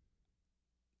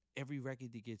every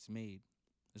record that gets made,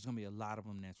 there's gonna be a lot of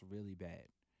them that's really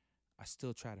bad. I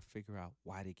still try to figure out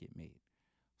why they get made.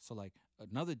 So like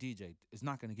another DJ is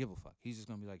not gonna give a fuck. He's just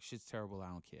gonna be like, shit's terrible, I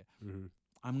don't care.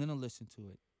 I'm gonna listen to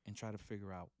it and try to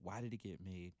figure out why did it get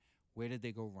made, where did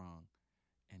they go wrong,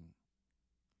 and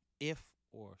if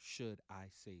or should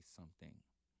I say something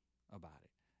about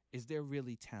it? Is there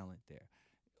really talent there?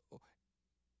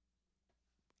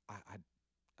 I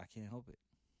can't help it.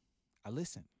 I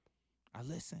listen.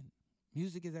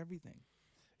 Music is everything.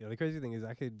 Yeah, the crazy thing is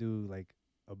I could do like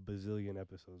a bazillion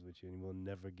episodes with you and we'll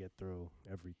never get through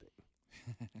everything.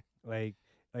 like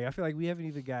I feel like we haven't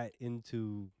even got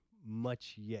into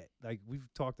much yet. Like, we've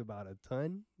talked about a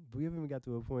ton, but we haven't even got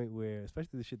to a point where,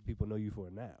 especially the shit people know you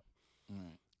for now.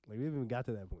 Like, we haven't even got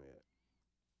to that point yet.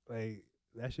 Like,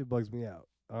 that shit bugs me out.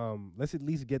 Let's at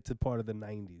least get to part of the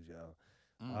 90s, y'all.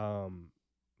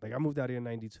 Like, I moved out here in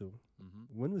 92.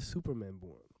 When was Superman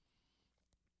born?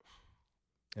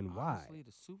 And why? Honestly,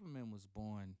 the Superman was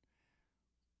born,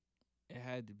 it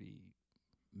had to be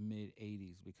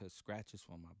mid-'80s because Scratch is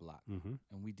from my block.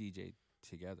 And we DJ'd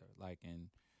together. Like, and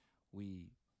we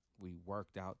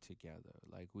worked out together.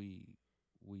 Like, we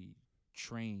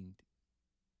trained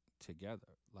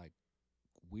together. Like,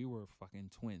 we were fucking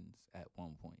twins at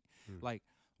one point. Like,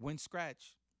 when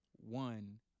Scratch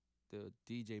won the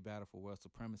DJ Battle for World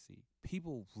Supremacy,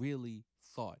 people really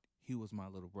thought he was my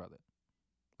little brother.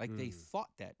 Like, they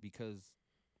thought that because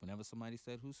whenever somebody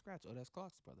said, who's Scratch? Oh, that's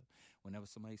Clark's brother. Whenever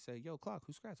somebody said, yo, Clark,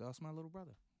 who's Scratch? Oh, that's my little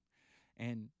brother.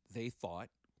 And they thought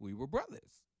we were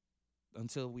brothers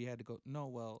until we had to go, no,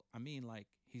 well, I mean, like,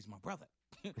 he's my brother.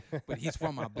 But he's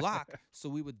from my block, so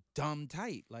we were dumb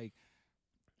tight. Like,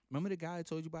 remember the guy I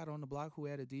told you about on the block who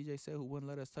had a DJ set who wouldn't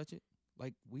let us touch it?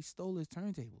 Like, we stole his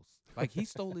turntables. Like, he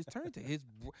stole his turntables.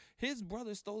 His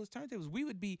brother stole his turntables.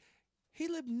 He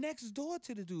lived next door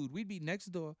to the dude. We'd be next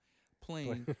door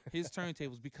playing his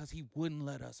turntables because he wouldn't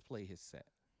let us play his set.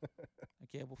 Like,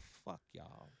 yeah, well, fuck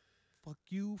y'all. Fuck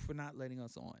you for not letting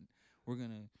us on. We're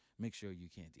going to make sure you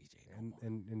can't DJ no more.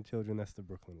 And children, that's the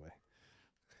Brooklyn way.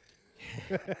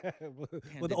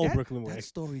 Well, the old Brooklyn way. That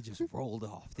story just rolled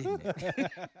off, didn't it?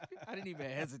 I didn't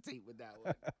even hesitate with that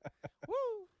one. Woo!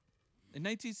 In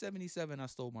 1977, I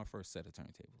stole my first set of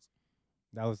turntables.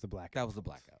 That was the blackout. That was the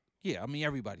blackout. Yeah, I mean,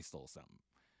 everybody stole something.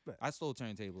 Right. I stole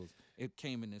turntables. It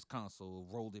came in this console,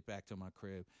 rolled it back to my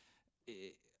crib.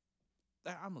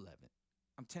 I'm 11.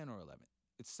 I'm 10 or 11.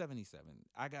 It's 77.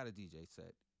 I got a DJ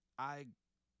set. I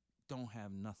don't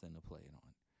have nothing to play it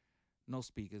on. No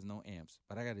speakers, no amps,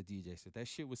 but I got a DJ set. That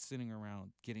shit was sitting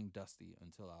around getting dusty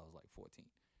until I was like 14.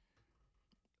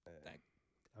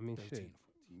 I mean, 13, shit.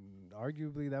 14.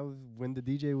 Arguably, that was when the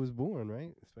DJ was born,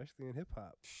 right? Especially in hip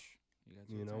hop.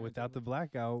 You know, without the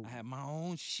blackout. I had my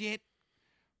own shit.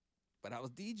 But I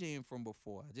was DJing from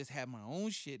before. I just had my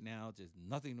own shit now, just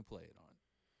nothing to play it on.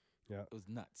 Yeah. It was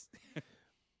nuts.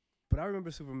 But I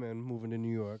remember Superman moving to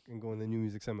New York and going to the New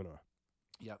Music Seminar.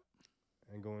 Yep.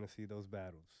 And going to see those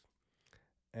battles.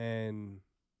 And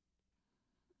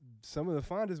some of the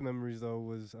fondest memories, though,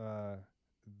 was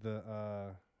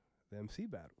the MC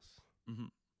battles,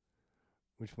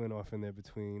 which went off in there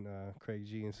between Craig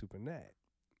G and Super Nat.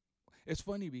 It's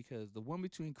funny because the one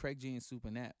between Craig G and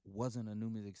Super Nat wasn't a New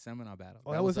Music Seminar battle.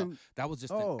 Oh, that was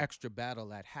just an extra battle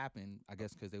that happened, I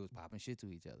guess, because they was popping shit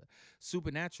to each other.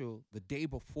 Supernatural, the day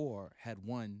before, had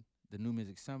won the New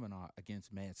Music Seminar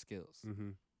against Mad Skills.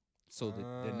 So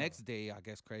the next day, I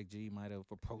guess Craig G might have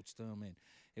approached them, and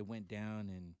it went down,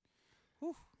 and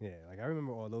whew. Yeah, like I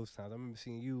remember all those times. I remember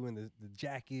seeing you in the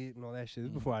jacket and all that shit.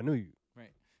 This before I knew you.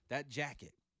 Right. That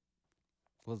jacket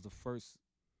was the first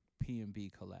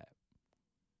P&B collab.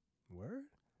 Word?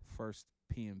 First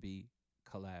P&B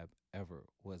collab ever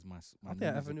was my I think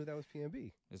I ever knew that was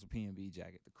P&B. It's a P&B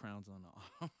jacket. The crown's on the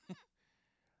arm.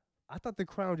 I thought the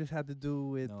crown just had to do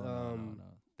with no.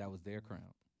 That was their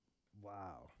crown.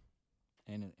 Wow.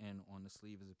 And on the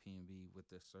sleeve is a P&B with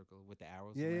the circle with the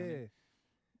arrows. Yeah. It.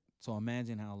 So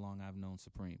imagine how long I've known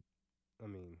Supreme. I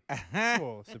mean,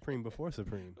 well, Supreme before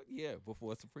Supreme. Yeah,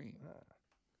 before Supreme.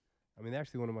 I mean, they're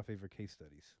actually one of my favorite case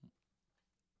studies.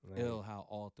 Like, how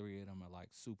all three of them are like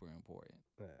super important.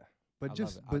 Yeah,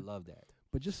 I love that.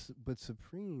 But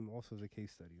Supreme also as a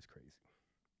case study is crazy.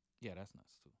 Yeah, that's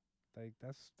nuts too. Like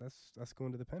that's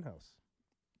going to the penthouse.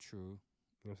 True.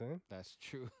 You know what I'm saying? That's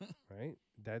true. Right?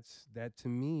 That to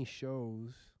me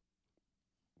shows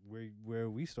where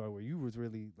we started, where you was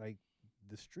really like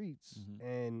the streets.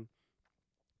 And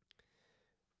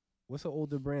what's an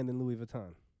older brand than Louis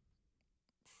Vuitton?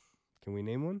 Can we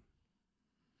name one?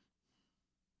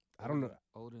 I don't know.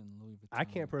 Older than Louis Vuitton. I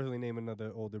can't personally name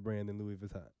another older brand than Louis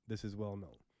Vuitton. This is well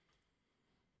known.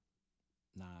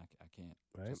 Nah, I can't.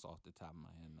 Right? Just off the top of my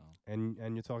head, no.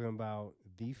 And you're talking about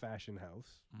the fashion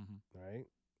house, right?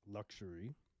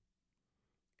 Luxury.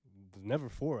 It was never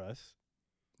for us.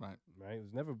 Right. Right? It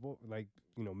was never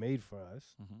made for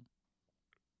us.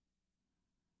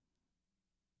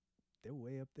 They're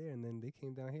way up there, and then they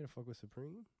came down here to fuck with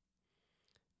Supreme.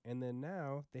 And then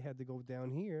now they had to go down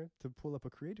here to pull up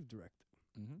a creative director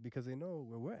because they know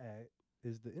where we're at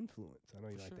is the influence. I know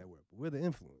you like that word, but we're the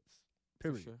influence,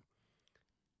 period. For sure.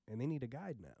 And they need a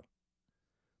guide now.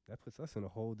 That puts us in a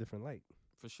whole different light.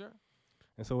 For sure.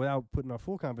 And so without putting our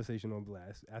full conversation on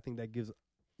blast, I think that gives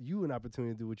you an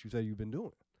opportunity to do what you said you've been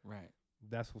doing. Right.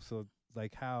 That's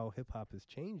like how hip-hop has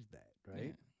changed that, right?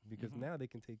 Yeah. Because now they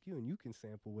can take you and you can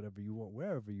sample whatever you want,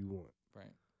 wherever you want.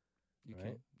 Right. You right?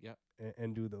 can. Yep.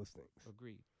 And do those things.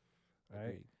 Agreed. Right?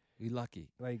 Agreed. We lucky.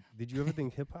 Like, did you ever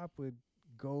think hip hop would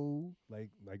go like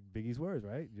Biggie's words,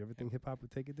 right? Did you ever think hip hop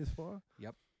would take it this far?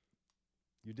 Yep.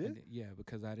 You did? Yeah,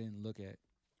 because I didn't look at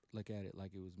it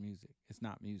like it was music. It's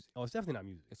not music. Oh, it's definitely not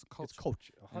music. It's a culture. It's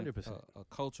culture, 100%.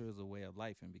 A culture is a way of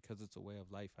life, and because it's a way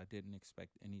of life, I didn't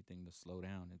expect anything to slow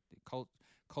down.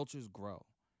 Cultures grow,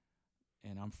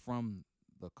 and I'm from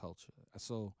the culture,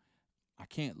 so I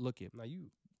can't look at. Now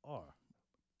you are.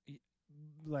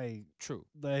 Like true,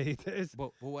 like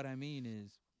but what I mean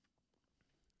is,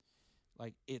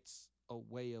 like, it's a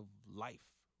way of life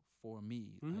for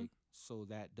me, like, so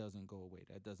that doesn't go away,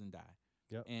 that doesn't die.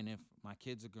 Yep. And if my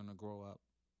kids are gonna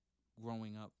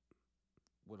growing up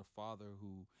with a father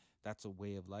who that's a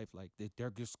way of life, like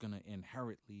they're just gonna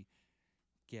inherently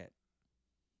get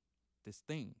this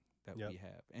thing that we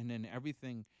have, and then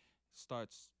everything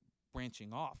starts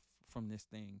branching off from this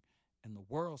thing, and the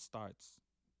world starts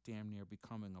damn near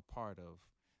becoming a part of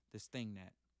this thing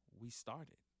that we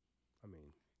started. I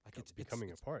mean, like it's becoming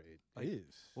a part. It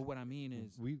is. Well, what I mean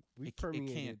is, it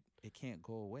can't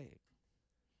go away.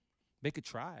 They could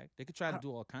try. They could try to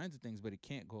do all kinds of things, but it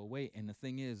can't go away. And the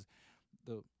thing is,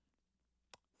 the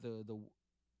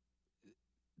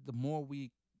more we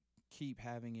keep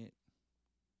having it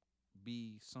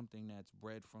be something that's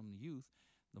bred from the youth,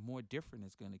 the more different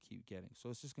it's going to keep getting.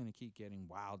 So it's just going to keep getting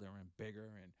wilder and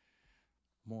bigger and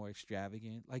more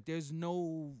extravagant. Like, there's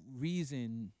no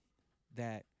reason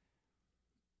that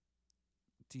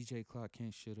DJ Clark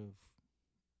Kent should have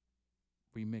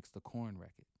remixed the Korn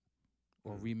record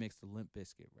or remixed the Limp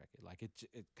Bizkit record. Like, it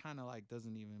kind of like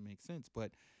doesn't even make sense.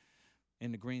 But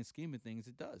in the grand scheme of things,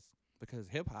 it does, because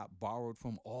hip hop borrowed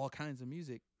from all kinds of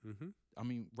music. I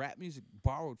mean, rap music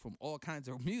borrowed from all kinds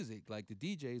of music. Like, the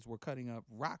DJs were cutting up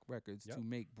rock records to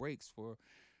make breaks for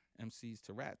MCs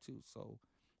to rap to. So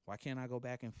why can't I go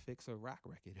back and fix a rock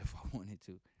record if I wanted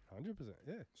to? 100%,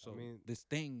 yeah. So I mean, this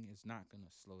thing is not going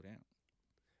to slow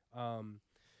down.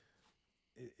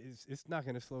 it's not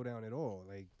gonna slow down at all.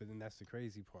 Like, but then that's the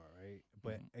crazy part, right?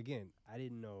 But again, I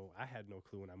didn't know. I had no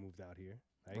clue when I moved out here.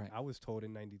 Right? I was told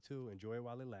in '92, enjoy it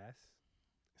while it lasts.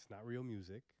 It's not real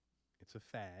music. It's a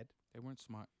fad. They weren't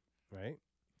smart, right?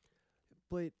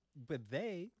 But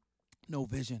they no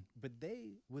vision. But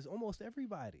they was almost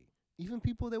everybody, even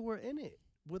people that were in it,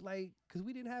 would like, because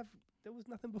we didn't have. There was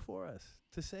nothing before us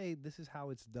to say this is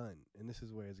how it's done and this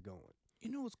is where it's going.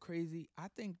 You know what's crazy? I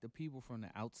think the people from the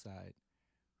outside,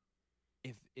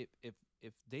 if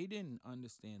they didn't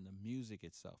understand the music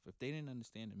itself, if they didn't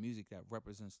understand the music that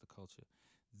represents the culture,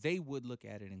 they would look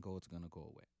at it and go, it's gonna go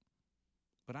away.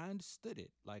 But I understood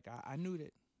it. Like I knew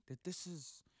that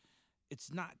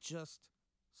it's not just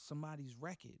somebody's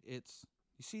record. It's,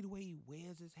 you see the way he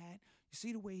wears his hat, you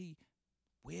see the way he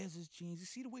wears his jeans, you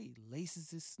see the way he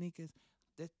laces his sneakers.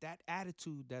 That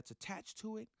attitude that's attached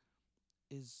to it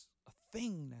is a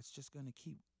thing that's just gonna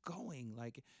keep going.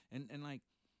 Like and like,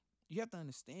 you have to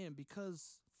understand,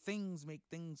 because things make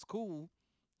things cool,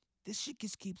 this shit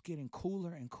just keeps getting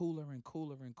cooler and cooler and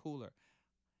cooler and cooler.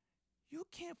 You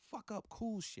can't fuck up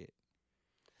cool shit.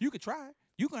 You could try.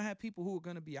 You're going to have people who are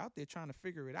going to be out there trying to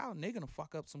figure it out, and they're going to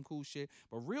fuck up some cool shit.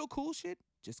 But real cool shit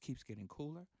just keeps getting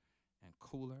cooler and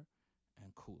cooler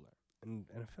and cooler. And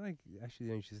I feel like, actually,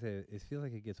 you should say it feels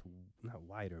like it gets not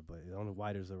wider, but I don't know if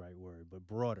wider is the right word, but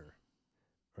broader,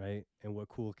 right? And what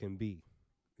cool can be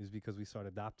is because we start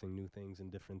adopting new things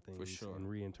and different things, for sure, and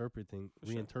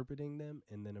reinterpreting them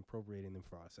and then appropriating them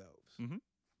for ourselves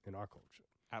in our culture.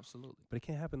 Absolutely. But it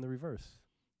can't happen the reverse.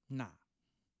 Nah.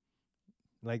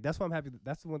 Like, that's why I'm happy.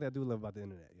 That's the one thing I do love about the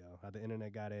internet, yo. How the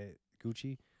internet got at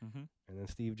Gucci, and then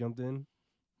Steve jumped in.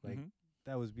 Like,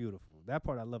 that was beautiful. That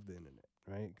part, I love the internet,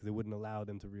 right? Because it wouldn't allow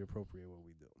them to reappropriate what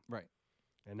we do. Right.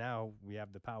 And now we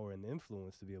have the power and the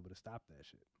influence to be able to stop that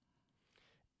shit.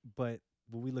 But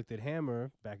when we looked at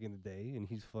Hammer back in the day, and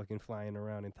he's fucking flying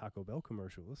around in Taco Bell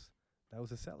commercials, that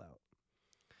was a sellout.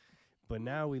 But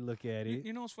now we look at it.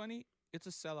 You know what's funny? It's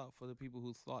a sellout for the people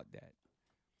who thought that.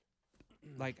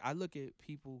 Like, I look at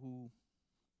people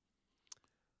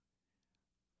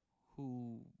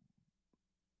who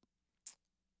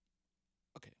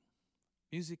okay,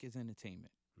 music is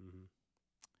entertainment.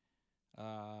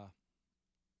 But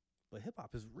hip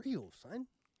hop is real, son.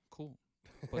 Cool.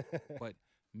 But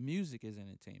music is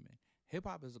entertainment. Hip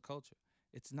hop is a culture.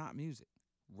 It's not music.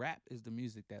 Rap is the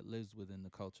music that lives within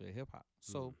the culture of hip hop.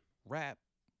 So rap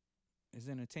is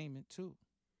entertainment too.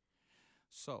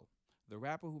 So the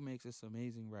rapper who makes this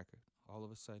amazing record, all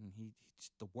of a sudden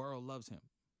the world loves him.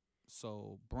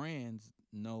 So brands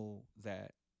know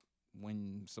that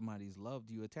when somebody's loved,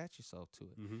 you attach yourself to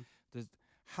it.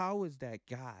 How is that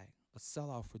guy a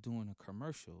sellout for doing a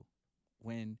commercial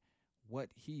when what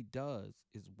he does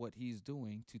is what he's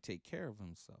doing to take care of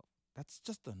himself? That's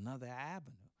just another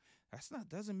avenue.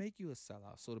 Doesn't make you a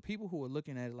sellout. So the people who are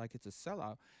looking at it like it's a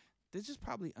sellout, they're just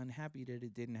probably unhappy that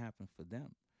it didn't happen for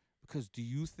them. Because do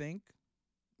you think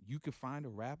you could find a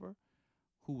rapper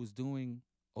who was doing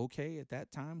okay at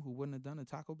that time who wouldn't have done a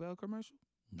Taco Bell commercial?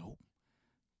 Nope.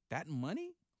 That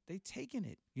money, they taking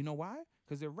it. You know why?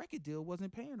 Because their record deal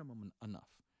wasn't paying them enough.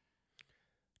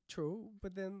 True,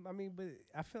 but then, but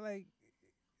I feel like,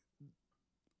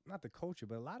 not the culture,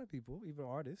 but a lot of people, even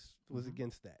artists, was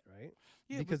against that, right?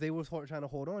 Yeah, because they were trying to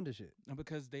hold on to shit. And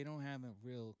because they don't have a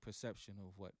real perception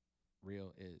of what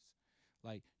real is.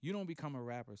 Like, you don't become a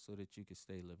rapper so that you can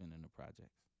stay living in the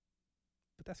projects.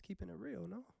 But that's keeping it real,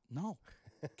 no? No.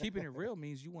 Keeping it real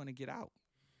means you want to get out.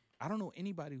 I don't know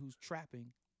anybody who's trapping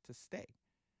to stay.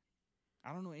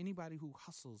 I don't know anybody who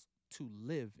hustles to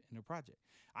live in a project.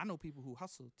 I know people who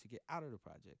hustle to get out of the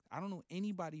project. I don't know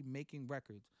anybody making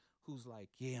records who's like,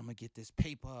 yeah, I'm going to get this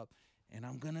paper up and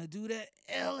I'm going to do the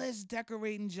illest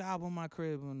decorating job on my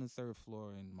crib on the 3rd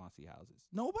floor in Mossy Houses.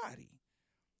 Nobody.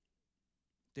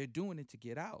 They're doing it to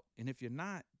get out. And if you're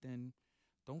not, then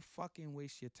don't fucking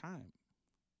waste your time.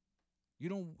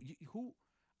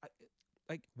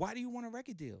 Why do you want a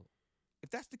record deal? If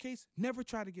that's the case, never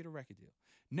try to get a record deal.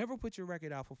 Never put your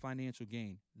record out for financial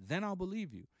gain. Then I'll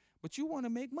believe you. But you want to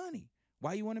make money.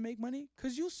 Why you want to make money?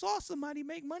 Because you saw somebody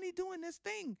make money doing this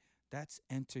thing. That's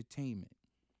entertainment.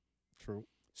 True.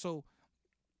 So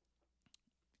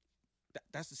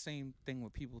that's the same thing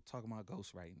when people talk about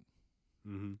ghostwriting.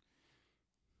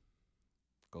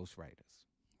 Ghostwriters,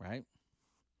 right?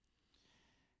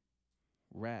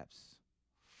 Rap's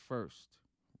first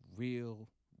real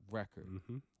record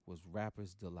was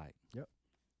Rapper's Delight. Yep.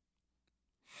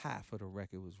 Half of the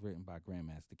record was written by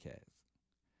Grandmaster Caz.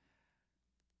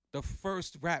 The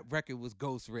first rap record was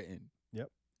ghostwritten. Yep.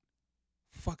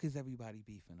 Fuck is everybody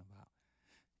beefing about?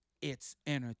 It's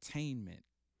entertainment.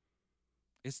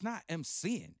 It's not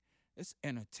MCing. It's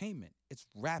entertainment. It's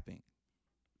rapping.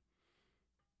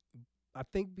 I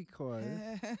think because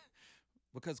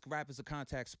rap is a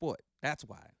contact sport. That's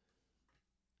why.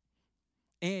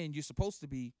 And you're supposed to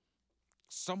be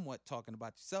somewhat talking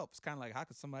about yourself. It's kind of like, how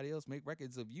could somebody else make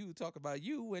records of you, talk about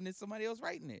you, when it's somebody else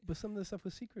writing it? But some of the stuff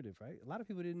was secretive, right? A lot of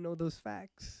people didn't know those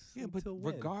facts. Yeah, but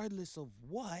regardless of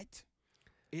what,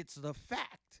 it's the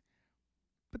fact.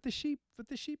 But the sheep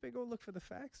ain't gonna look for the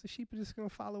facts. The sheep are just gonna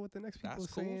follow what the next people are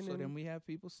saying. So then we have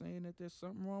people saying that there's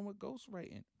something wrong with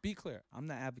ghostwriting. Be clear, I'm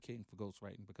not advocating for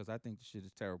ghostwriting because I think the shit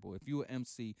is terrible. If you're an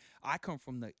MC, I come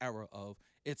from the era of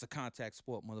it's a contact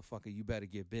sport, motherfucker. You better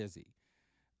get busy.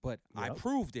 But I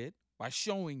proved it by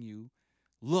showing you,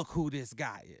 look who this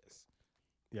guy is.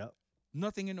 Yep.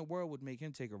 Nothing in the world would make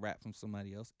him take a rap from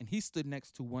somebody else. And he stood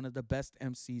next to one of the best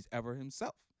MCs ever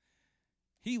himself.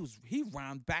 He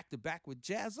rhymed back to back with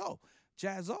Jaz-O.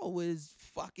 Jaz-O is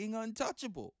fucking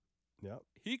untouchable. Yep.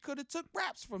 He could have took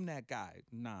raps from that guy.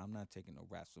 Nah, I'm not taking no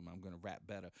raps from him. I'm gonna rap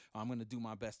better. I'm gonna do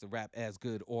my best to rap as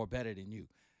good or better than you.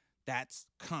 That's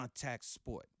contact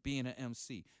sport. Being an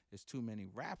MC. There's too many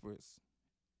rappers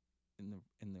in the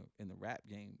rap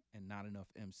game and not enough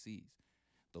MCs.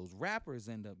 Those rappers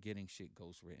end up getting shit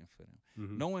ghostwritten for them.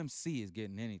 Mm-hmm. No MC is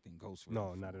getting anything ghostwritten.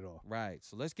 No, not at all. Right.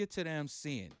 So let's get to the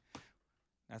MCing.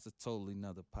 That's a totally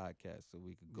another podcast, so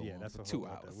we could go on for 2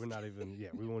 hours. We're not even.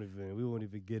 Yeah, we won't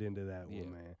even get into that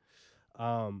one, man.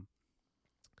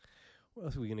 Where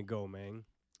else are we gonna go, man?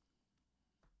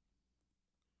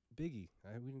 Biggie.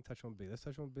 We didn't touch on Big. Let's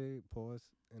touch on Big.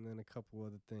 Pause, and then a couple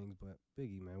other things. But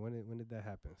Biggie, man, when did that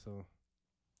happen? So,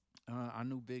 I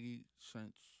knew Biggie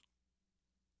since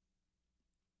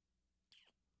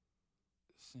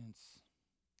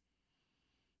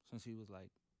he was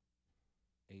like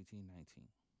 18, 19.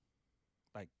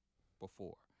 Like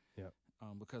before. Yeah.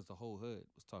 Because the whole hood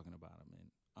was talking about him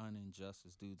and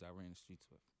Unjustice dudes I ran the streets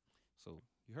with. So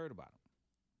you heard about him.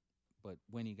 But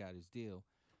when he got his deal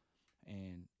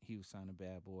and he was signed to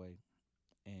Bad Boy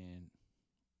and,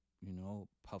 you know,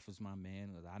 Puff is my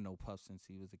man. I know Puff since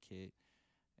he was a kid.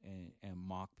 And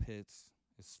Mark Pitts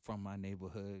is from my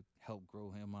neighborhood, helped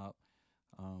grow him up.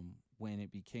 When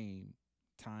it became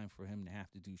time for him to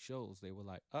have to do shows, they were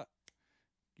like,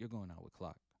 you're going out with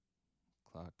Clock.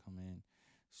 Clock, come in,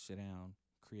 sit down,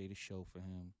 create a show for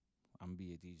him. I'm going to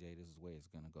be a DJ. This is where it's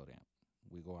going to go down.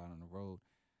 We go out on the road.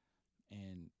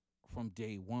 And from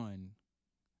day one,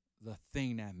 the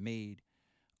thing that made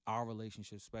our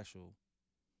relationship special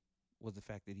was the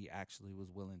fact that he actually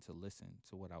was willing to listen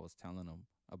to what I was telling him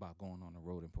about going on the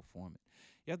road and performing.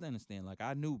 You have to understand, like,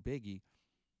 I knew Biggie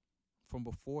from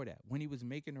before that. When he was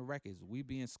making the records, we'd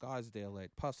be in Scarsdale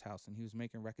at Puff's house, and he was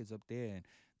making records up there. And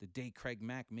the day Craig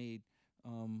Mack made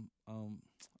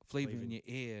Flavor in Your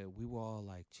Ear, we were all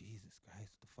like, Jesus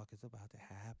Christ, what the fuck is about to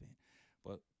happen?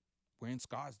 But we're in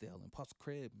Scarsdale, and Puff's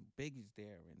crib, and Biggie's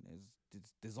there, and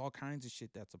there's all kinds of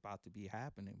shit that's about to be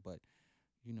happening. But,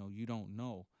 you know, you don't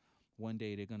know. One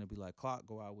day they're going to be like, Clock,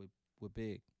 go out with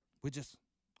Big. We're just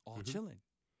all chilling.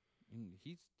 And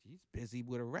he's busy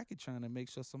with a record trying to make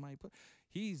sure somebody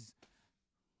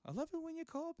I love it when you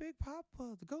call Big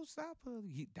Papa, the Ghost Stopper.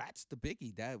 That's the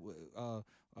Biggie. That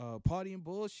party and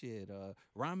bullshit,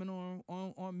 rhyming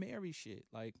on Mary shit.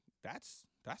 Like that's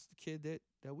the kid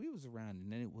that we was around.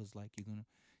 And then it was like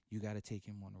you got to take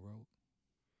him on the road.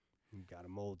 You got to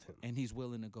mold him. And he's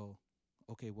willing to go,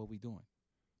 okay, what we doing?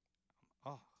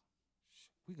 Oh,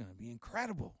 we're gonna be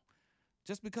incredible.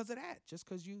 Just because of that, just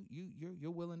because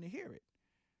you're willing to hear it.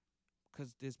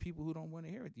 Because there's people who don't want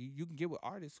to hear it. You can get with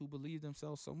artists who believe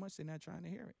themselves so much they're not trying to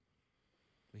hear it.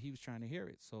 But he was trying to hear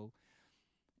it. So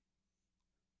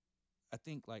I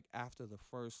think like after the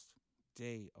first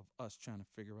day of us trying to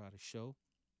figure out a show,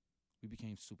 we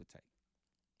became super tight.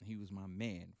 And he was my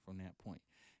man from that point.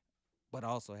 But I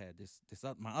also had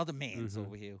my other mans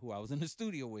over here who I was in the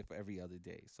studio with every other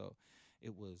day. So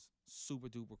it was super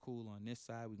duper cool on this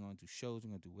side. We're going to do shows.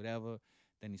 We're going to do whatever.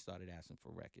 Then he started asking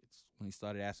for records. When he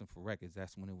started asking for records,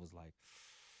 that's when it was like,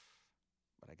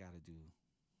 what I got to do.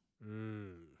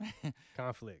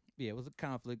 Conflict. Yeah, it was a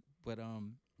conflict. But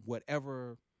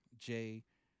whatever Jay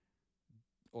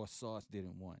or Sauce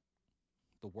didn't want,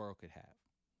 the world could have.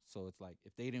 So it's like,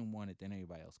 if they didn't want it, then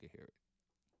everybody else could hear it.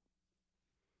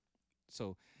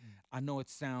 So I know it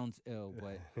sounds ill,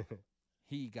 but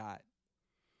he got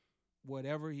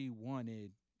whatever he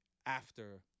wanted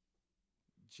after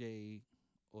Jay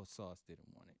or Sauce didn't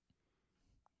want it.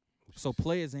 So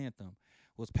Players Anthem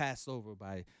was passed over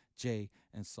by Jay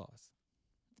and Sauce.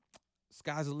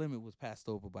 Sky's the Limit was passed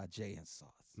over by Jay and Sauce.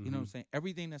 You know what I'm saying?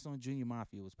 Everything that's on Junior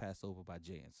Mafia was passed over by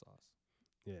Jay and Sauce.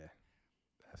 Yeah.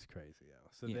 That's crazy, yo.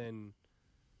 So then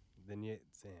you,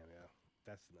 damn, yo.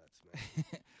 That's nuts,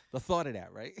 man. The thought of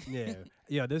that, right?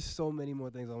 Yeah. There's so many more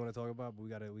things I want to talk about, but we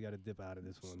gotta dip out of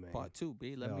this one, man. Part 2,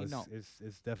 B. Let me know.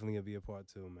 It's definitely gonna be a part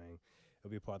 2, man.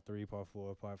 It'll be part 3, part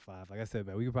 4, part 5. Like I said,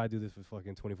 man, we could probably do this for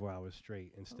fucking 24 hours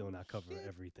straight and still not cover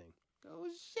everything. Oh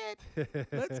shit!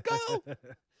 Let's go.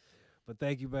 But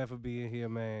thank you, man, for being here,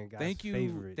 man. God's thank you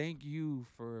favorite.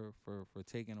 for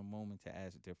taking a moment to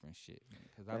ask different shit,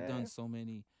 because I've done so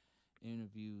many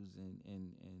interviews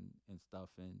and stuff,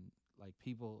 and like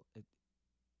people,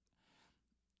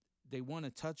 they want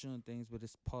to touch on things, but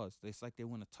it's paused. It's like they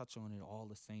want to touch on it all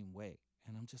the same way,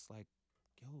 and I'm just like,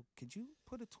 yo, could you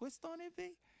put a twist on it,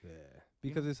 B? Yeah,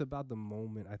 because it's about the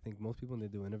moment. I think most people when they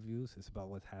do interviews, it's about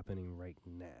what's happening right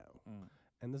now,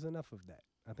 and there's enough of that.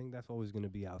 I think that's always going to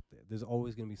be out there. There's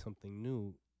always going to be something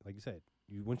new. Like you said,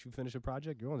 once you finish a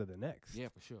project, you're on to the next. Yeah,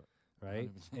 for sure. Right?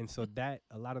 100%. And so that,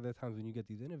 a lot of the times when you get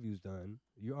these interviews done,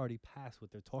 you're already past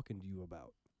what they're talking to you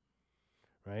about.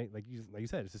 Right? Like you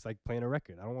said, it's just like playing a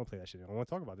record. I don't want to play that shit. I don't want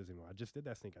to talk about this anymore. I just did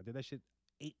that sync. I did that shit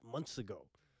 8 months ago.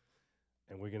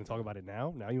 And we're going to talk about it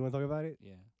now? Now you want to talk about it?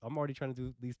 Yeah. I'm already trying to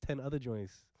do these 10 other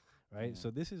joints. Right? Yeah. So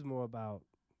this is more about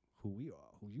who we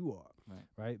are, who you are.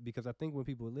 Right? Because I think when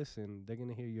people listen, they're going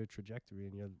to hear your trajectory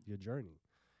and your journey.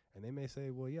 And they may say,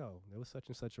 well, yo, there was such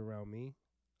and such around me.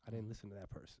 I didn't listen to that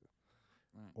person.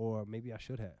 Right. Or maybe I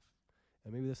should have.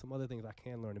 And maybe there's some other things I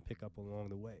can learn and pick up along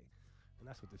the way. And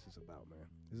that's what this is about, man.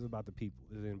 This is about the people.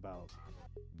 This isn't about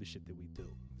the shit that we do.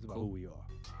 This is about who we are.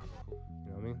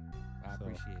 You know what I mean? I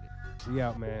appreciate it. We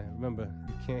out, man. Remember,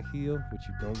 you can't heal what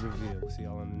you don't reveal. We'll see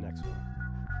y'all on the next one.